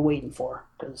 what are you waiting for?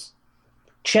 Because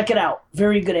check it out.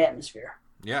 Very good atmosphere.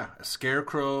 Yeah, a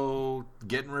scarecrow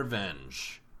getting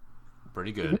revenge.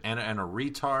 Pretty good. And a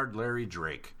retard Larry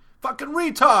Drake. Fucking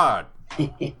retard!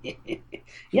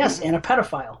 Yes, and a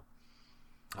pedophile.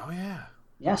 Oh, yeah.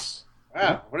 Yes.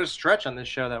 Wow, what a stretch on this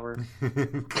show that we're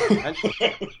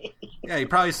Yeah, he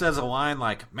probably says a line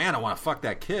like, man, I want to fuck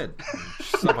that kid.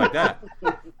 Stuff like that.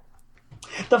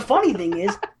 The funny thing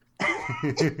is,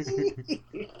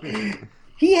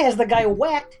 he has the guy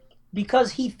whacked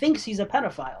because he thinks he's a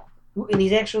pedophile. And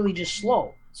he's actually just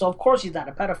slow. So of course he's not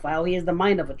a pedophile. He has the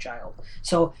mind of a child.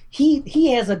 So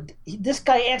this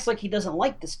guy acts like he doesn't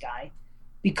like this guy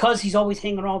because he's always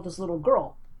hanging around with this little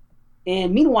girl.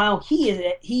 And meanwhile,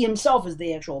 he himself is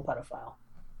the actual pedophile.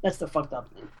 That's the fucked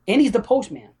up thing. And he's the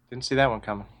postman. Didn't see that one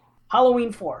coming.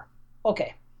 Halloween 4.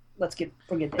 Okay, forget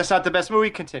that. That's not the best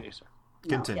movie. Continue, sir.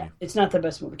 Continue. Yeah, it's not the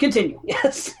best movie. Continue.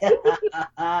 Yes.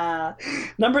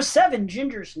 Number 7,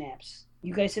 Ginger Snaps.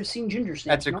 You guys have seen Ginger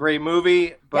Snaps. That's a great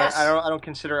movie, but Yes. I don't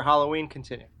consider it Halloween.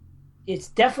 Continue. It's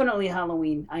definitely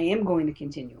Halloween. I am going to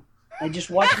continue. I just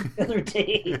watched it the other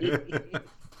day.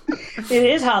 It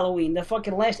is Halloween. The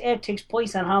fucking last act takes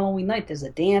place on Halloween night. There's a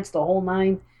dance, the whole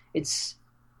 9. It's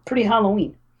pretty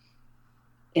Halloween.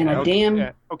 And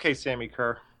Okay, Sammy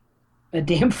Kerr. A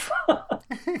damn...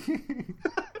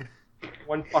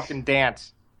 One fucking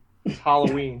dance. It's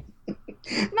Halloween.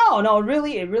 No,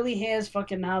 it really has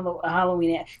fucking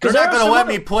Halloween act. They're not going to let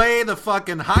me play the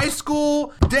fucking high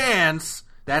school dance.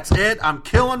 That's it. I'm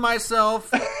killing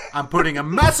myself. I'm putting a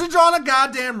message on a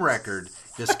goddamn record.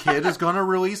 This kid is going to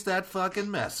release that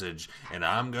fucking message. And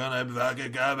I'm going to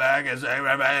fucking come back and say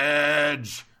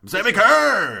revenge. I'm Sammy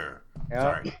Kerr. Yeah.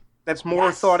 Sorry. That's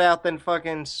more thought out than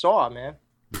fucking Saw, man.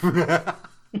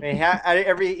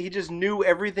 He just knew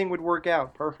everything would work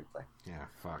out perfectly. Yeah,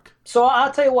 fuck. So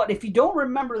I'll tell you what, if you don't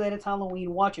remember that it's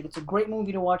Halloween, watch it. It's a great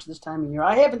movie to watch this time of year.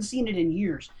 I haven't seen it in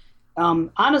years.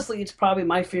 Honestly, it's probably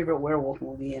my favorite werewolf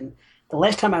movie, and the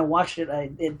last time I watched it,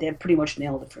 it pretty much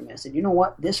nailed it for me. I said, you know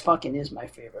what? This fucking is my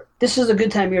favorite. This is a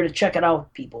good time of year to check it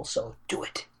out, people, so do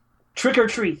it. Trick or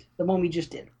Treat, the one we just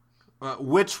did.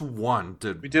 Which one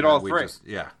did we did all three?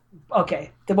 Yeah.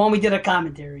 Okay, the one we did a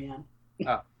commentary on.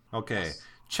 Oh. Okay.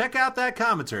 Check out that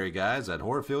commentary, guys, at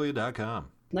horrorphilia.com.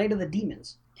 Night of the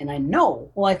Demons. And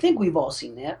I think we've all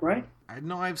seen that, right? I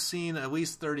know I've seen at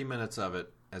least 30 minutes of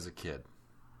it as a kid.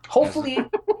 Hopefully.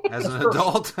 As an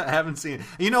adult, I haven't seen it.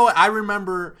 You know what? I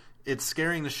remember it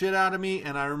scaring the shit out of me,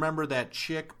 and I remember that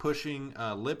chick pushing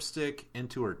lipstick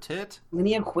into her tit.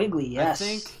 Linnea Quigley, yes. I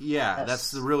think, yes.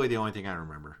 That's really the only thing I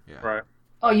remember. Yeah. Right.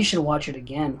 Oh, you should watch it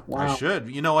again. Wow. I should.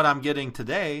 You know what I'm getting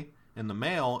today in the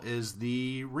mail is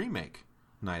the remake,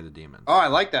 Night of the Demons. Oh, I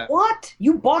like that. What?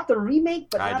 You bought the remake?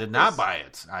 But I did not buy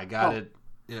it. I got it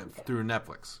through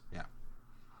Netflix. Yeah.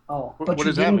 Oh, but what you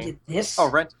does that didn't mean? get this? Oh,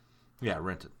 rent. Yeah,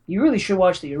 rent it. You really should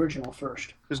watch the original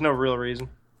first. There's no real reason.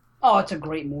 Oh, it's a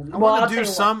great movie. I want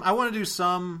to do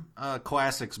some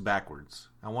classics backwards.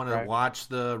 I want to watch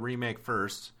the remake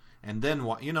first, and then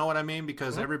you know what I mean?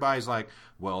 Because everybody's like,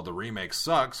 "Well, the remake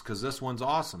sucks because this one's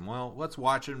awesome." Well, let's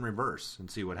watch it in reverse and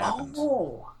see what happens.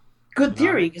 Oh, good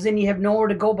theory. Because then you have nowhere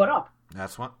to go but up.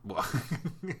 That's what. Well,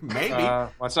 maybe.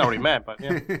 That's not what he meant, but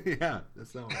yeah. Yeah,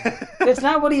 that's not. What That's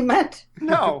not what he meant.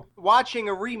 No, watching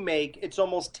a remake, it's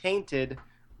almost tainted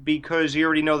because you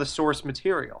already know the source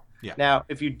material. Yeah. Now,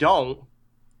 if you don't,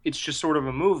 it's just sort of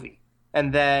a movie,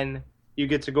 and then you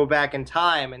get to go back in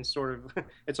time and sort of.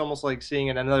 It's almost like seeing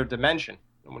in another dimension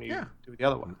when you do the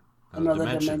other one.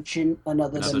 Another dimension,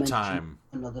 another dimension, time.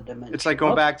 Another dimension. It's like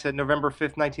going back to November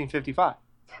 5th, 1955.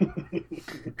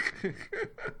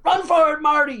 Run for it,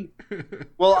 Marty!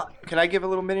 Well, can I give a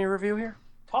little mini review here?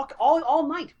 Talk all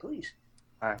night, please.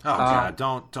 All right. Oh God!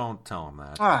 Don't tell him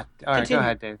that. All right, Continue. go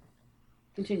ahead, Dave.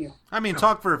 Continue. I mean,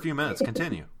 talk for a few minutes.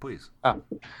 Continue, please.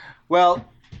 Well,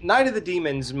 Night of the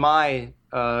Demons, my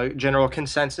general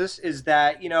consensus is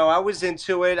that, I was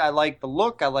into it. I like the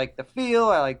look. I like the feel.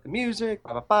 I like the music,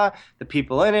 the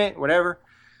people in it, whatever.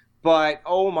 But,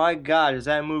 oh my God, does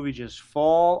that movie just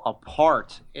fall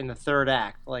apart in the third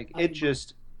act? Like, it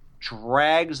just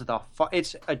drags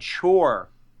it's a chore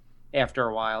after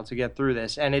a while to get through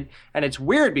this. And it's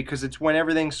weird because it's when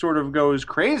everything sort of goes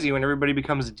crazy, when everybody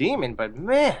becomes a demon. But,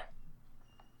 man,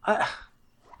 I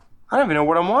don't even know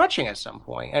what I'm watching at some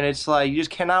point. And it's like, you just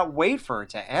cannot wait for it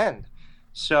to end.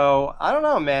 So, I don't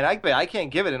know, man. I can't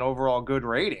give it an overall good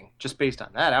rating just based on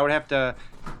that. I would have to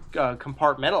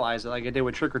compartmentalize it like I did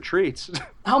with Trick or Treats.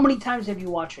 How many times have you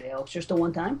watched it, Alex? Just the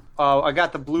one time? I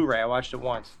got the Blu-ray. I watched it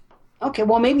once. Okay,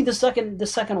 well, maybe the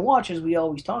second watch, as we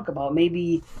always talk about,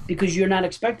 maybe because you're not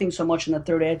expecting so much in the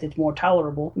third act, it's more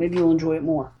tolerable. Maybe you'll enjoy it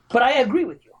more. But I agree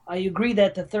with you. I agree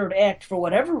that the third act, for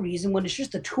whatever reason, when it's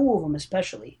just the two of them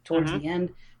especially, towards the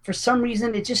end, for some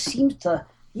reason, it just seems to...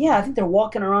 Yeah, I think they're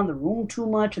walking around the room too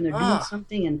much and they're doing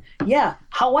something. And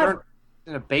however...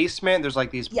 They're in a basement, there's like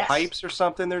these pipes or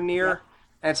something they're near. Yeah.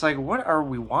 And it's like, what are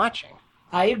we watching?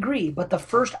 I agree, but the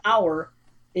first hour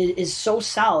is so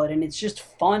solid and it's just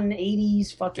fun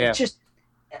 80s fucking... It's just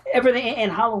everything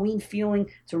and Halloween feeling.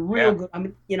 It's a real good... I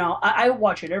mean, I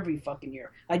watch it every fucking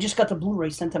year. I just got the Blu-ray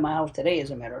sent to my house today,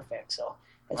 as a matter of fact. So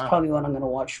that's probably what I'm going to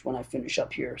watch when I finish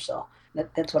up here. So...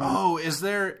 That's what I'm... Oh, is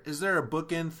there a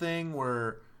bookend thing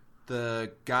where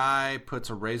the guy puts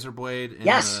a razor blade in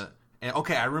the...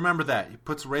 Okay, I remember that. He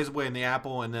puts a razor blade in the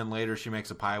apple, and then later she makes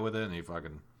a pie with it, and he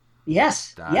fucking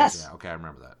dies. Yes. Yeah, okay, I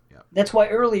remember that. Yeah. That's why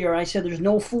earlier I said there's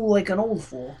no fool like an old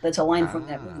fool. That's a line from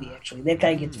that movie, actually. That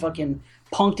guy gets fucking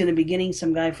punked in the beginning.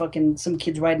 Some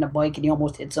kid's riding a bike, and he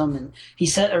almost hits him, and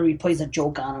he plays a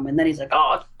joke on him, and then he's like,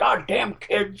 "Oh, goddamn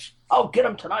kids! I'll get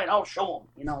him tonight. I'll show him."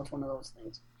 It's one of those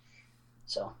things.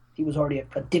 So he was already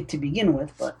a dick to begin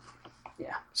with, but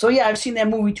yeah. So yeah, I've seen that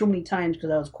movie too many times because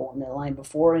I was quoting that line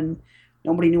before, and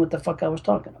nobody knew what the fuck I was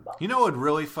talking about. You know what would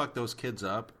really fuck those kids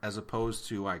up, as opposed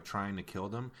to like trying to kill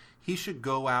them? He should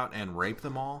go out and rape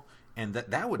them all, and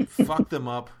that would fuck them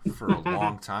up for a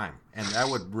long time, and that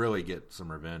would really get some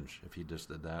revenge if he just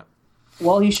did that.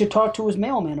 Well, he should talk to his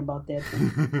mailman about that.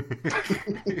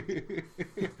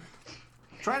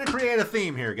 Trying to create a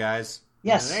theme here, guys.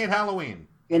 Yes. And it ain't Halloween.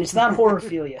 And it's not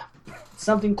horrorphilia. It's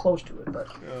something close to it, but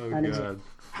not God.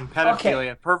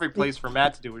 Pedophilia. Okay. Perfect place for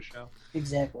Matt to do a show.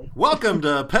 Exactly. Welcome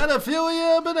to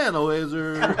Pedophilia Banana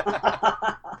Laser.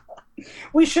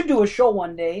 We should do a show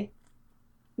one day.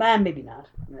 Maybe not.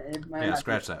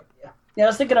 Scratch that. Yeah, I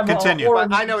was thinking of Continue. horror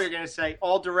I know what you're going to say.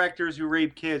 All directors who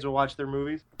rape kids will watch their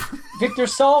movies. Victor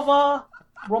Salva,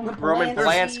 Roman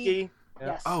Polanski.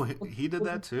 Yes. Oh, he did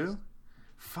that too?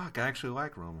 Fuck, I actually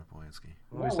like Roman Polanski.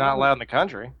 Well, he's not allowed in the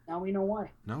country. Now we know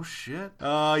why. No shit.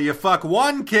 You fuck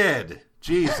one kid.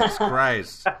 Jesus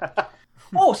Christ.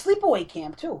 Oh, Sleepaway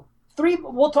Camp too.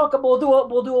 We'll talk about.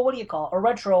 We'll do a what do you call it? A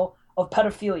retro of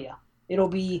pedophilia. It'll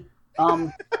be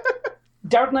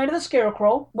Dark Knight of the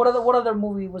Scarecrow. What other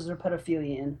movie was there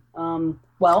pedophilia in?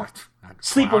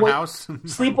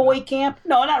 Sleepaway Camp.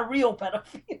 No, not real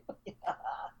pedophilia.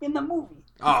 In the movie.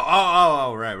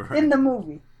 Oh, right. In the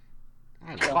movie.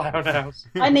 Clownhouse.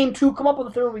 I named two. Come up with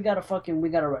a third. We got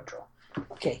a retro.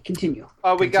 Okay, continue.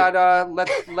 We got let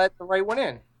the right one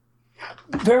in.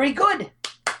 Very good.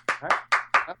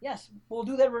 Yes, we'll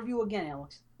do that review again,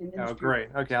 Alex. Great.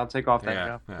 Okay, I'll take off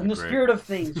that now. In the spirit of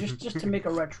things, just to make a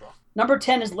retro. Number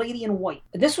 10 is Lady in White.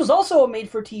 This was also a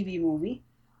made-for-TV movie,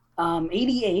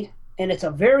 88, and it's a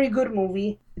very good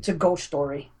movie. It's a ghost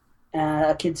story.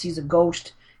 A kid sees a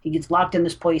ghost. He gets locked in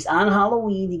this place on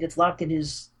Halloween. He gets locked in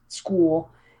his school,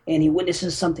 and he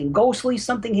witnesses something ghostly.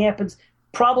 Something happens.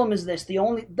 Problem is this: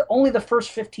 only the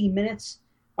first 15 minutes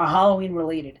are Halloween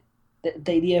related.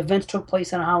 The events took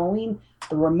place on Halloween.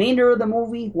 The remainder of the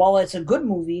movie, while it's a good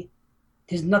movie,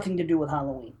 has nothing to do with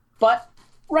Halloween. But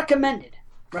recommended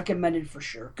for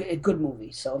sure. A good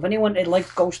movie. So if anyone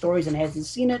likes ghost stories and hasn't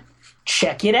seen it,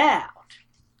 check it out.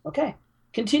 Okay,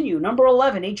 continue. Number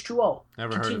 11, H2O.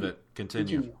 Never heard of it.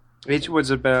 Continue. H was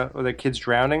about the kids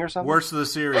drowning or something? Worst of the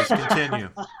series. Continue.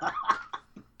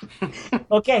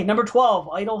 Okay, number 12,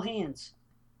 Idle Hands.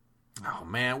 Oh,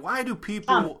 man. Why do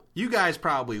people... You guys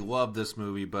probably love this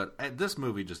movie, but this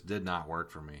movie just did not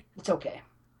work for me. It's okay.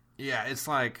 Yeah, it's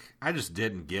like, I just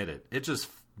didn't get it. It just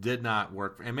did not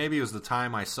work. And maybe it was the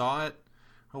time I saw it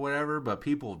or whatever, but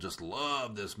people just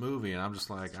love this movie, and I'm just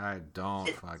like, I don't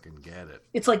fucking get it.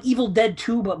 It's like Evil Dead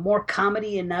 2, but more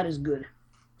comedy and not as good.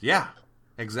 Yeah,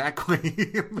 exactly.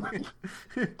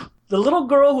 The little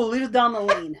girl who lives down the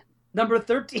lane. Number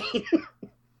 13.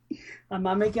 I'm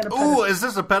not making a pedophile. Ooh, is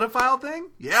this a pedophile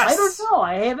thing? Yes. I don't know.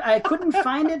 I couldn't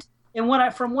find it.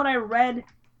 And from what I read,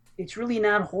 it's really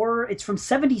not horror. It's from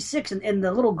 76, and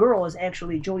the little girl is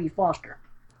actually Jodie Foster.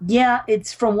 Yeah,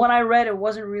 it's from what I read, it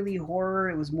wasn't really horror.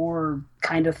 It was more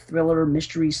kind of thriller,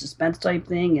 mystery, suspense type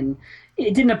thing, and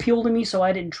it didn't appeal to me, so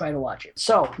I didn't try to watch it.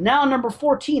 So, now number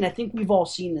 14. I think we've all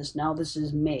seen this now. This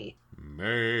is May.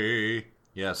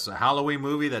 Yes, a Halloween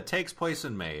movie that takes place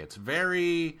in May. It's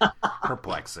very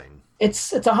perplexing.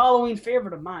 It's a Halloween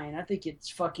favorite of mine. I think it's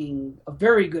fucking a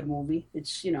very good movie.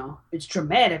 It's it's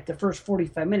dramatic. The first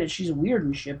 45 minutes, she's weird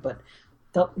and shit, but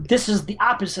this is the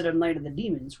opposite of Night of the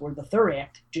Demons, where the third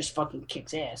act just fucking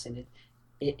kicks ass, and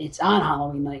it's on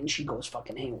Halloween night, and she goes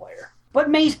fucking haywire. But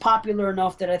May's popular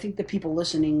enough that I think the people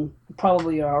listening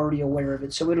probably are already aware of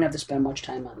it, so we don't have to spend much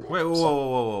time on that. Wait,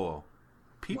 whoa.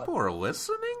 People are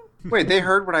listening? Wait, they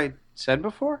heard what I said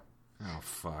before? Oh,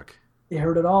 fuck. They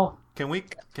heard it all. Can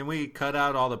we cut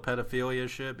out all the pedophilia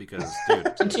shit? Because,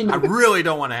 dude, I really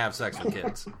don't want to have sex with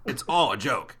kids. It's all a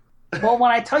joke. Well,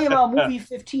 when I tell you about movie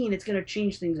 15, it's going to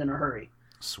change things in a hurry.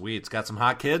 Sweet. It's got some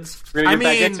hot kids. We're going to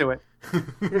get back into it.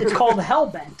 It's called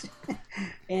Hellbent.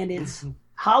 And it's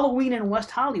Halloween in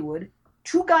West Hollywood.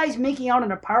 Two guys making out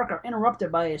in a park are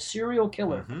interrupted by a serial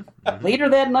killer. Later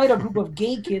that night, a group of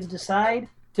gay kids decide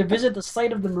to visit the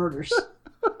site of the murders.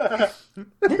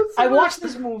 I watched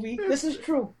this movie. This is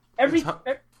true.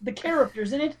 The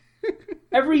characters in it,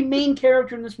 every main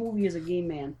character in this movie is a gay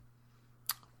man.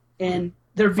 And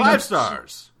they're being 5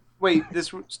 stars. Wait,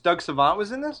 Doug Savant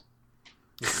was in this?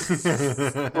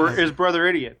 Or his brother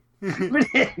Idiot?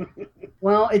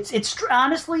 Well, it's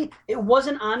honestly, it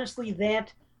wasn't honestly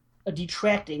that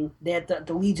detracting that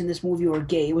the leads in this movie were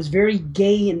gay. It was very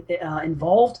gay and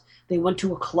involved. They went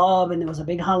to a club and there was a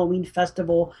big Halloween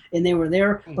festival and they were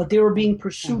there, but they were being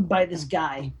pursued by this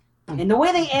guy. And the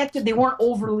way they acted, they weren't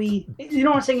overly, you know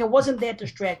what I'm saying? It wasn't that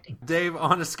distracting. Dave,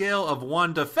 on a scale of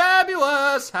 1 to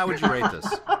fabulous, how would you rate this?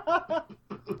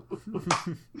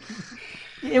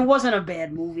 It wasn't a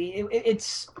bad movie.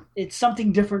 It's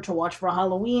something different to watch for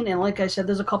Halloween, and like I said,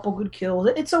 there's a couple good kills.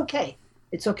 It's okay.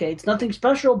 It's okay. It's nothing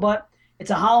special, but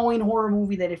it's a Halloween horror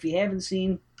movie that if you haven't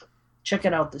seen, check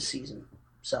it out this season.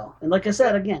 So, and like I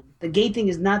said, again, the gay thing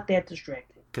is not that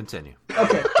distracting. Continue.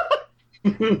 Okay.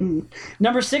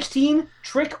 Number 16,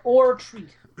 Trick or Treat.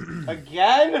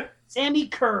 Again? Sammy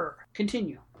Kerr.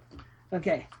 Continue.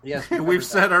 Okay. Yes, we've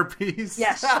said our piece.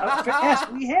 Yes, yes,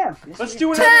 we have. Yes, Let's we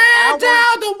do have. another hour.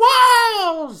 Down the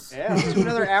walls! Yeah, let's do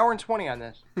another hour and 20 on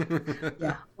this.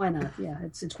 Yeah, why not? Yeah,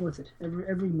 it's worth it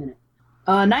every minute.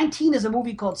 19 is a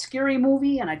movie called Scary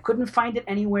Movie, and I couldn't find it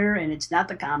anywhere, and it's not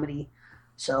the comedy.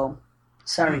 So,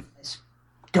 sorry, guys.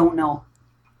 Don't know.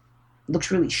 It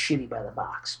looks really shitty by the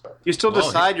box, but You still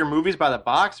decide your movies by the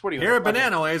box? What do you? Here at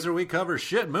BananaLaser, we cover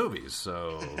shit movies,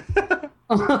 so...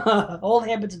 Old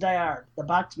habits die hard. The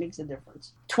box makes a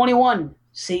difference. 21,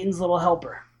 Satan's Little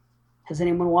Helper. Has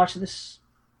anyone watched this?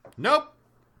 Nope.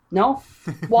 No?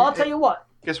 Well, I'll tell you what.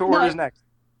 Guess what word is next?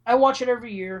 I watch it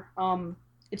every year.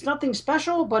 It's nothing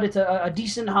special, but it's a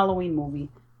decent Halloween movie.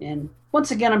 And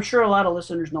once again, I'm sure a lot of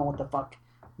listeners know what the fuck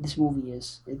this movie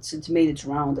is. It's made its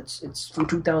round. It's from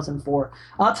 2004.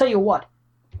 I'll tell you what.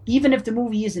 Even if the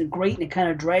movie isn't great and it kind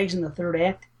of drags in the third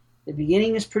act, the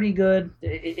beginning is pretty good.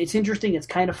 It's interesting. It's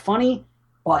kind of funny.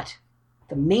 But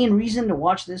the main reason to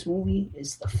watch this movie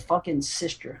is the fucking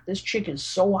sister. This chick is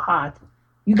so hot.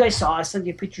 You guys saw. I sent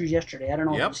you pictures yesterday. I don't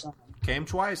know if you saw them. Came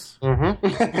twice.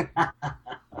 Mm-hmm.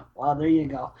 Well, there you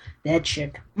go. That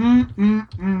chick. Good.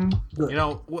 You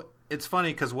know, it's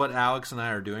funny because what Alex and I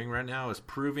are doing right now is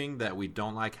proving that we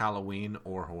don't like Halloween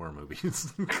or horror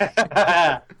movies.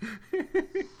 Okay.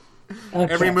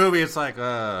 Every movie, it's like,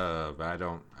 I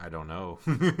don't know.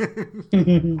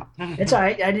 It's all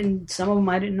right. Some of them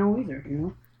I didn't know either.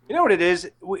 You know what it is?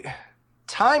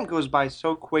 Time goes by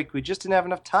so quick. We just didn't have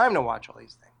enough time to watch all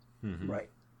these things. Mm-hmm. Right.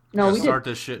 No, we start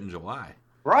did. this shit in July.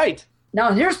 Right.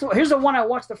 Now here's the one I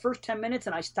watched the first 10 minutes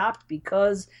and I stopped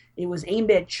because it was aimed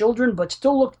at children, but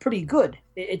still looked pretty good.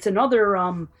 It's another.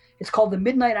 It's called The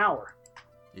Midnight Hour.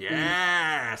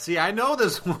 Yeah. See, I know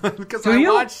this one because Do I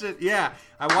you? watched it. Yeah,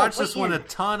 I watched this one in. a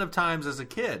ton of times as a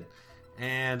kid,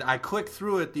 and I clicked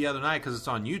through it the other night because it's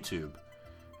on YouTube,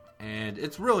 and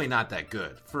it's really not that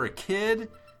good for a kid.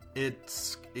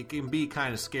 It can be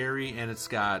kind of scary, and it's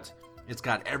got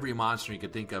every monster you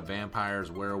could think of: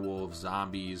 vampires, werewolves,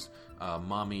 zombies,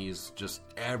 mummies, just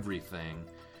everything.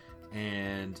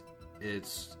 And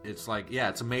it's like, yeah,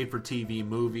 it's a made-for-TV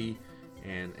movie.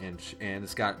 And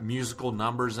it's got musical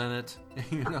numbers in it.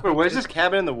 You know? Wait, what is this,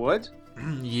 Cabin in the Woods?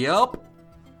 Yep.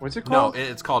 What's it called? No,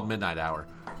 it's called Midnight Hour.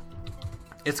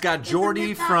 It's got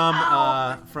Geordi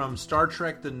from Star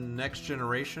Trek: The Next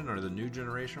Generation or The New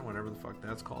Generation, whatever the fuck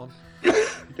that's called.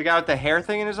 The guy with the hair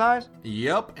thing in his eyes?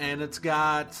 Yep, and it's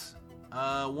got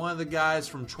one of the guys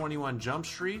from 21 Jump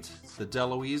Street, the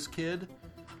DeLuise kid.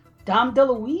 Dom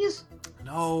DeLuise?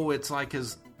 No, it's like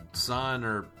his son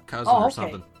or cousin or okay.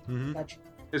 something. Mm-hmm. Gotcha.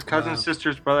 His cousin,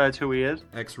 sister's brother, that's who he is?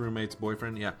 Ex-roommate's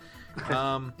boyfriend, yeah.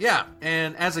 Yeah,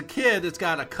 and as a kid, it's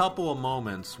got a couple of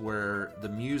moments where the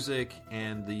music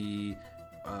and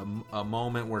a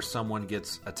moment where someone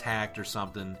gets attacked or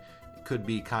something could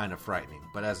be kind of frightening.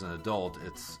 But as an adult,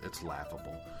 it's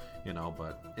laughable, you know.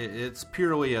 But it's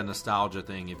purely a nostalgia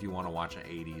thing if you want to watch an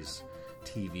 80s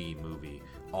TV movie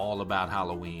all about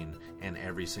Halloween and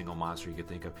every single monster you could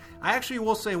think of. I actually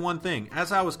will say one thing.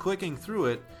 As I was clicking through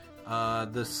it,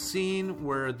 the scene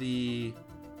where the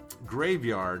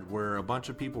graveyard where a bunch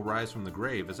of people rise from the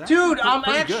grave is actually Dude, I'm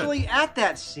pretty actually good. at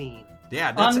that scene.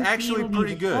 Yeah, that's actually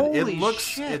pretty good. Holy it looks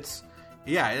shit.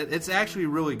 It's actually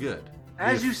really good.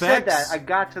 As you said that, I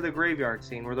got to the graveyard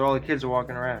scene where all the kids are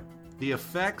walking around. The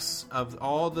effects of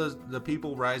all the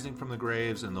people rising from the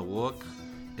graves and the look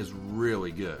is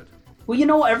really good. Well, you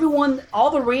know, all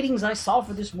the ratings I saw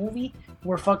for this movie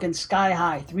were fucking sky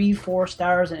high, 3-4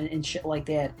 stars and shit like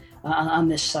that on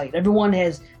this site. Everyone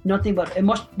has nothing but, it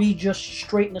must be just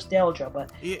straight nostalgia,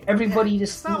 but everybody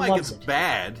just It's not like loves it's it.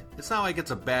 bad. It's not like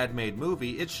it's a bad made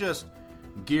movie. It's just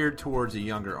geared towards a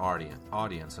younger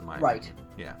audience in my opinion.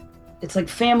 Yeah. It's like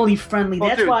family friendly. Well,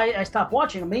 That's dude. why I stopped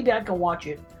watching it. Maybe I can watch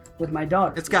it with my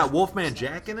daughter. It's got Wolfman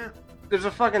Jack in it. There's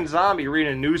a fucking zombie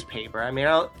reading a newspaper. I mean,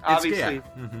 obviously,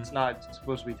 Mm-hmm. it's not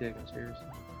supposed to be taken seriously.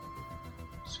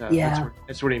 So Yeah.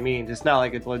 that's what he means. It's not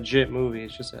like it's a legit movie.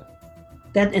 It's just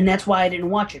that's why I didn't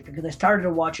watch it, because I started to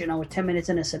watch it and I was 10 minutes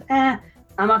in and I said,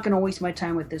 I'm not going to waste my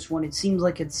time with this one. It seems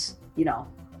like it's, you know.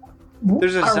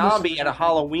 There's a zombie at a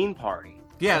Halloween party.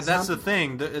 Yeah, that's the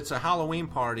thing. It's a Halloween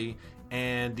party,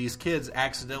 and these kids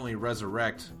accidentally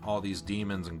resurrect all these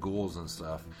demons and ghouls and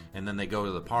stuff, and then they go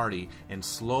to the party, and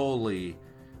slowly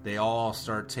they all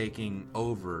start taking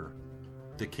over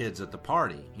the kids at the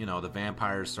party. You know, the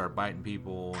vampires start biting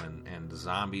people, and the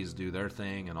zombies do their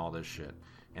thing, and all this shit.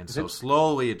 And so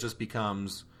slowly it just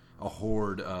becomes a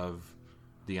horde of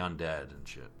the undead and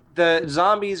shit. The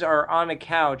zombies are on a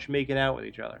couch making out with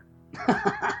each other.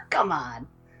 Come on.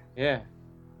 Yeah.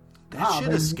 That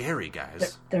shit is scary,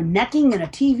 guys. They're necking in a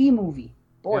TV movie.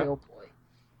 Boy, Yeah. oh boy.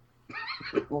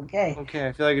 Okay. Okay,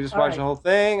 I feel like I just All watched right. the whole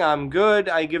thing. I'm good.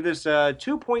 I give this a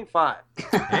 2.5.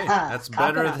 Hey, that's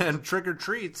better than Trick or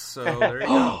Treats, so there you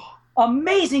go.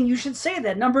 Amazing. You should say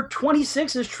that. Number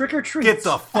 26 is Trick or Treat. Get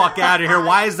the fuck out of here.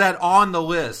 Why is that on the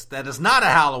list? That is not a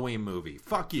Halloween movie.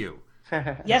 Fuck you.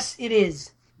 Yes, it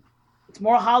is. It's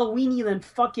more Halloweeny than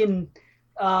fucking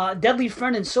Deadly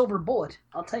Friend and Silver Bullet.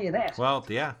 I'll tell you that. Well,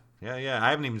 yeah. I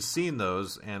haven't even seen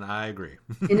those, and I agree.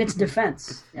 In its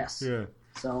defense, yes. Yeah.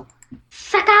 So.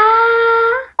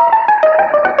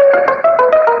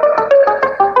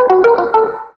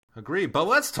 Agree, but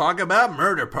let's talk about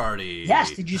Murder Party.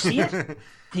 Yes, did you see it?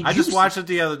 I just watched it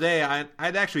the other day.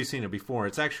 I'd actually seen it before.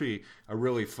 It's actually a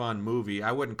really fun movie.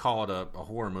 I wouldn't call it a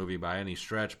horror movie by any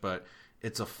stretch, but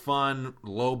it's a fun,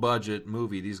 low-budget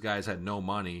movie. These guys had no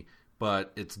money,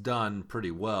 but it's done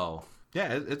pretty well.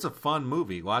 Yeah, it's a fun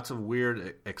movie. Lots of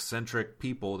weird, eccentric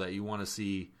people that you want to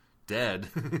see dead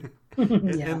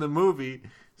in the movie.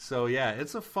 So, yeah,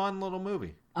 it's a fun little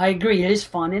movie. I agree. It is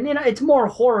fun. And, it's more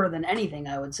horror than anything,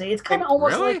 I would say. It's kind of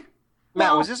almost really? like...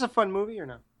 Matt, was this a fun movie or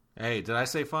no? Hey, did I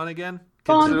say fun again?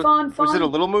 Fun. Was it a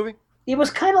little movie? It was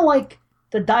kind of like...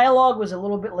 The dialogue was a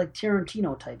little bit like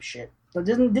Tarantino type shit. But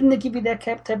didn't it give you that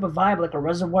type of vibe, like a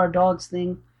Reservoir Dogs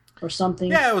thing or something?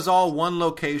 Yeah, it was all one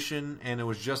location, and it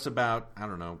was just about,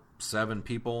 7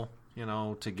 people,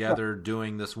 together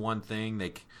doing this one thing.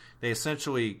 They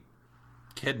essentially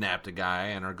kidnapped a guy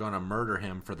and are going to murder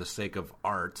him for the sake of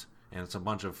art, and it's a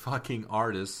bunch of fucking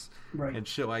artists and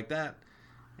shit like that.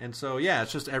 And so, yeah,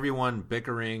 it's just everyone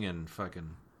bickering and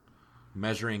fucking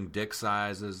measuring dick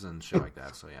sizes and shit like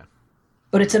that, so yeah.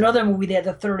 But it's another movie that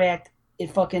the third act,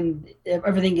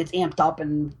 everything gets amped up,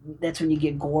 and that's when you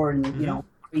get gore and,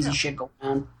 crazy shit going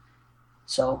on.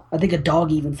 So, I think a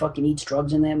dog even fucking eats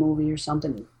drugs in that movie or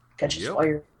something, catches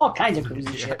fire, all kinds of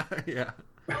crazy shit. Yeah.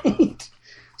 Right?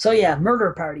 So, yeah,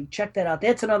 Murder Party, check that out.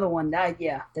 That's another one. I'd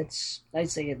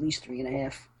say at least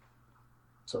 3.5.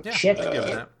 So, check I'd give it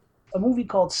it. that. A movie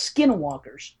called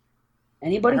Skinwalkers.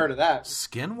 Anybody? I heard of that.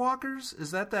 Skinwalkers? Is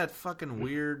that fucking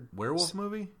weird werewolf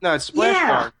movie? No, it's Splash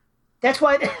Guard. That's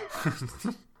why...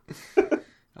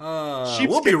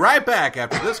 We'll be right back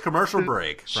after this commercial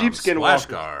break from Sheepskin Splash Walkers.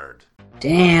 Guard.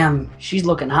 Damn, she's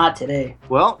looking hot today.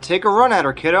 Well, take a run at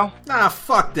her, kiddo. Nah,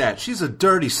 fuck that. She's a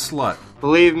dirty slut.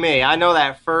 Believe me, I know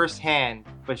that firsthand,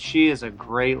 but she is a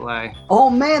great lay. Oh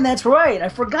man, that's right. I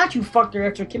forgot you fucked her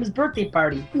after Kim's birthday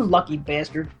party. You lucky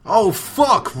bastard. Oh,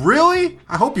 fuck. Really?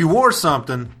 I hope you wore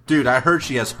something. Dude, I heard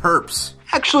she has herpes.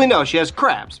 Actually, no, she has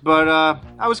crabs, but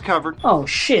I was covered. Oh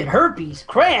shit, herpes,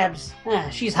 crabs.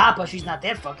 She's hot, but she's not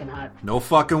that fucking hot. No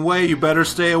fucking way. You better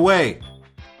stay away.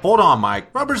 Hold on,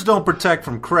 Mike. Rubbers don't protect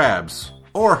from crabs.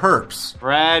 Or herpes.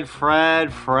 Fred,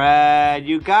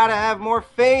 you gotta have more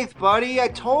faith, buddy. I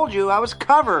told you I was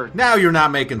covered. Now you're not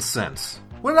making sense.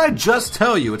 What did I just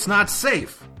tell you? It's not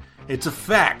safe. It's a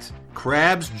fact.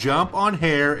 Crabs jump on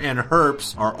hair and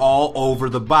herpes are all over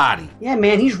the body. Yeah,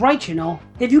 man, he's right,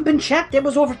 Have you been checked? That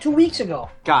was over 2 weeks ago.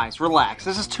 Guys, relax.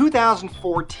 This is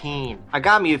 2014. I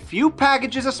got me a few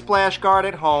packages of Splash Guard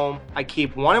at home. I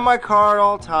keep one in my car at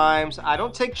all times. I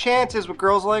don't take chances with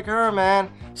girls like her, man.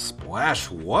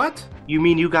 Splash what? You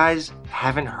mean you guys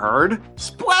haven't heard?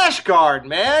 Splash Guard,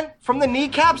 man! From the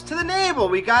kneecaps to the navel,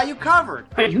 we got you covered.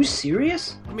 Are you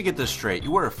serious? Let me get this straight.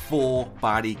 You wear a full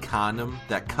body condom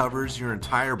that covers your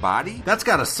entire body? That's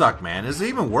gotta suck, man. Is it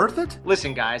even worth it?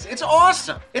 Listen, guys, it's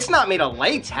awesome. It's not made of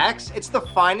latex. It's the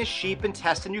finest sheep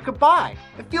intestine you could buy.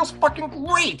 It feels fucking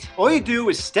great. All you do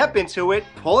is step into it,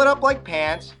 pull it up like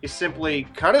pants. You simply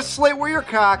cut a slit where your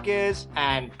cock is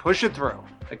and push it through.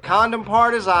 The condom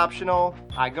part is optional.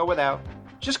 I go without.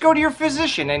 Just go to your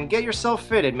physician and get yourself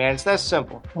fitted, man. It's that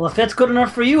simple. Well, if that's good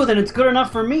enough for you, then it's good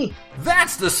enough for me.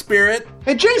 That's the spirit.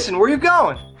 Hey, Jason, where you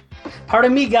going?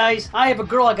 Pardon me, guys. I have a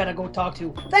girl I gotta go talk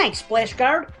to. Thanks, Splash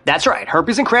Guard. That's right.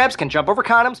 Herpes and crabs can jump over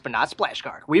condoms, but not Splash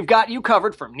Guard. We've got you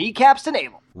covered from kneecaps to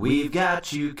navel. We've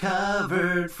got you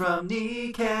covered from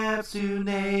kneecaps to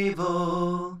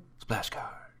navel. Splash Guard.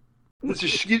 This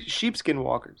is sheepskin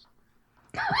walkers.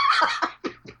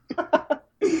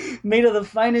 Made of the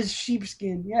finest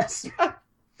sheepskin, yes.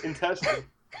 Intestine.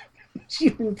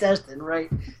 Sheep intestine, right.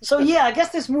 So yeah, I guess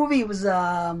this movie was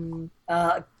kind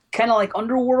of like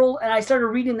Underworld, and I started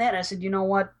reading that, and I said, you know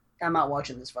what? I'm not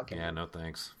watching this fucking Yeah, movie. no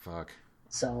thanks. Fuck.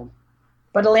 So,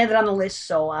 but it landed on the list,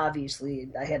 so obviously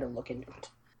I had to look into it.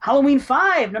 Halloween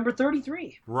 5, number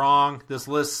 33. Wrong. This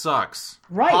list sucks.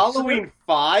 Right. Halloween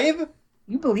 5?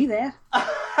 You believe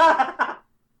that?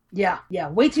 Yeah.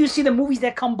 Wait till you see the movies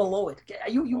that come below it.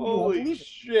 You won't Holy believe it.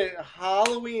 shit.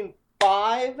 Halloween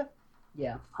 5?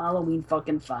 Yeah, Halloween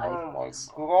fucking 5. Oh my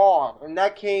god. And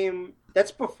that came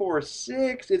That's before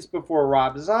 6. It's before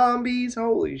Rob Zombies.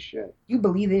 Holy shit. You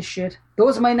believe this shit?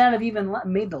 Those might not have even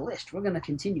made the list. We're going to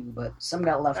continue, but some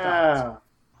got left out.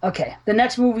 Okay, the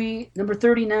next movie, number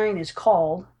 39, is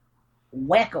called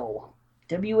Wacko.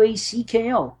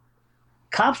 W-A-C-K-O.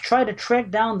 Cops try to track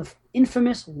down the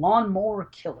infamous lawnmower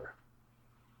killer.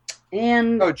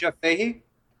 And... Oh, Jeff Fahey?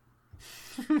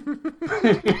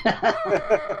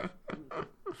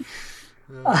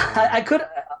 I could...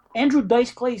 Andrew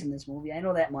Dice Clay's in this movie. I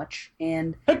know that much.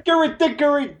 And Hickory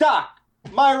dickory dock,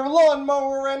 my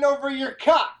lawnmower ran over your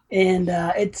cock. And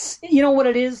it's, you know what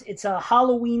it is? It's a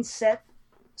Halloween set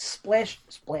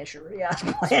splasher. Yeah,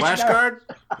 Splash Guard?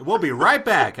 We'll be right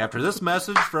back after this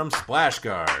message from Splash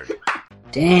Guard.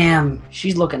 Damn,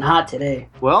 she's looking hot today.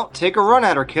 Well, take a run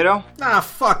at her, kiddo. Nah,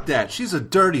 fuck that. She's a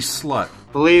dirty slut.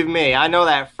 Believe me, I know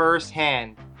that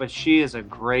firsthand, but she is a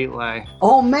great lay.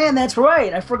 Oh man, that's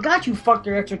right. I forgot you fucked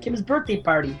her after Kim's birthday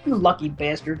party. You lucky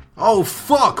bastard. Oh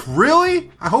fuck,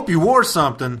 really? I hope you wore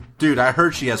something. Dude, I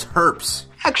heard she has herpes.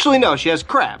 Actually, no, she has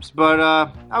crabs, but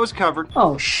I was covered.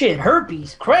 Oh shit,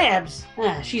 herpes, crabs.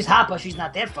 She's hot, but she's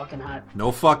not that fucking hot.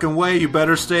 No fucking way, you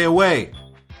better stay away.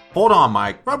 Hold on,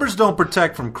 Mike. Rubbers don't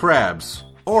protect from crabs.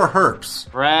 Or herpes.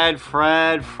 Fred.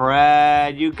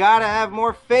 You gotta have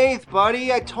more faith,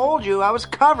 buddy. I told you I was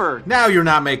covered. Now you're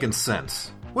not making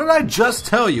sense. What did I just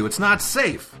tell you? It's not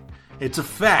safe. It's a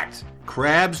fact.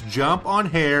 Crabs jump on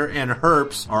hair and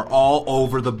herpes are all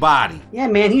over the body. Yeah,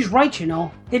 man, he's right, you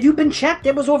know. Have you been checked?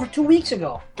 That was over 2 weeks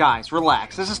ago. Guys,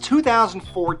 relax. This is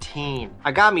 2014.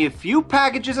 I got me a few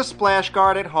packages of Splash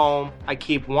Guard at home. I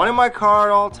keep one in my car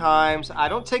at all times. I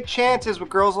don't take chances with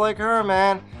girls like her,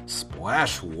 man.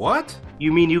 Splash what?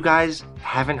 You mean you guys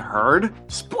haven't heard?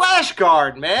 Splash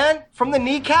Guard, man! From the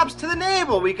kneecaps to the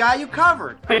navel, we got you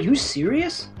covered. Are you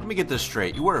serious? Let me get this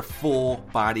straight. You wear a full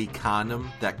body condom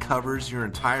that covers your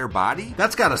entire body?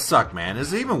 That's gotta suck, man.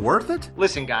 Is it even worth it?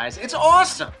 Listen, guys, it's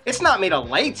awesome. It's not made of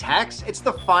latex. It's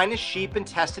the finest sheep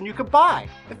intestine you could buy.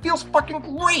 It feels fucking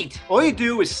great. All you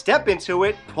do is step into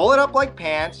it, pull it up like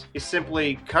pants. You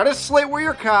simply cut a slit where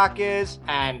your cock is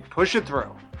and push it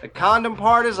through. The condom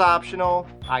part is optional.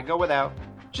 I go without.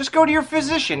 Just go to your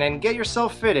physician and get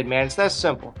yourself fitted, man. It's that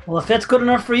simple. Well, if that's good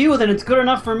enough for you, then it's good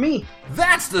enough for me.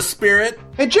 That's the spirit.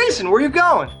 Hey, Jason, where you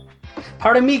going?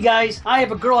 Pardon me, guys. I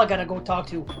have a girl I gotta go talk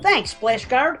to. Thanks, Splash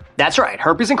Guard. That's right.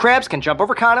 Herpes and crabs can jump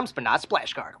over condoms, but not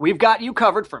Splash Guard. We've got you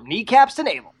covered from kneecaps to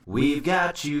navel. We've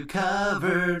got you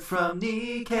covered from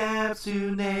kneecaps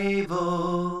to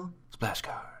navel. Splash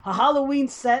Guard. A Halloween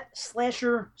set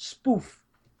slasher spoof.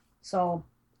 So...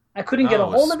 I couldn't get a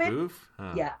hold of it.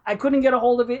 Huh. Yeah, I couldn't get a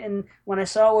hold of it, and when I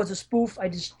saw it was a spoof, I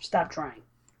just stopped trying.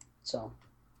 So,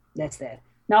 that's that.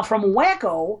 Now, from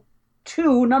Wacko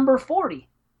to number 40.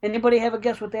 Anybody have a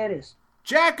guess what that is?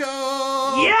 Jacko!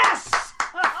 Yes!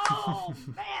 Oh,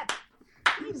 man.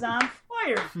 He's on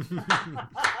fire.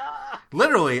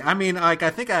 Literally, I mean, like,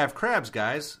 I think I have crabs,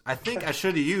 guys. I think I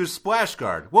should have used Splash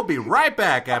Guard. We'll be right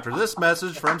back after this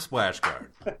message from Splash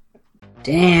Guard.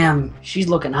 Damn, she's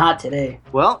looking hot today.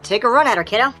 Well, take a run at her,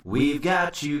 kiddo. We've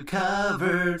got you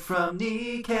covered from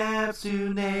kneecaps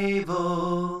to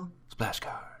navel. Splash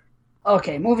Guard.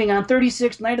 Okay, moving on.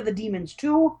 36, Night of the Demons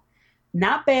 2.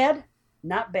 Not bad.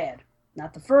 Not bad.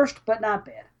 Not the first, but not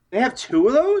bad. They have 2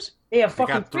 of those? They have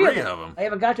fucking got 3 3 of them. I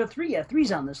haven't got to 3 yet.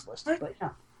 3's on this list, but yeah.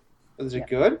 Is it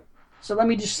good? So let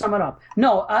me just sum it up.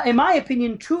 No, in my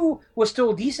opinion, 2 was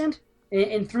still decent,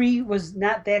 and 3 was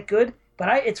not that good.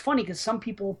 But it's funny because some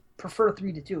people prefer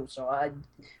 3 to 2, so I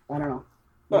don't know.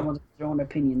 Everyone's their own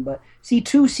opinion. But see,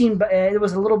 2 seemed there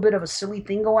was a little bit of a silly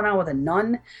thing going on with a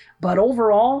nun, but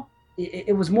overall,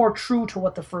 it was more true to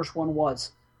what the first one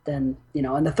was than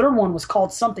And the third one was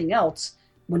called something else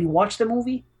when you watch the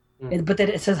movie. But then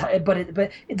it says, but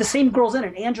the same girl's in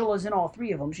it. Angela's in all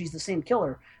 3 of them. She's the same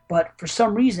killer. But for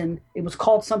some reason, it was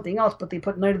called something else. But they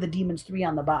put Night of the Demons 3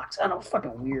 on the box. I don't know,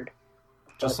 fucking weird.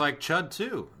 Just like Chud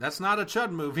 2. That's not a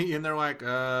Chud movie, and they're like,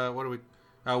 what do we...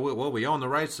 well, we own the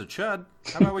rights to Chud.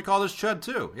 How about we call this Chud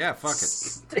 2? Yeah, fuck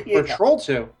it. Or Troll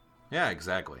 2. Yeah,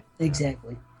 exactly.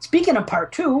 Exactly. Speaking of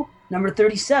part 2, number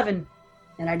 37,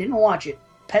 and I didn't watch it,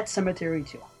 Pet Sematary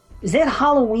 2. Is that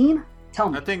Halloween? Tell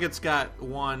me. I think it's got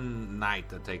one night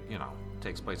that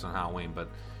takes place on Halloween, but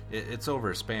it's over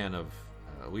a span of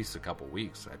at least a couple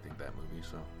weeks, I think, that movie,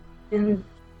 so...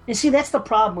 And see, that's the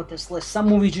problem with this list. Some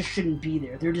movies just shouldn't be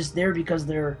there. They're just there because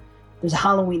there's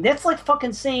Halloween. That's like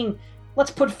fucking saying,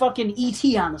 let's put fucking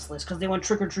E.T. on this list because they went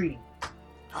trick-or-treating.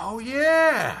 Oh,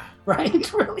 yeah!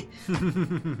 Right? Really?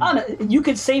 You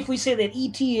could safely say that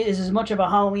E.T. is as much of a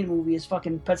Halloween movie as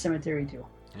fucking Pet Sematary 2.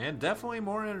 And definitely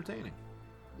more entertaining.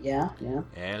 Yeah.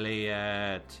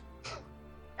 Elliot.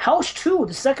 House 2,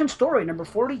 The Second Story, number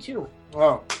 42.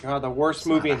 Oh, God, the worst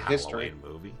movie in history.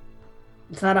 Movie.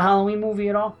 It's not a Halloween movie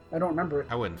at all? I don't remember it.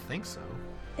 I wouldn't think so.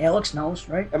 Alex knows,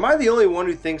 right? Am I the only one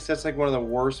who thinks that's like one of the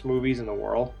worst movies in the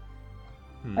world?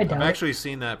 I've actually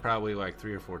seen that probably like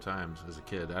 3 or 4 times as a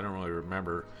kid. I don't really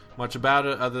remember much about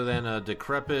it other than a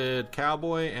decrepit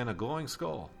cowboy and a glowing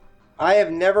skull. I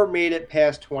have never made it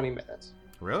past 20 minutes.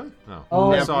 Really? No.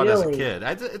 Oh, I saw it as a really? kid.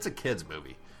 It's a kid's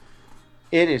movie.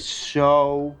 It is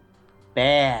so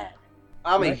bad.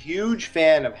 I'm a Right. huge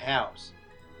fan of House.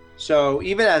 So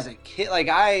even as a kid, like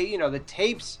the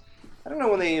tapes, I don't know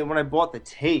when I bought the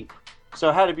tape. So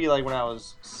it had to be like when I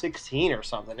was 16 or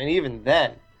something. And even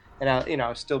then, and I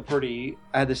was still I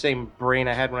had the same brain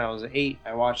I had when I was 8.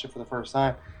 I watched it for the first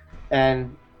time.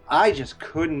 And I just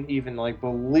couldn't even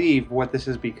believe what this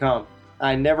has become.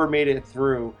 I never made it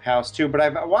through House 2, but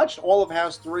I watched all of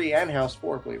House 3 and House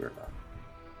 4, believe it or not.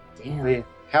 Damn. The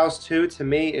House 2 to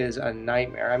me is a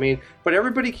nightmare. I mean, but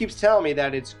everybody keeps telling me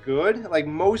that it's good. Like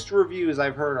most reviews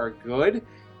I've heard are good,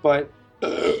 but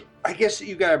I guess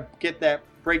you gotta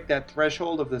break that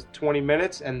threshold of the 20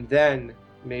 minutes, and then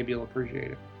maybe you'll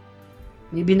appreciate it.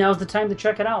 Maybe now's the time to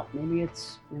check it out. Maybe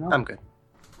it's, I'm good.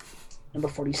 Number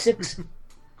 46,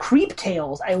 Creep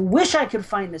Tales. I wish I could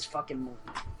find this fucking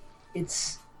movie.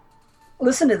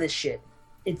 Listen to this shit.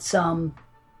 It's, on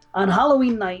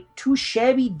Halloween night, 2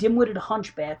 shabby, dim-witted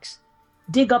hunchbacks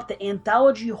dig up the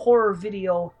anthology horror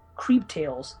video Creep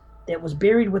Tales that was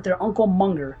buried with their Uncle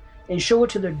Munger and show it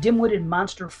to their dim-witted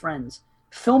monster friends.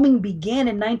 Filming began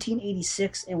in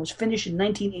 1986 and was finished in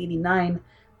 1989,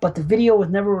 but the video was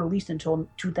never released until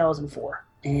 2004.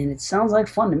 And it sounds like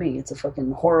fun to me. It's a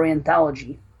fucking horror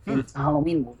anthology. And it's a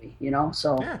Halloween movie,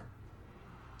 so... Yeah.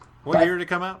 What year did it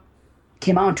come out?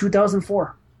 Came out in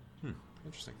 2004.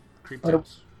 Interesting. Creep But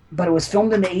Tales. But it was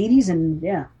filmed in the 80s, and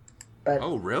yeah. But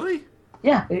Oh, really?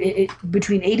 yeah, it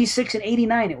between 86 and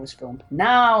 89 it was filmed.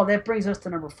 Now, that brings us to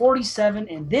number 47,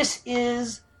 and this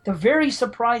is the very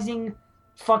surprising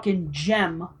fucking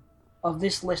gem of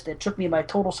this list that took me by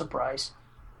total surprise.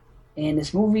 And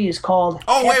this movie is called...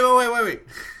 Oh, wait.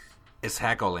 It's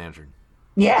Hack-O-Lantern.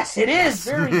 Yes, it is.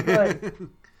 Very good.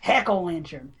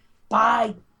 Hack-O-Lantern.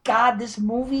 By God, this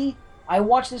movie... I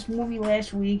watched this movie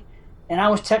last week, and I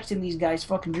was texting these guys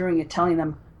fucking during it, telling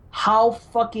them how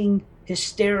fucking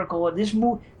hysterical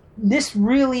this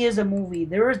really is a movie.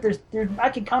 There's I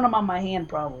can count them on my hand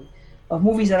probably of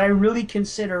movies that I really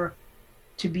consider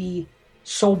to be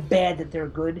so bad that they're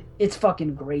good. It's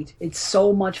fucking great. It's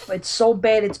so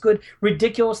bad it's good.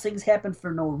 Ridiculous things happen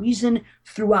for no reason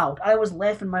throughout. I was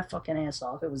laughing my fucking ass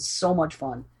off. It was so much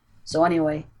fun. So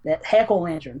anyway, that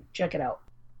Hack-O-Lantern, check it out.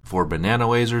 For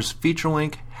BananaLaser's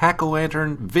feature-length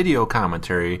Hack-O-Lantern video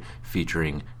commentary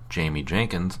featuring Jamie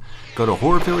Jenkins, go to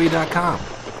horrorphilly.com.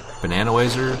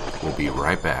 BananaLaser will be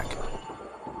right back.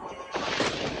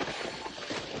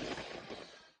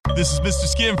 This is Mr.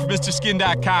 Skin from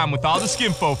MrSkin.com with all the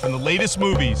skinfo from the latest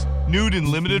movies. Nude and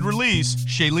limited release,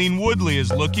 Shailene Woodley is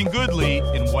looking goodly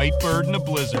in White Bird in a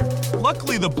Blizzard.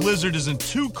 Luckily, the blizzard isn't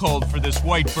too cold for this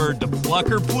white bird to pluck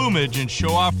her plumage and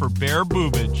show off her bare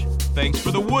boobage. Thanks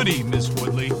for the Woody, Miss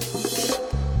Woodley.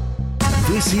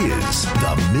 This is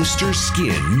the Mr.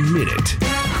 Skin Minute.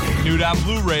 Nude on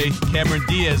Blu-ray, Cameron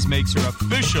Diaz makes her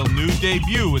official nude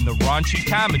debut in the raunchy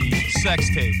comedy Sex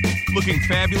Tape. Looking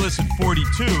fabulous at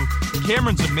 42,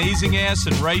 Cameron's amazing ass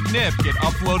and right nip get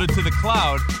uploaded to the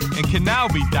cloud and can now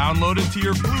be downloaded to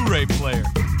your Blu-ray player.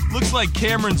 Looks like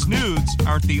Cameron's nudes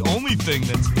aren't the only thing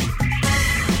that's neat.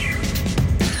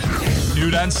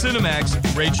 Nude on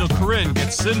Cinemax, Rachel Corinne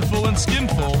gets sinful and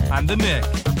skinful on the Nick.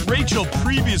 Rachel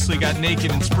previously got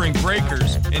naked in Spring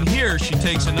Breakers, and here she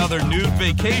takes another nude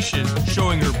vacation,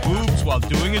 showing her boobs while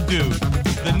doing a dude.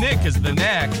 The Nick is the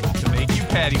knack to make you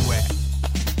patty whack.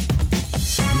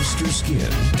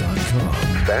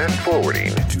 MrSkin.com. Fast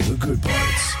forwarding to the good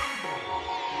parts.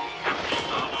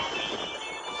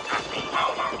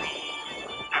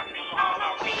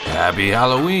 Happy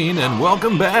Halloween, and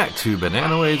welcome back to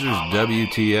BananaLaser's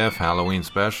WTF Halloween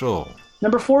Special.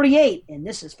 Number 48, and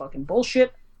this is fucking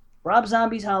bullshit. Rob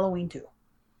Zombie's Halloween 2.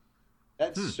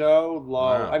 That's so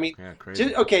low. Wow. I mean, Yeah,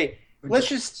 crazy. okay,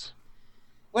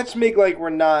 let's make like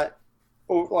we're not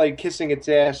like kissing its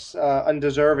ass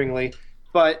undeservingly,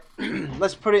 but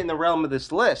let's put it in the realm of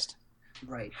this list.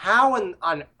 Right. How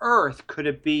on earth could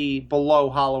it be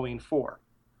below Halloween 4?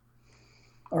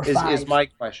 Or is 5. my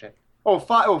question. Oh,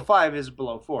 5 is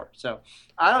below 4. So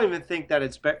I don't even think that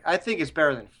it's better. I think it's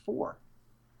better than 4.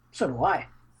 So do I.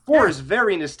 4 is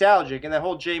very nostalgic, and that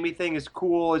whole Jamie thing is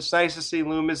cool. It's nice to see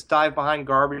Loomis dive behind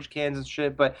garbage cans and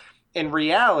shit, but in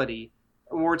reality,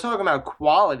 we're talking about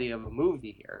quality of a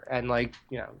movie here, and like,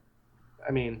 you know,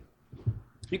 I mean,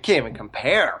 you can't even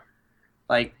compare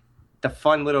like the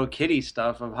fun little kiddie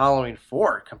stuff of Halloween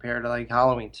 4 compared to like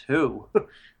Halloween 2.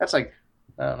 That's like,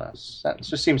 I don't know, it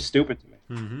just seems stupid to me.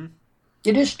 Mm-hmm.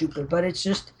 It is stupid, but it's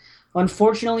just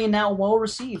unfortunately now well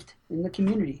received in the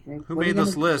community. Who made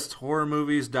this list?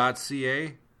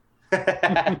 Horrormovies.ca?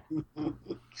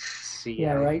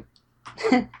 Yeah, right.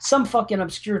 Some fucking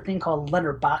obscure thing called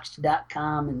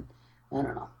letterboxd.com, and I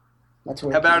don't know. That's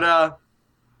where. How about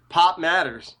Pop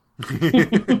Matters?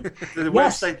 The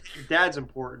website your dad's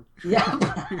important.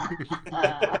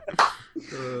 Yeah.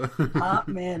 Pop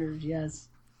Matters, yes.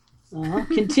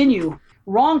 Continue.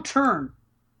 Wrong Turn.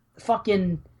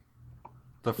 Fucking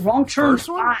Wrong Turn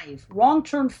 5. Wrong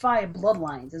Turn 5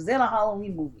 Bloodlines. Is that a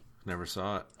Halloween movie? Never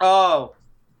saw it. Oh.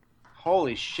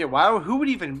 Holy shit. Wow, who would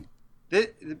even...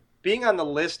 being on the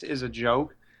list is a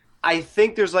joke. I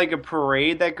think there's like a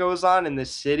parade that goes on in the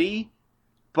city,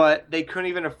 but they couldn't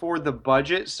even afford the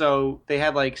budget, so they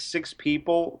had like 6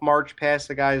 people march past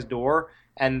the guy's door,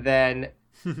 and then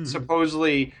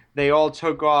supposedly they all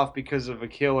took off because of a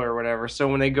killer or whatever. So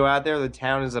when they go out there, the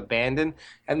town is abandoned,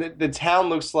 and the town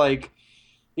looks like,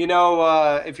 you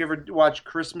know, if you ever watch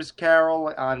Christmas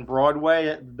Carol on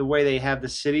Broadway, the way they have the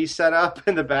city set up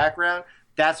in the background,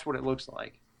 that's what it looks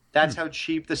like. That's how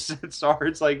cheap the sets are.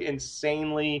 It's like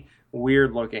insanely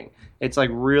weird looking. It's like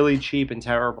really cheap and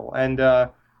terrible. And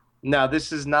no,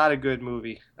 this is not a good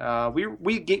movie.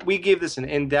 We gave this an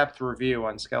in-depth review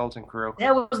on Skeleton Crew.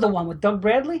 That was the one with Doug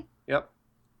Bradley? Yep.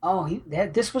 Oh,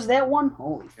 this was that one?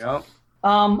 Holy fuck.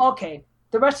 Yep. Okay.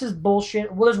 The rest is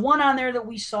bullshit. Well, there's one on there that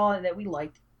we saw that we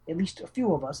liked. At least a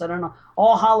few of us. I don't know.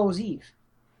 All Hallows Eve.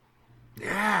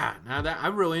 Yeah. Now that I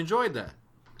really enjoyed that.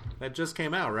 That just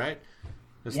came out, right?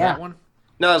 Is Yeah. that one?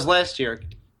 No, it was last year.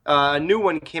 A new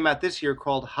one came out this year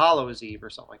called Hallows Eve or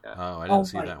something like that. Oh, I didn't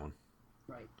see that one.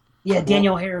 Yeah,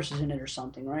 Daniel Harris is in it or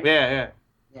something, right? Yeah.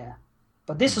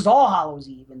 But this is All Hallows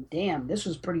Eve, and damn, this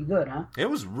was pretty good, huh? It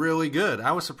was really good.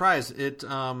 I was surprised. It's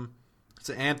an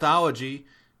anthology,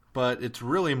 but it's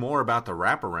really more about the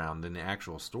wraparound than the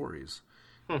actual stories.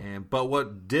 But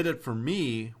what did it for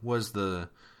me was the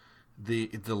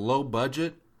low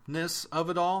budgetness of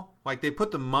it all. Like, they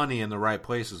put the money in the right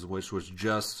places, which was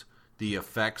just the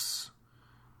effects,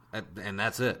 and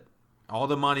that's it. All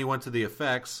the money went to the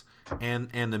effects, and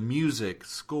the music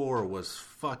score was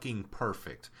fucking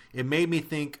perfect. It made me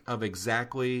think of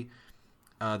exactly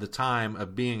the time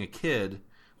of being a kid,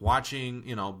 watching,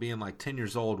 being like 10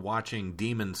 years old, watching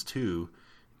Demons 2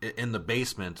 in the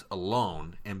basement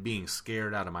alone and being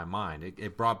scared out of my mind.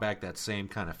 It brought back that same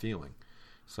kind of feeling.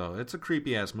 So it's a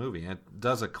creepy-ass movie. It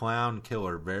does a clown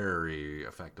killer very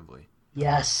effectively.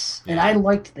 Yes, and I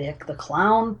liked the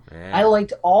clown. Yeah. I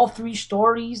liked all 3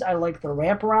 stories. I liked the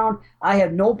wraparound. I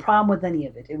had no problem with any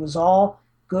of it. It was all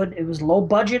good. It was low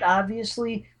budget,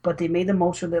 obviously, but they made the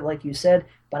most of it, like you said.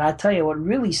 But I tell you, what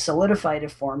really solidified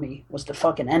it for me was the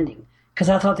fucking ending. Because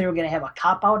I thought they were going to have a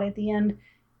cop-out at the end.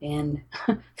 And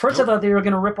first I thought they were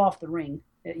going to rip off the ring.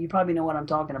 You probably know what I'm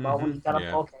talking about when you got up.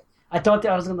 Yeah. Okay. I thought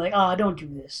that I was going to be like, oh, don't do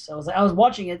this. I was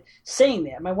watching it saying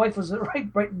that. My wife was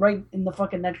right in the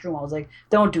fucking next room. I was like,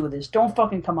 don't do this. Don't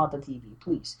fucking come out the TV,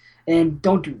 please. And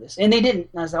don't do this. And they didn't.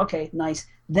 And I was like, okay, nice.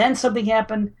 Then something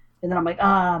happened. And then I'm like,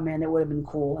 man, that would have been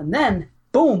cool. And then,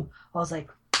 boom, I was like,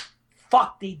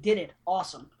 fuck, they did it.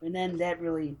 Awesome. And then that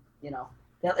really,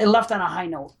 it left on a high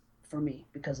note for me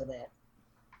because of that.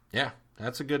 Yeah,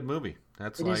 that's a good movie.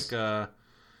 That's It is.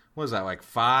 what is that, like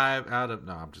 5 out of...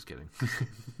 No, I'm just kidding.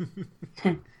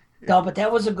 No, but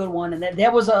that was a good one, and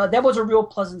that was a real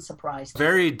pleasant surprise.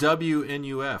 Very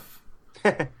WNUF.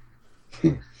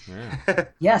 Yeah.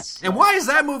 Yes. And why is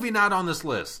that movie not on this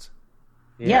list?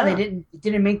 Yeah, they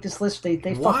didn't make this list. They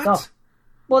What? fucked up.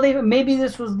 Well, maybe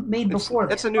this was made before.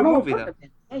 That's that. a new Oh, no, it movie, couldn't though. have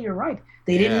been. Yeah, you're right.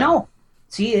 They didn't know.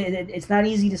 See, it's not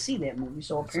easy to see that movie.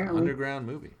 So It's an apparently, underground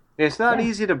movie. It's not Yeah.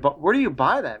 easy to buy. Where do you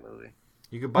buy that movie?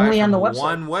 You could buy Only it on from the website.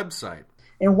 one website.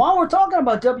 And while we're talking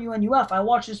about WNUF, I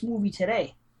watched this movie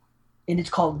today, and it's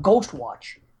called Ghost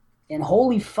Watch. And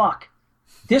holy fuck,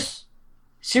 this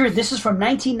is from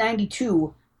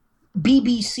 1992,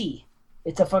 BBC.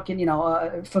 It's a fucking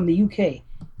from the UK,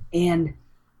 and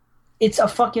it's a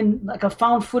fucking like a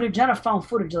found footage, not a found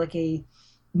footage, like a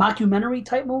mockumentary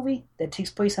type movie that takes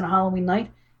place on a Halloween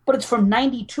night. But it's from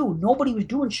 92. Nobody was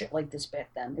doing shit like this back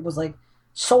then. It was like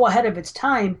so ahead of its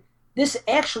time. This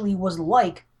actually was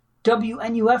like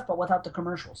WNUF, but without the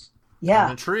commercials. Yeah.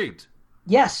 I'm intrigued.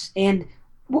 Yes, and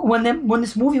when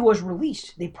this movie was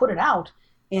released, they put it out,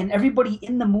 and everybody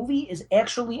in the movie is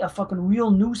actually a fucking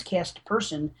real newscast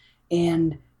person,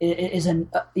 and it is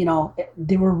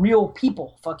they were real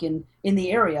people fucking in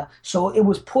the area, so it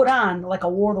was put on like a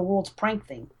War of the Worlds prank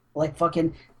thing, like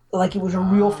it was a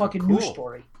real fucking news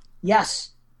story.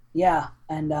 Yes, yeah,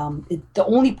 and the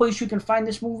only place you can find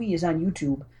this movie is on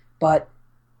YouTube, but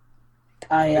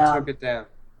They took it down.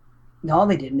 No,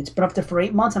 they didn't. It's been up there for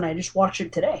 8 months, and I just watched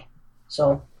it today.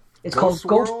 So it's Ghost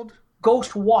called World?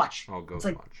 Ghost Watch. Oh, Ghost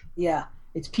Watch. Yeah.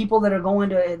 It's people that are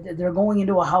going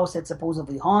into a house that's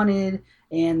supposedly haunted,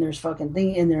 and there's fucking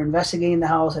thing, and they're investigating the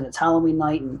house, and it's Halloween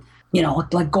night, and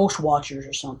like Ghost Watchers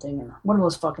or something, or what are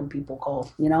those fucking people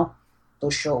called?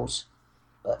 Those shows.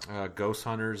 But Ghost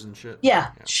Hunters and shit.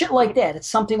 yeah, shit like that. It's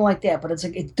something like that, but it's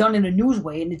like it's done in a news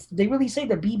way, and they really say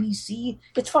the BBC.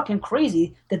 It's fucking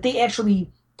crazy that they actually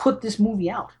put this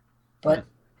movie out, but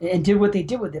and did what they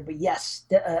did with it. But yes,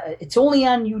 it's only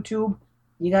on YouTube.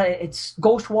 It's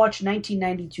Ghost Watch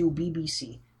 1992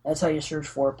 BBC. That's how you search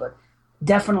for it. But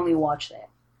definitely watch that.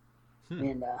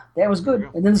 And that was good.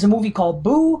 And then there's a movie called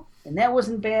Boo, and that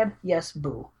wasn't bad. Yes,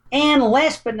 Boo. And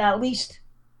last but not least,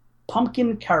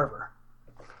 Pumpkin Carver.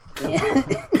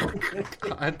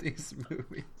 God, these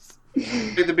movies.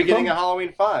 At the beginning of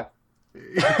Halloween 5.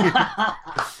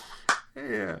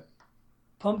 Yeah.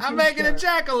 Pumpkin I'm making Carver. a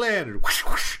jack-o'-lantern. Whoosh,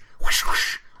 whoosh, whoosh,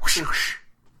 whoosh, whoosh, whoosh.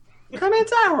 Come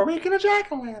inside, we're making a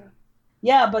jack-o'-lantern.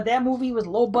 Yeah, but that movie was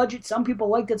low budget. Some people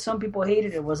liked it, some people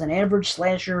hated it. It was an average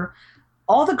slasher.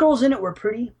 All the girls in it were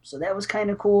pretty, so that was kind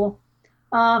of cool.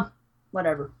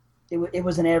 Whatever. It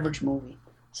was an average movie.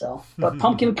 So, but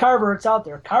Pumpkin Carver, it's out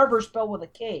there. Carver spelled with a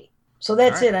K. So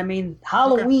that's it. I mean,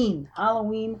 Halloween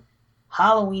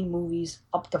movies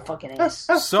up the fucking ass.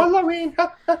 Halloween.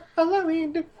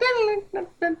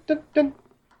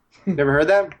 Never heard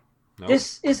that? Nope.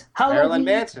 This is Halloween. Marilyn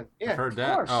Manson. Yeah, I've heard of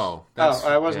that. course. Oh,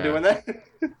 I wasn't doing that.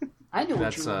 I knew what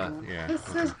That's you were doing. yeah.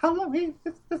 This is Halloween.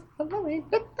 This is Halloween.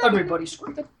 Everybody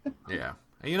screamed. Yeah.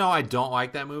 I don't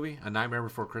like that movie, A Nightmare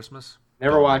Before Christmas.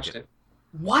 Never Don't watched like it.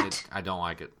 What? I don't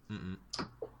like it. Mm-mm.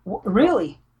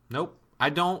 Really? Nope. I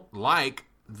don't like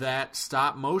that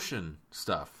stop motion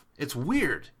stuff. It's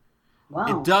weird. Wow.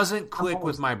 It doesn't click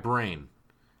with my brain.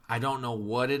 I don't know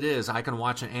what it is. I can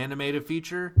watch an animated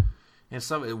feature,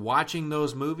 and watching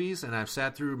those movies, and I've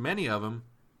sat through many of them,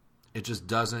 it just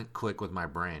doesn't click with my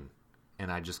brain, and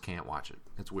I just can't watch it.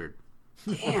 It's weird.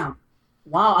 Damn.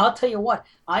 Wow, I'll tell you what.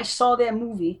 I saw that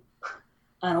movie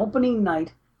on opening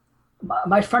night.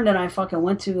 My friend and I fucking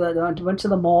went to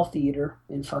the mall theater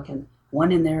and fucking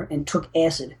went in there and took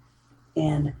acid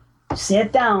and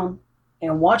sat down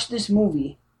and watched this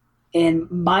movie, and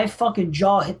my fucking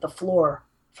jaw hit the floor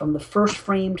from the first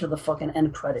frame to the fucking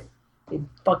end credit. It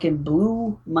fucking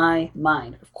blew my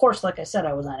mind. Of course, like I said,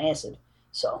 I was on acid,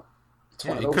 so it's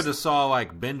one of You those could have saw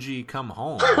like Benji Come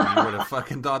Home. And you would have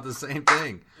fucking thought the same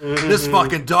thing. This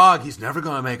fucking dog, he's never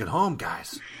gonna make it home,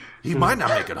 guys. He might not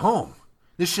make it home.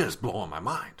 This shit is blowing my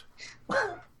mind.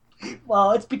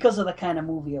 Well, it's because of the kind of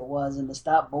movie it was and the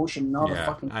stop motion and all the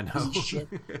fucking I know. crazy shit.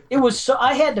 It was so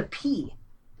I had to pee,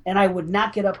 and I would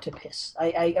not get up to piss.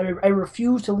 I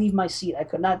refused to leave my seat. I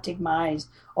could not take my eyes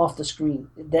off the screen.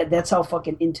 That's how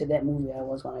fucking into that movie I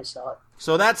was when I saw it.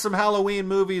 So that's some Halloween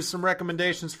movies, some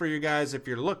recommendations for you guys if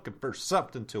you're looking for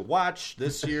something to watch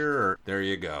this year. There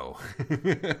you go.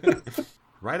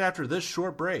 Right after this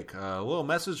short break, a little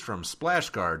message from Splash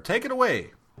Guard. Take it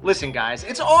away. Listen, guys,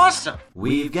 it's awesome.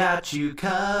 We've got you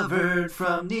covered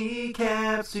from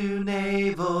kneecaps to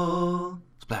navel.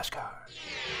 Splash Guard.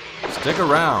 Stick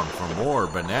around for more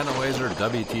BananaLaser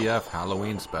WTF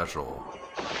Halloween Special.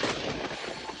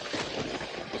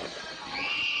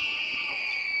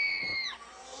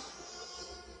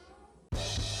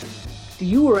 Do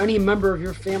you or any member of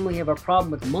your family have a problem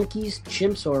with monkeys,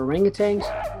 chimps, or orangutans?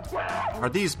 Are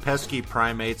these pesky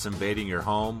primates invading your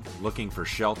home, looking for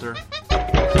shelter?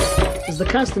 Does the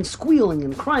constant squealing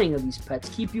and crying of these pets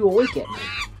keep you awake at night?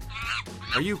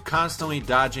 Are you constantly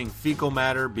dodging fecal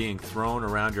matter being thrown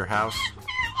around your house?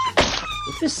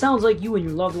 If this sounds like you and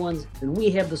your loved ones, then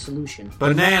we have the solution.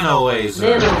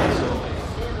 BananaLaser.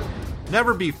 BananaLaser.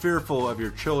 Never be fearful of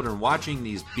your children watching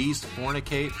these beasts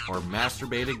fornicate or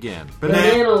masturbate again.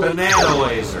 BananaLaser.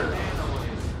 BananaLaser.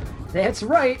 That's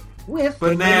right, with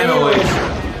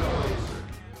BananaLaser.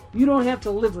 You don't have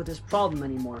to live with this problem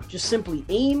anymore. Just simply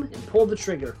aim and pull the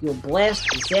trigger. You'll blast,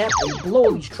 zap, and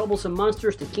blow these troublesome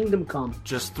monsters to kingdom come.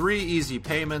 Just 3 easy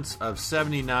payments of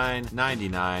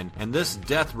 $79.99, and this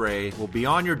death ray will be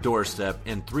on your doorstep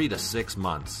in 3 to 6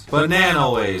 months.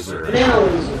 BananaLaser.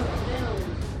 BananaLaser.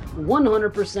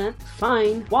 100%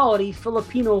 fine quality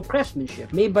Filipino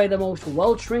craftsmanship made by the most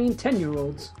well-trained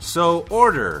 10-year-olds. So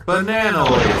order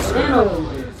BananaLaser.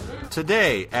 BananaLaser.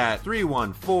 today at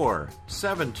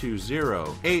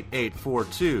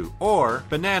 314-720-8842 or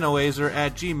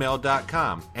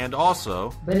bananalaser@gmail.com. And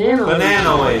also,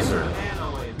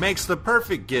 BananaLaser makes the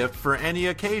perfect gift for any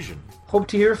occasion. Hope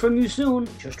to hear from you soon.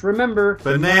 Just remember,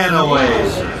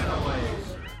 BananaLaser.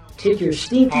 Take your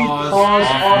stinky paws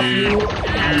off you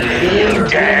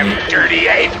damn dirty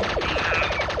ape.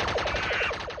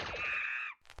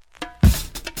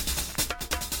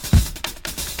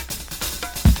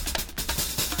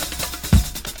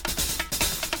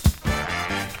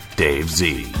 Dave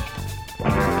Z.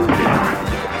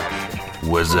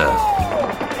 What's up?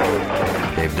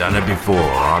 They've done it before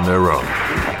on their own,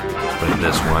 but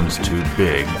this one's too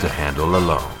big to handle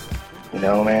alone. You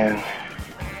know, man,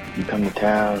 you come to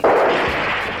town,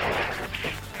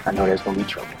 I know there's gonna be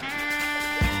trouble.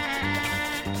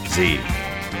 Z.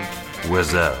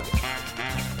 What's up?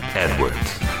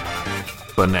 Edwards.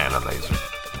 BananaLaser.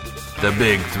 The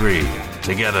big three,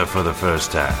 together for the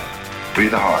first time. Three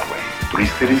the hard way. 3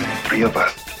 cities, 3 of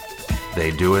us.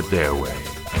 They do it their way.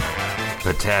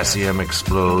 Potassium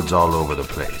explodes all over the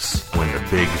place when the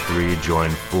big three join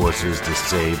forces to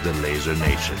save the Laser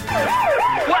Nation.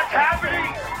 What's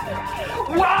happening?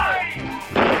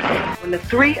 Why? When the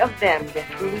 3 of them get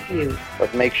through with you,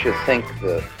 What makes you think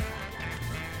the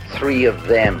 3 of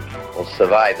them will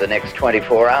survive the next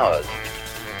 24 hours?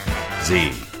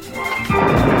 Z.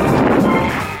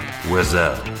 What's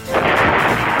up?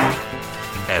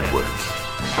 Edwards.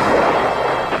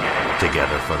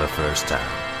 Together for the first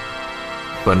time.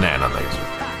 BananaLaser.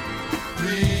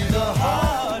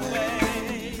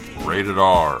 Rated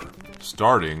R.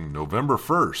 Starting November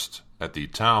 1st at the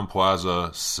Town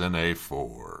Plaza Cine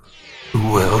 4.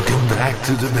 Welcome back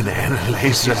to the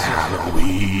BananaLaser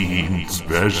Halloween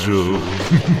Special.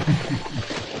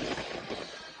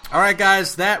 Alright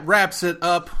guys, that wraps it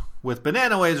up with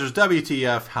BananaLaser's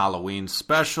WTF Halloween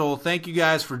Special. Thank you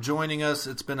guys for joining us.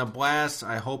 It's been a blast.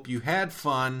 I hope you had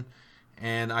fun.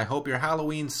 And I hope your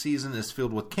Halloween season is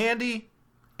filled with candy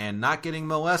and not getting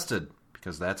molested,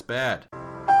 because that's bad.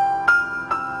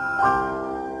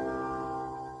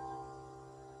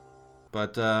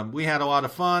 But we had a lot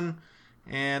of fun.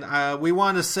 And we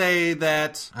want to say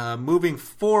that moving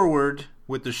forward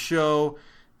with the show,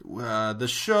 the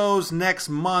shows next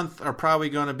month are probably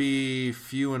going to be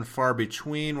few and far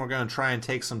between. We're going to try and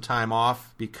take some time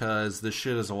off because this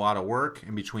shit is a lot of work.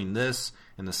 In between this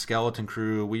and the Skeleton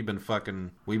Crew, we've been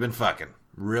fucking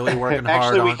really working hard.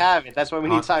 Actually, we haven't. That's why we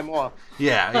need time off.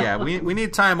 Yeah. We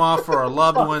need time off for our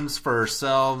loved ones, for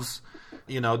ourselves.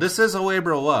 You know, this is a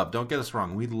labor of love. Don't get us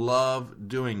wrong. We love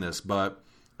doing this, but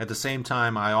at the same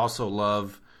time, I also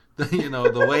love,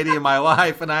 the lady in my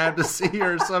life, and I have to see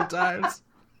her sometimes.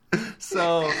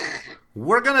 So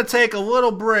we're going to take a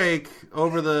little break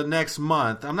over the next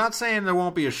month. I'm not saying there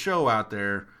won't be a show out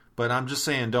there, but I'm just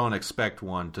saying don't expect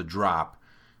one to drop.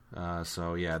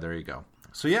 So, yeah, there you go.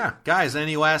 So, yeah, guys,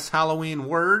 any last Halloween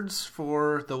words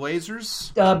for the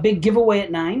lasers? Big giveaway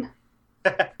at 9.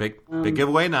 Big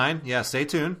giveaway 9. Yeah, stay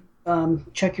tuned.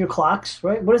 Check your clocks,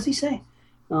 right? What does he say?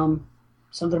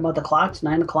 Something about the clocks,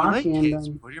 9 o'clock. Like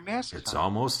and put your mask It's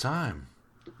almost time.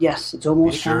 Yes, it's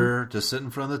almost Be sure to sit in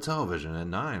front of the television at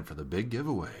 9 for the big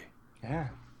giveaway. Yeah.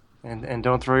 And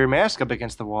don't throw your mask up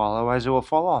against the wall, otherwise it will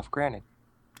fall off, granted.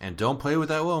 And don't play with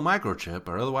that little microchip,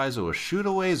 or otherwise it will shoot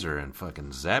a laser and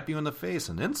fucking zap you in the face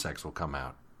and insects will come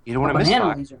out. You don't want to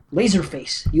miss it. Laser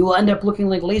face. You will end up looking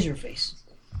like Laser face.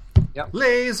 Yep.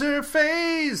 Laser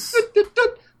face!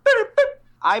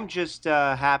 I'm just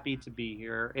happy to be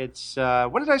here. It's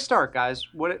when did I start, guys?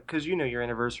 Because you know your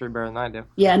anniversary better than I do.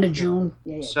 Yeah, end of June.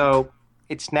 Yeah. So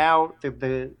it's now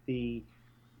the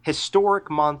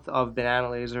historic month of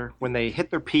BananaLaser when they hit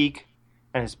their peak,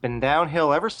 and it's been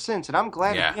downhill ever since. And I'm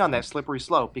glad to be on that slippery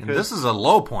slope because and this is a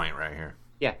low point right here.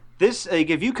 Yeah, this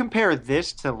if you compare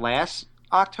this to last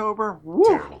October, woo,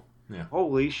 terrible. Yeah.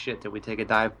 Holy shit, did we take a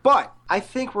dive. But I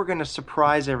think we're going to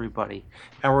surprise everybody.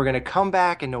 And we're going to come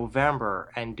back in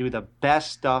November and do the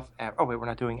best stuff ever. Oh, wait, we're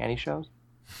not doing any shows?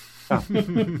 Oh.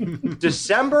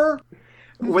 December,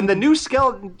 when the new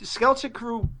Skeleton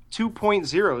Crew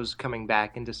 2.0 is coming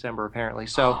back in December, apparently.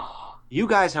 So you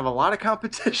guys have a lot of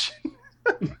competition.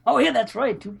 Oh, yeah, that's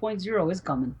right. 2.0 is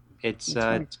coming. It's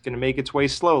going to make its way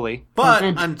slowly. But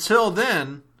until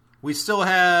then, we still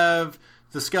have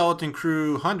the Skeleton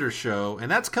Crew Hunter Show,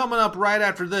 and that's coming up right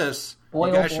after this.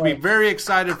 You guys should be very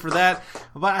excited for that.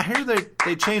 But I hear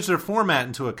they changed their format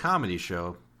into a comedy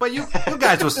show. But you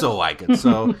guys will still like it,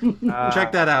 so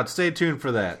check that out. Stay tuned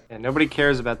for that. And nobody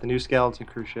cares about the new Skeleton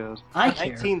Crew shows. I care.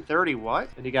 1930, what?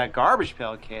 And you got Garbage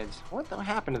Pail Kids. What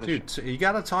happened to the Dude, show? you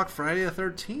got to talk Friday the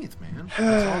 13th, man.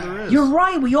 That's all there is. You're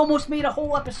right. We almost made a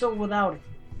whole episode without it.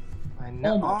 I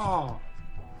know. Almost. Oh.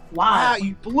 Wow.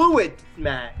 You blew it,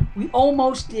 Matt. We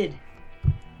almost did.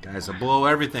 Guys, I blow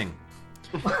everything.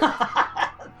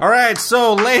 All right,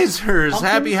 so lasers. Pumpkins?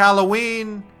 Happy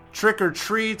Halloween. Trick or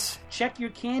treat. Check your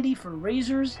candy for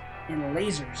razors and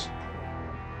lasers.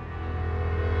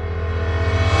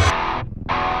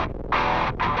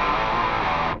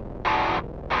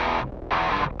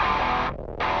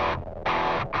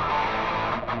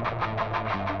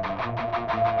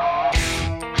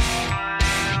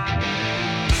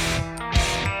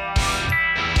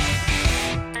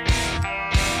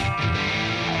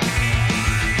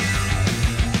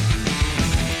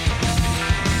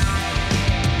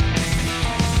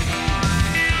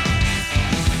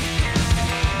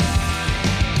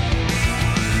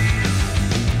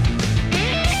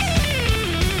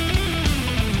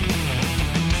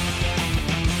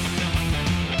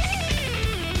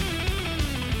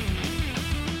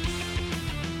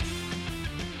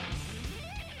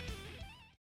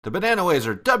 The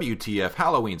BananaLaser WTF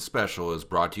Halloween Special is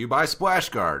brought to you by Splash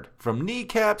Guard. From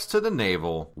kneecaps to the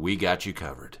navel, we got you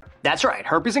covered. That's right.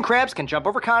 Herpes and crabs can jump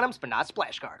over condoms, but not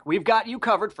Splash Guard. We've got you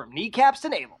covered from kneecaps to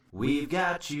navel. We've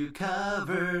got you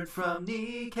covered from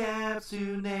kneecaps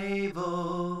to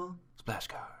navel. Splash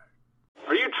Guard.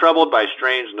 Are you troubled by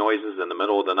strange noises in the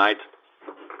middle of the night?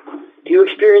 Do you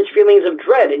experience feelings of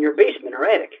dread in your basement or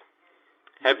attic?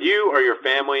 Have you or your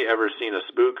family ever seen a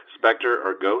spook, specter,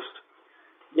 or ghost?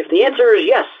 If the answer is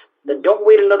yes, then don't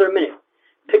wait another minute.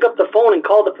 Pick up the phone and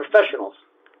call the professionals.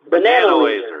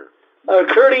 BananaLaser. Our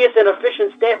courteous and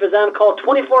efficient staff is on call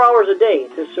 24 hours a day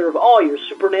to serve all your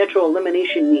supernatural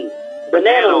elimination needs.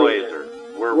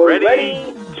 BananaLaser. We're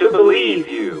ready to believe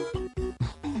you.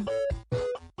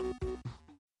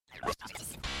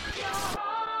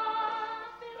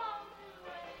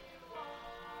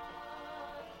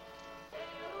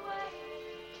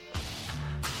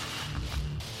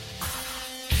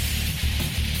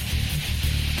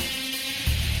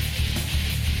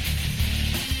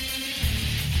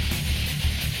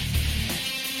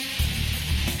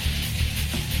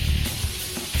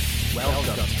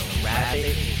 Welcome to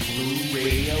Rabbit and Blue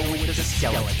Radio with the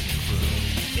Skeleton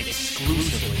Crew,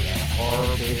 exclusively at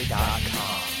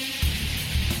horrorbit.com.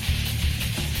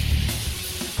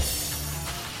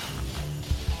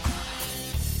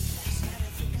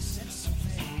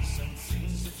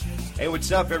 Hey,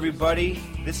 what's up, everybody?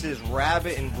 This is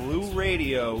Rabbit and Blue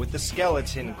Radio with the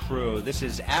Skeleton Crew. This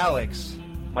is Alex,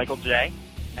 Michael J,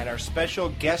 and our special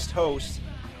guest host,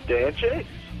 Dan Chase.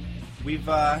 We've,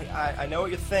 I know what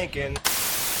you're thinking.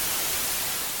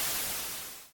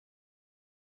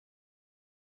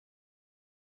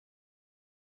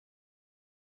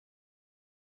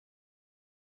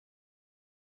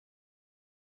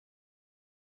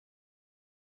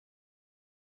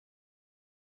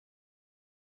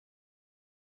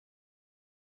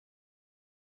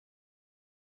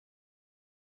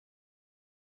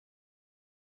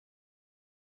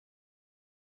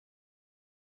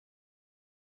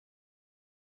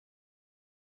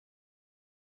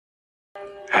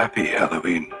 Happy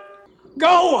Halloween. Go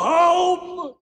home!